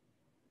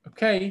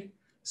 Okay,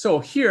 so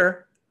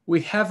here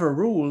we have a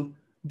rule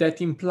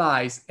that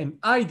implies an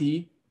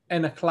ID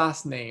and a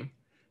class name.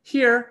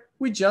 Here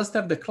we just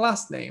have the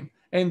class name,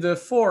 and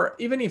therefore,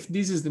 even if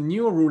this is the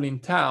new rule in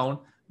town,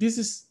 this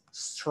is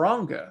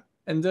stronger,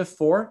 and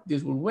therefore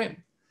this will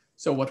win.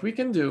 So what we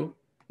can do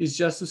is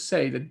just to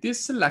say that this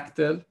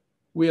selected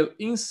will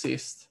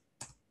insist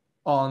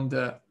on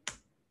the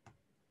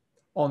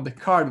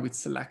card with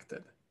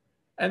selected.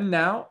 And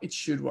now it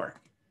should work.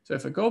 So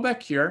if I go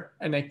back here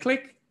and I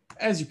click,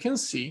 as you can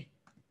see,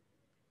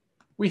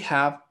 we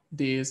have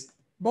this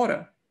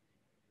button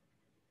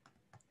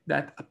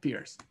that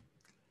appears.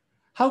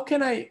 How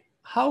can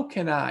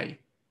I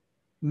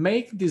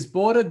make this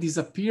border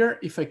disappear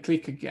if I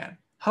click again?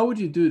 How would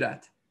you do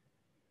that?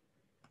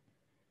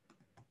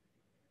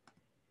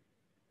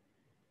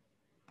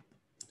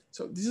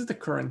 So this is the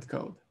current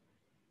code.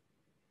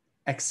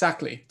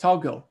 Exactly,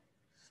 toggle.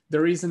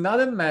 There is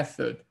another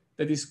method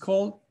that is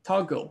called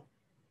toggle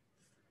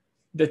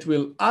that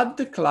will add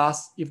the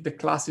class if the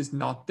class is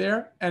not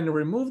there and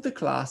remove the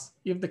class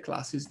if the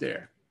class is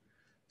there.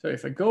 So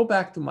if I go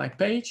back to my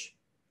page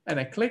and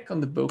I click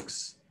on the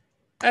books,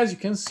 as you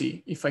can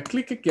see, if I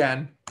click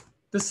again,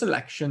 the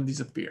selection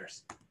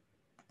disappears.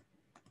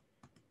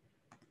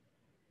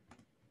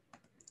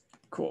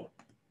 Cool.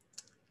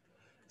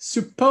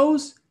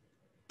 Suppose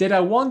that I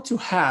want to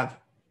have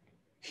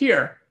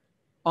here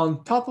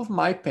on top of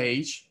my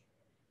page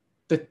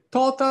the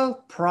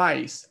total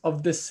price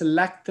of the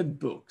selected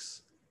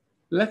books.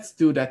 Let's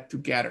do that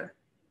together.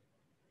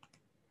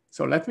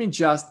 So let me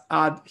just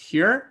add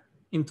here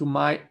into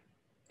my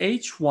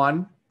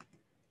H1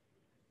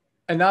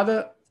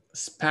 another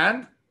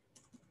span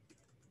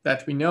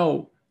that we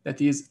know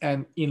that is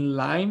an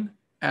inline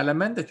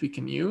element that we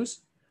can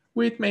use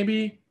with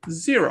maybe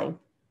 0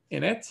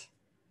 in it.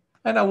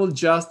 And I will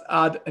just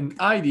add an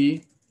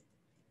ID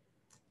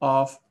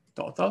of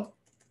total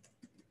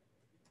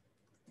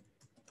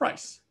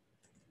price.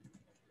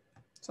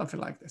 Something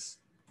like this.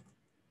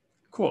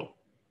 Cool.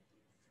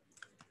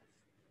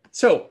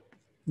 So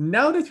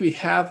now that we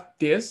have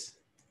this,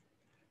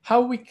 how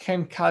we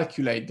can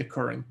calculate the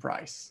current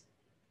price?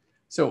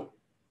 So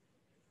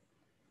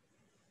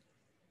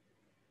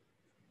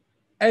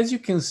as you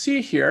can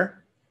see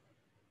here,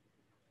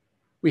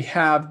 we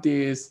have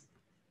this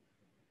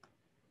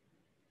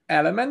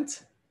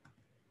element.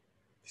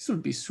 This will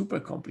be super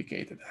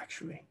complicated,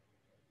 actually.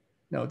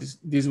 No,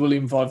 this will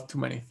involve too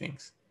many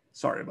things.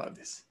 Sorry about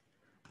this.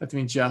 Let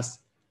me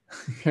just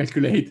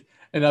calculate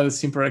another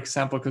simple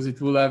example because it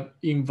will have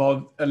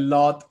involved a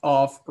lot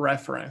of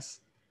reference.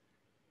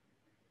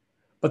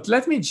 But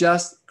let me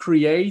just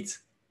create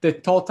the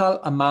total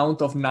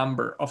amount of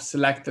number of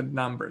selected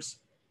numbers,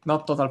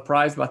 not total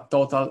price, but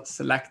total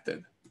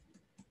selected.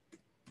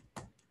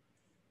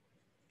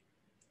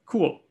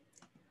 Cool.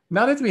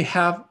 Now that we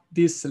have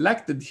these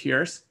selected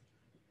here,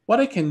 what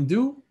I can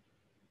do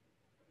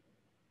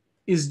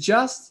is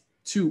just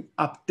to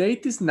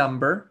update this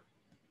number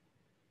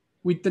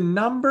with the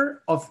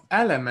number of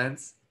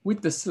elements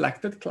with the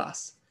selected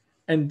class.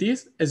 And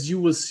this, as you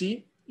will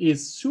see,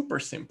 is super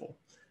simple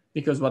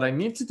because what I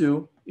need to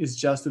do is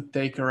just to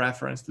take a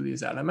reference to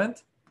this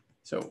element.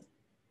 So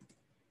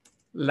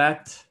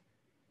let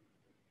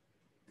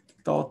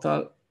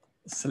total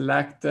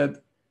selected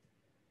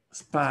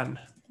span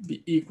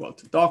be equal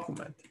to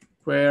document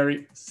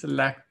query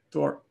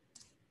selector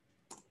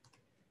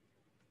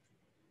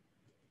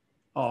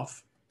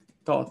of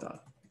total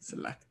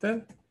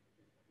selected.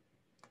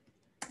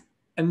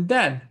 And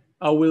then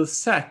I will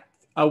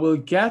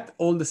get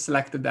all the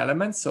selected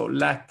elements. So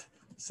let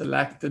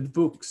selected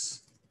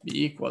books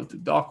be equal to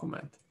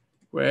document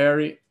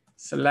query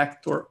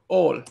selector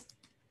all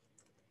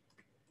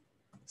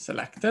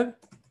selected.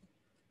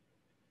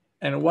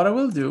 And what I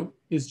will do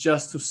is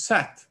just to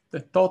set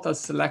the total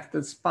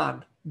selected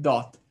span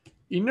dot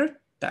inner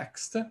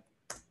text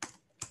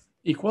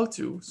equal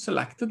to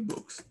selected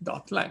books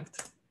dot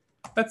length.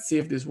 Let's see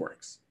if this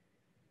works.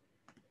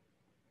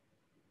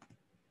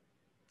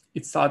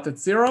 It starts at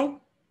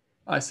 0.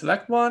 I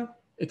select 1,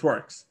 it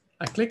works.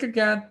 I click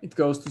again, it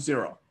goes to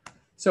 0.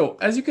 So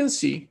as you can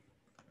see,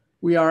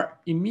 we are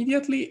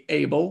immediately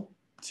able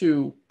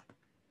to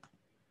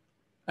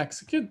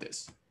execute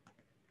this.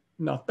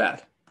 Not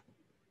bad.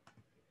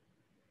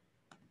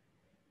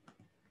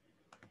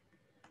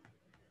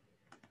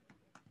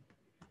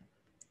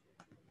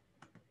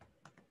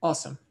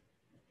 Awesome.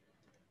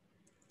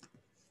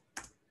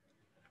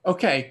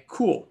 Okay,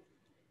 cool.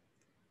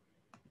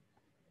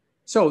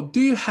 So do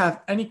you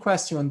have any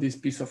question on this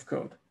piece of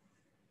code?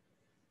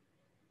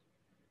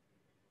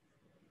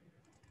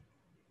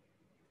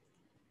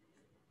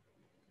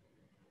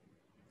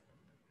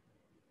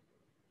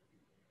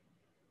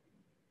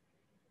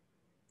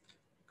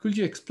 Could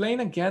you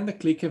explain again the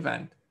click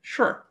event?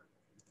 Sure.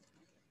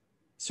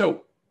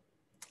 So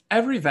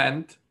every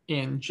event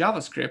in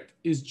JavaScript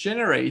is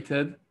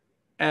generated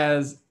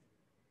as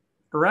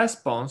a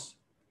response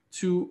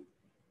to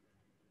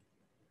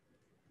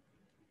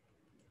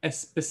a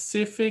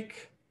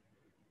specific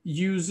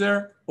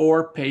user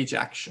or page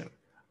action.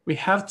 We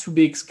have two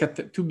big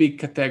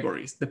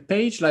categories, the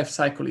page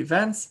lifecycle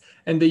events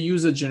and the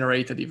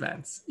user-generated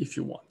events, if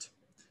you want.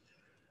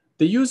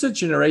 The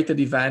user-generated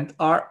events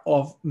are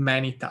of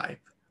many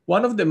types.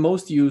 One of the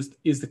most used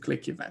is the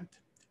click event.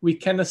 We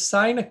can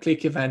assign a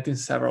click event in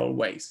several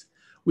ways.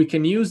 We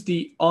can use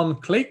the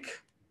onClick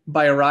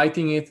by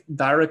writing it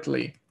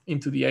directly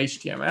into the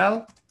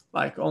HTML,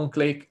 like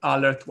onClick,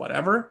 alert,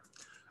 whatever.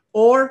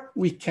 Or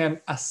we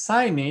can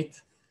assign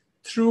it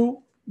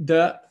through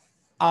the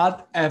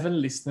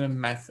addEventListener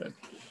method.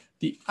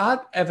 The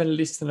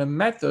addEventListener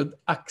method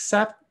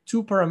accepts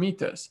two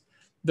parameters.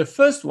 The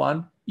first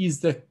one is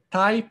the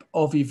type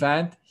of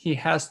event he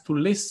has to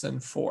listen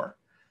for.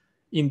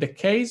 In the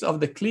case of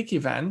the click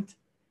event,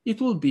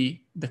 it will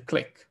be the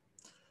click.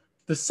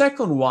 The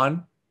second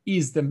one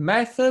is the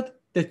method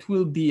that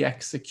will be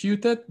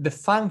executed, the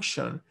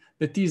function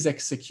that is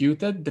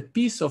executed, the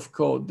piece of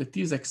code that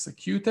is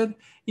executed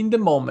in the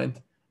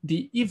moment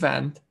the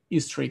event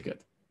is triggered.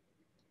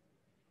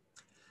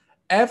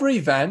 Every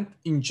event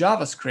in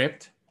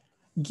JavaScript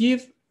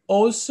gives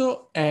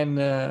also an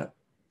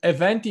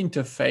event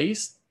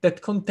interface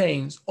that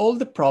contains all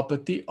the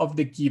property of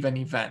the given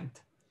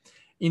event.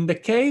 In the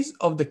case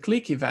of the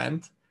click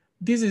event,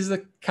 this is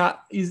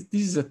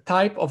a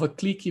type of a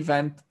click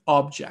event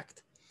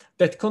object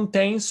that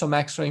contains some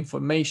extra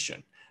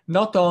information,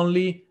 not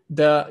only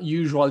the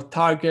usual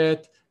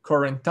target,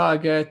 current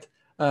target,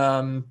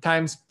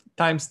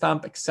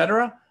 timestamp,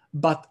 etc.,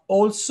 but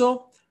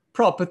also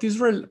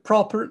properties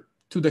proper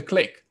to the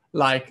click,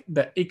 like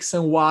the X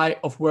and Y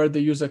of where the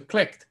user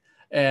clicked,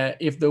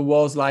 if there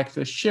was like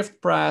the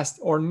shift pressed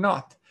or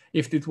not,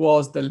 if it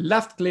was the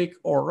left click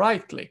or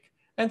right click,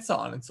 and so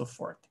on and so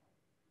forth.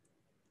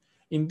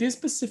 In this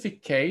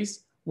specific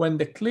case, when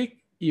the click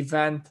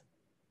event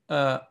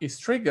is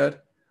triggered,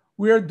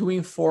 we are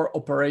doing 4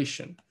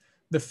 operations.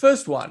 The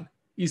first one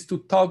is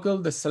to toggle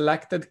the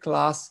selected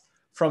class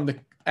from the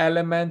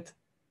element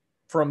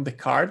from the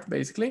card,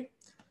 basically.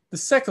 The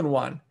second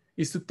one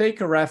is to take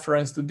a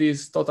reference to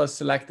this total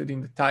selected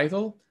in the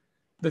title.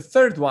 The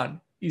third one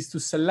is to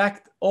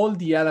select all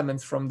the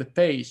elements from the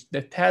page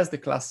that has the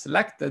class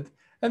selected.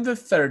 And the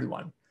third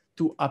one,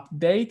 to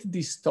update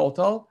this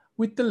total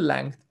with the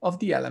length of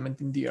the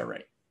element in the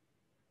array.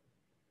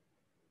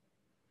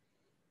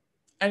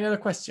 Any other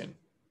question?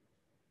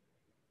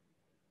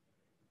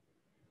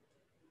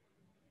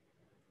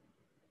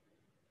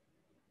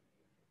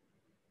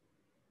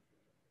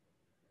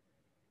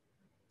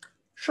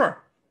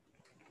 Sure.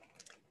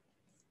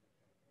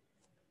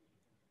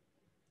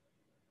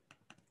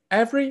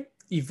 Every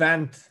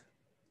event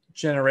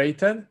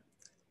generated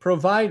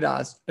provides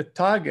us a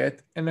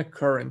target and a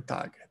current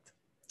target.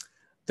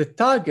 The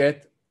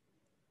target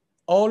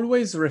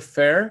always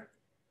refers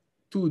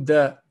to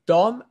the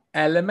DOM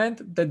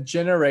element that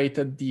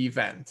generated the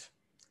event.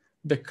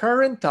 The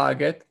current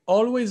target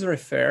always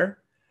refers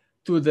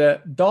to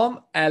the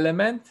DOM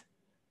element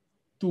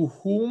to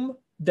whom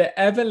the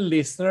event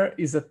listener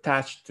is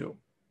attached to.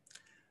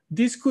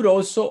 This could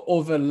also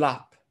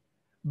overlap,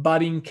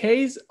 but in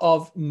case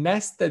of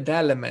nested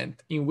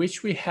element in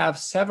which we have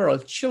several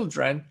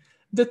children,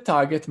 the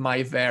target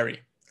might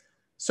vary.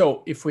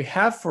 So if we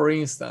have, for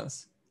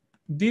instance,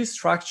 this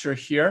structure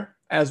here,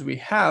 as we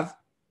have,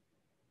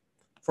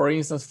 for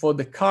instance, for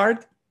the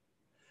card,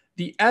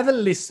 the event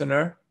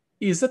listener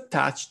is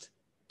attached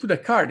to the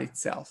card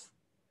itself.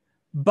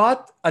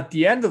 But at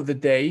the end of the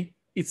day,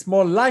 it's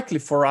more likely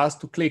for us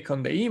to click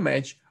on the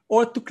image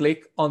or to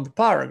click on the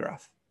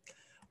paragraph.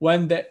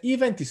 When the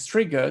event is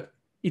triggered,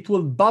 it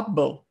will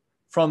bubble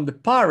from the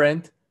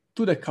parent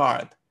to the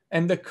card,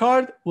 and the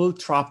card will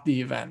trap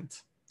the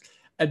event.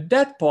 At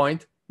that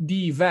point,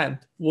 the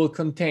event will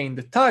contain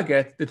the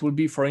target that will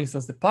be, for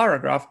instance, the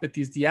paragraph, that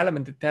is the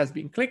element that has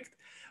been clicked,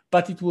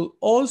 but it will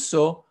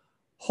also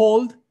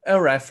hold a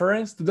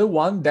reference to the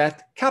one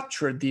that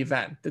captured the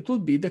event, that will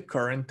be the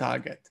current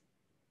target.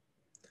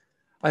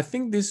 I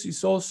think this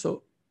is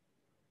also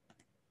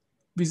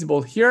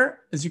visible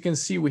here. As you can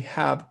see, we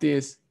have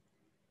this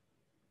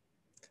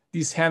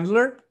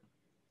handler.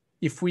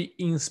 If we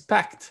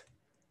inspect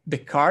the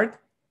card,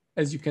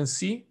 as you can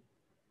see,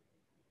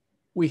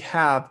 we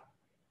have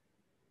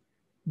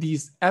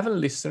this event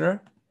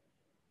listener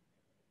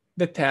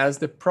that has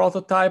the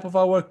prototype of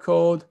our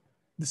code,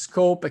 the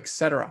scope,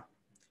 etc.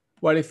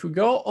 While if we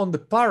go on the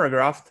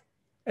paragraph,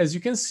 as you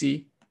can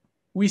see,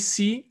 we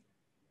see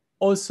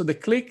also the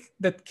click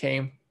that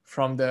came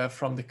from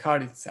the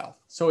card itself.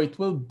 So it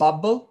will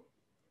bubble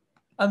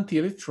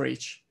until it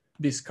reaches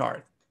this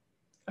card.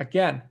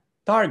 Again,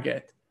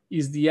 target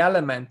is the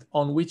element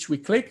on which we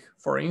click,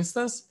 for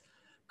instance.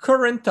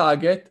 Current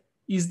target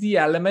is the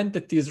element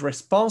that is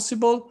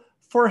responsible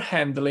for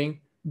handling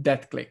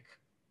that click.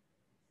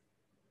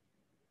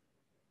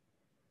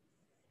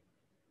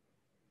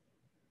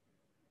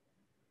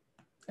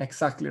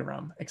 Exactly,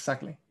 Ram,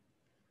 exactly.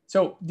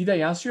 So did I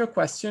answer your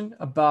question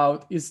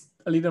about, is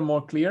a little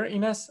more clear,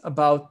 Ines,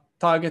 about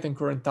target and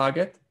current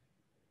target?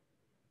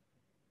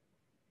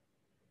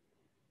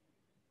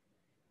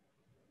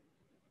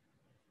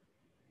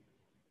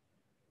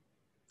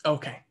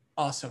 Okay,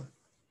 awesome.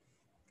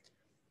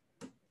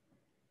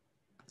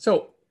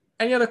 So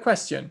any other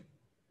question?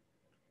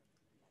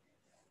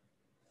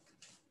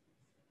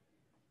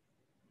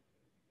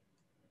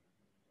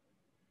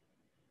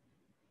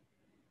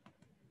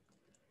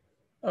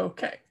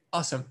 Okay,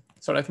 awesome.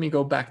 So let me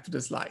go back to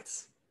the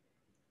slides.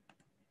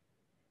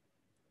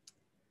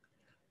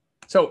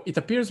 So it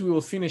appears we will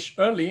finish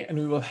early and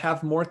we will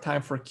have more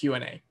time for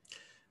Q&A.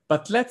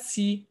 But let's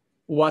see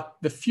what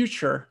the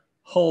future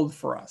holds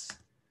for us.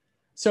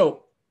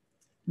 So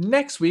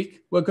next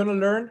week, we're going to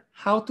learn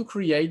how to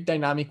create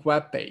dynamic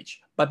web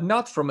page, but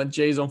not from a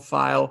JSON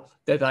file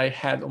that I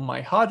had on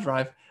my hard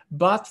drive,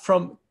 but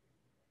from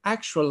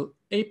actual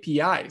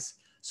APIs.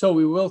 So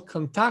we will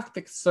contact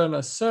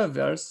external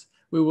servers,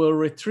 we will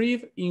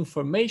retrieve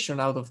information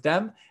out of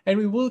them, and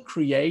we will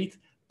create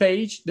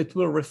page that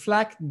will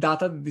reflect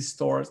data that is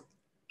stored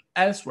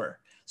elsewhere.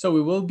 So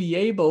we will be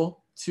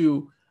able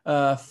to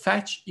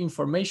fetch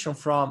information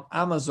from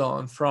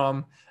Amazon,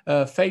 from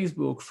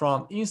Facebook,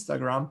 from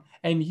Instagram,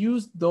 and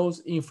use those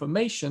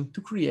information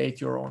to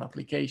create your own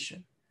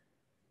application.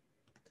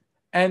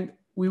 And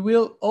we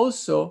will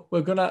also,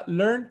 we're gonna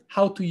learn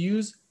how to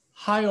use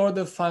high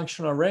order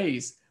function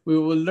arrays. We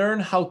will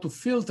learn how to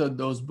filter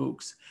those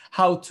books,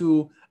 how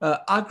to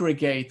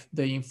aggregate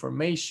the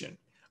information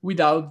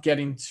without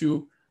getting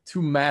too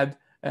mad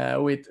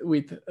with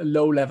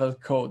low level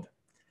code.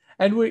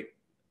 And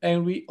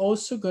we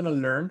also gonna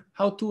learn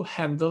how to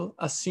handle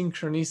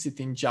asynchronicity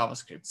in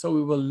JavaScript. So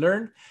we will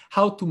learn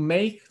how to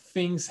make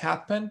things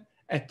happen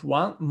at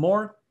once,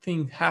 more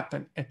things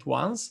happen at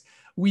once,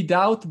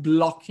 without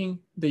blocking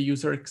the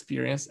user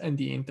experience and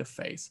the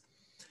interface.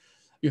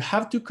 You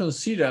have to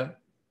consider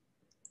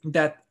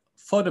that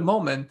for the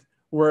moment,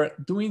 we're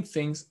doing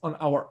things on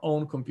our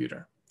own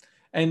computer.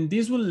 And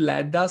this will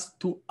lead us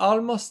to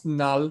almost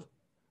null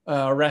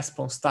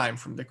response time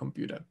from the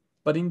computer.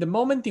 But in the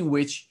moment in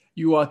which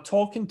you are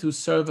talking to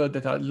servers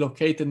that are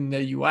located in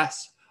the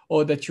US,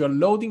 or that you're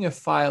loading a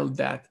file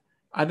that,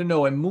 I don't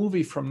know, a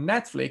movie from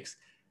Netflix,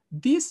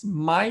 this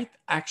might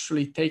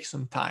actually take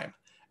some time.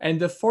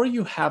 And therefore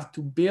you have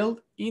to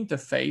build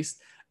interface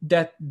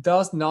that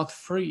does not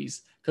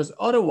freeze, because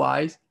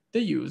otherwise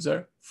the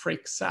user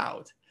freaks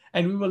out.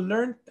 And we will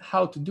learn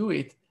how to do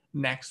it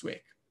next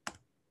week.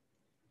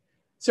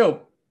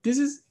 So this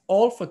is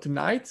all for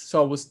tonight.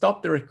 So I will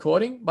stop the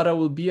recording, but I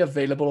will be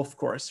available, of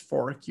course,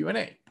 for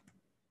Q&A.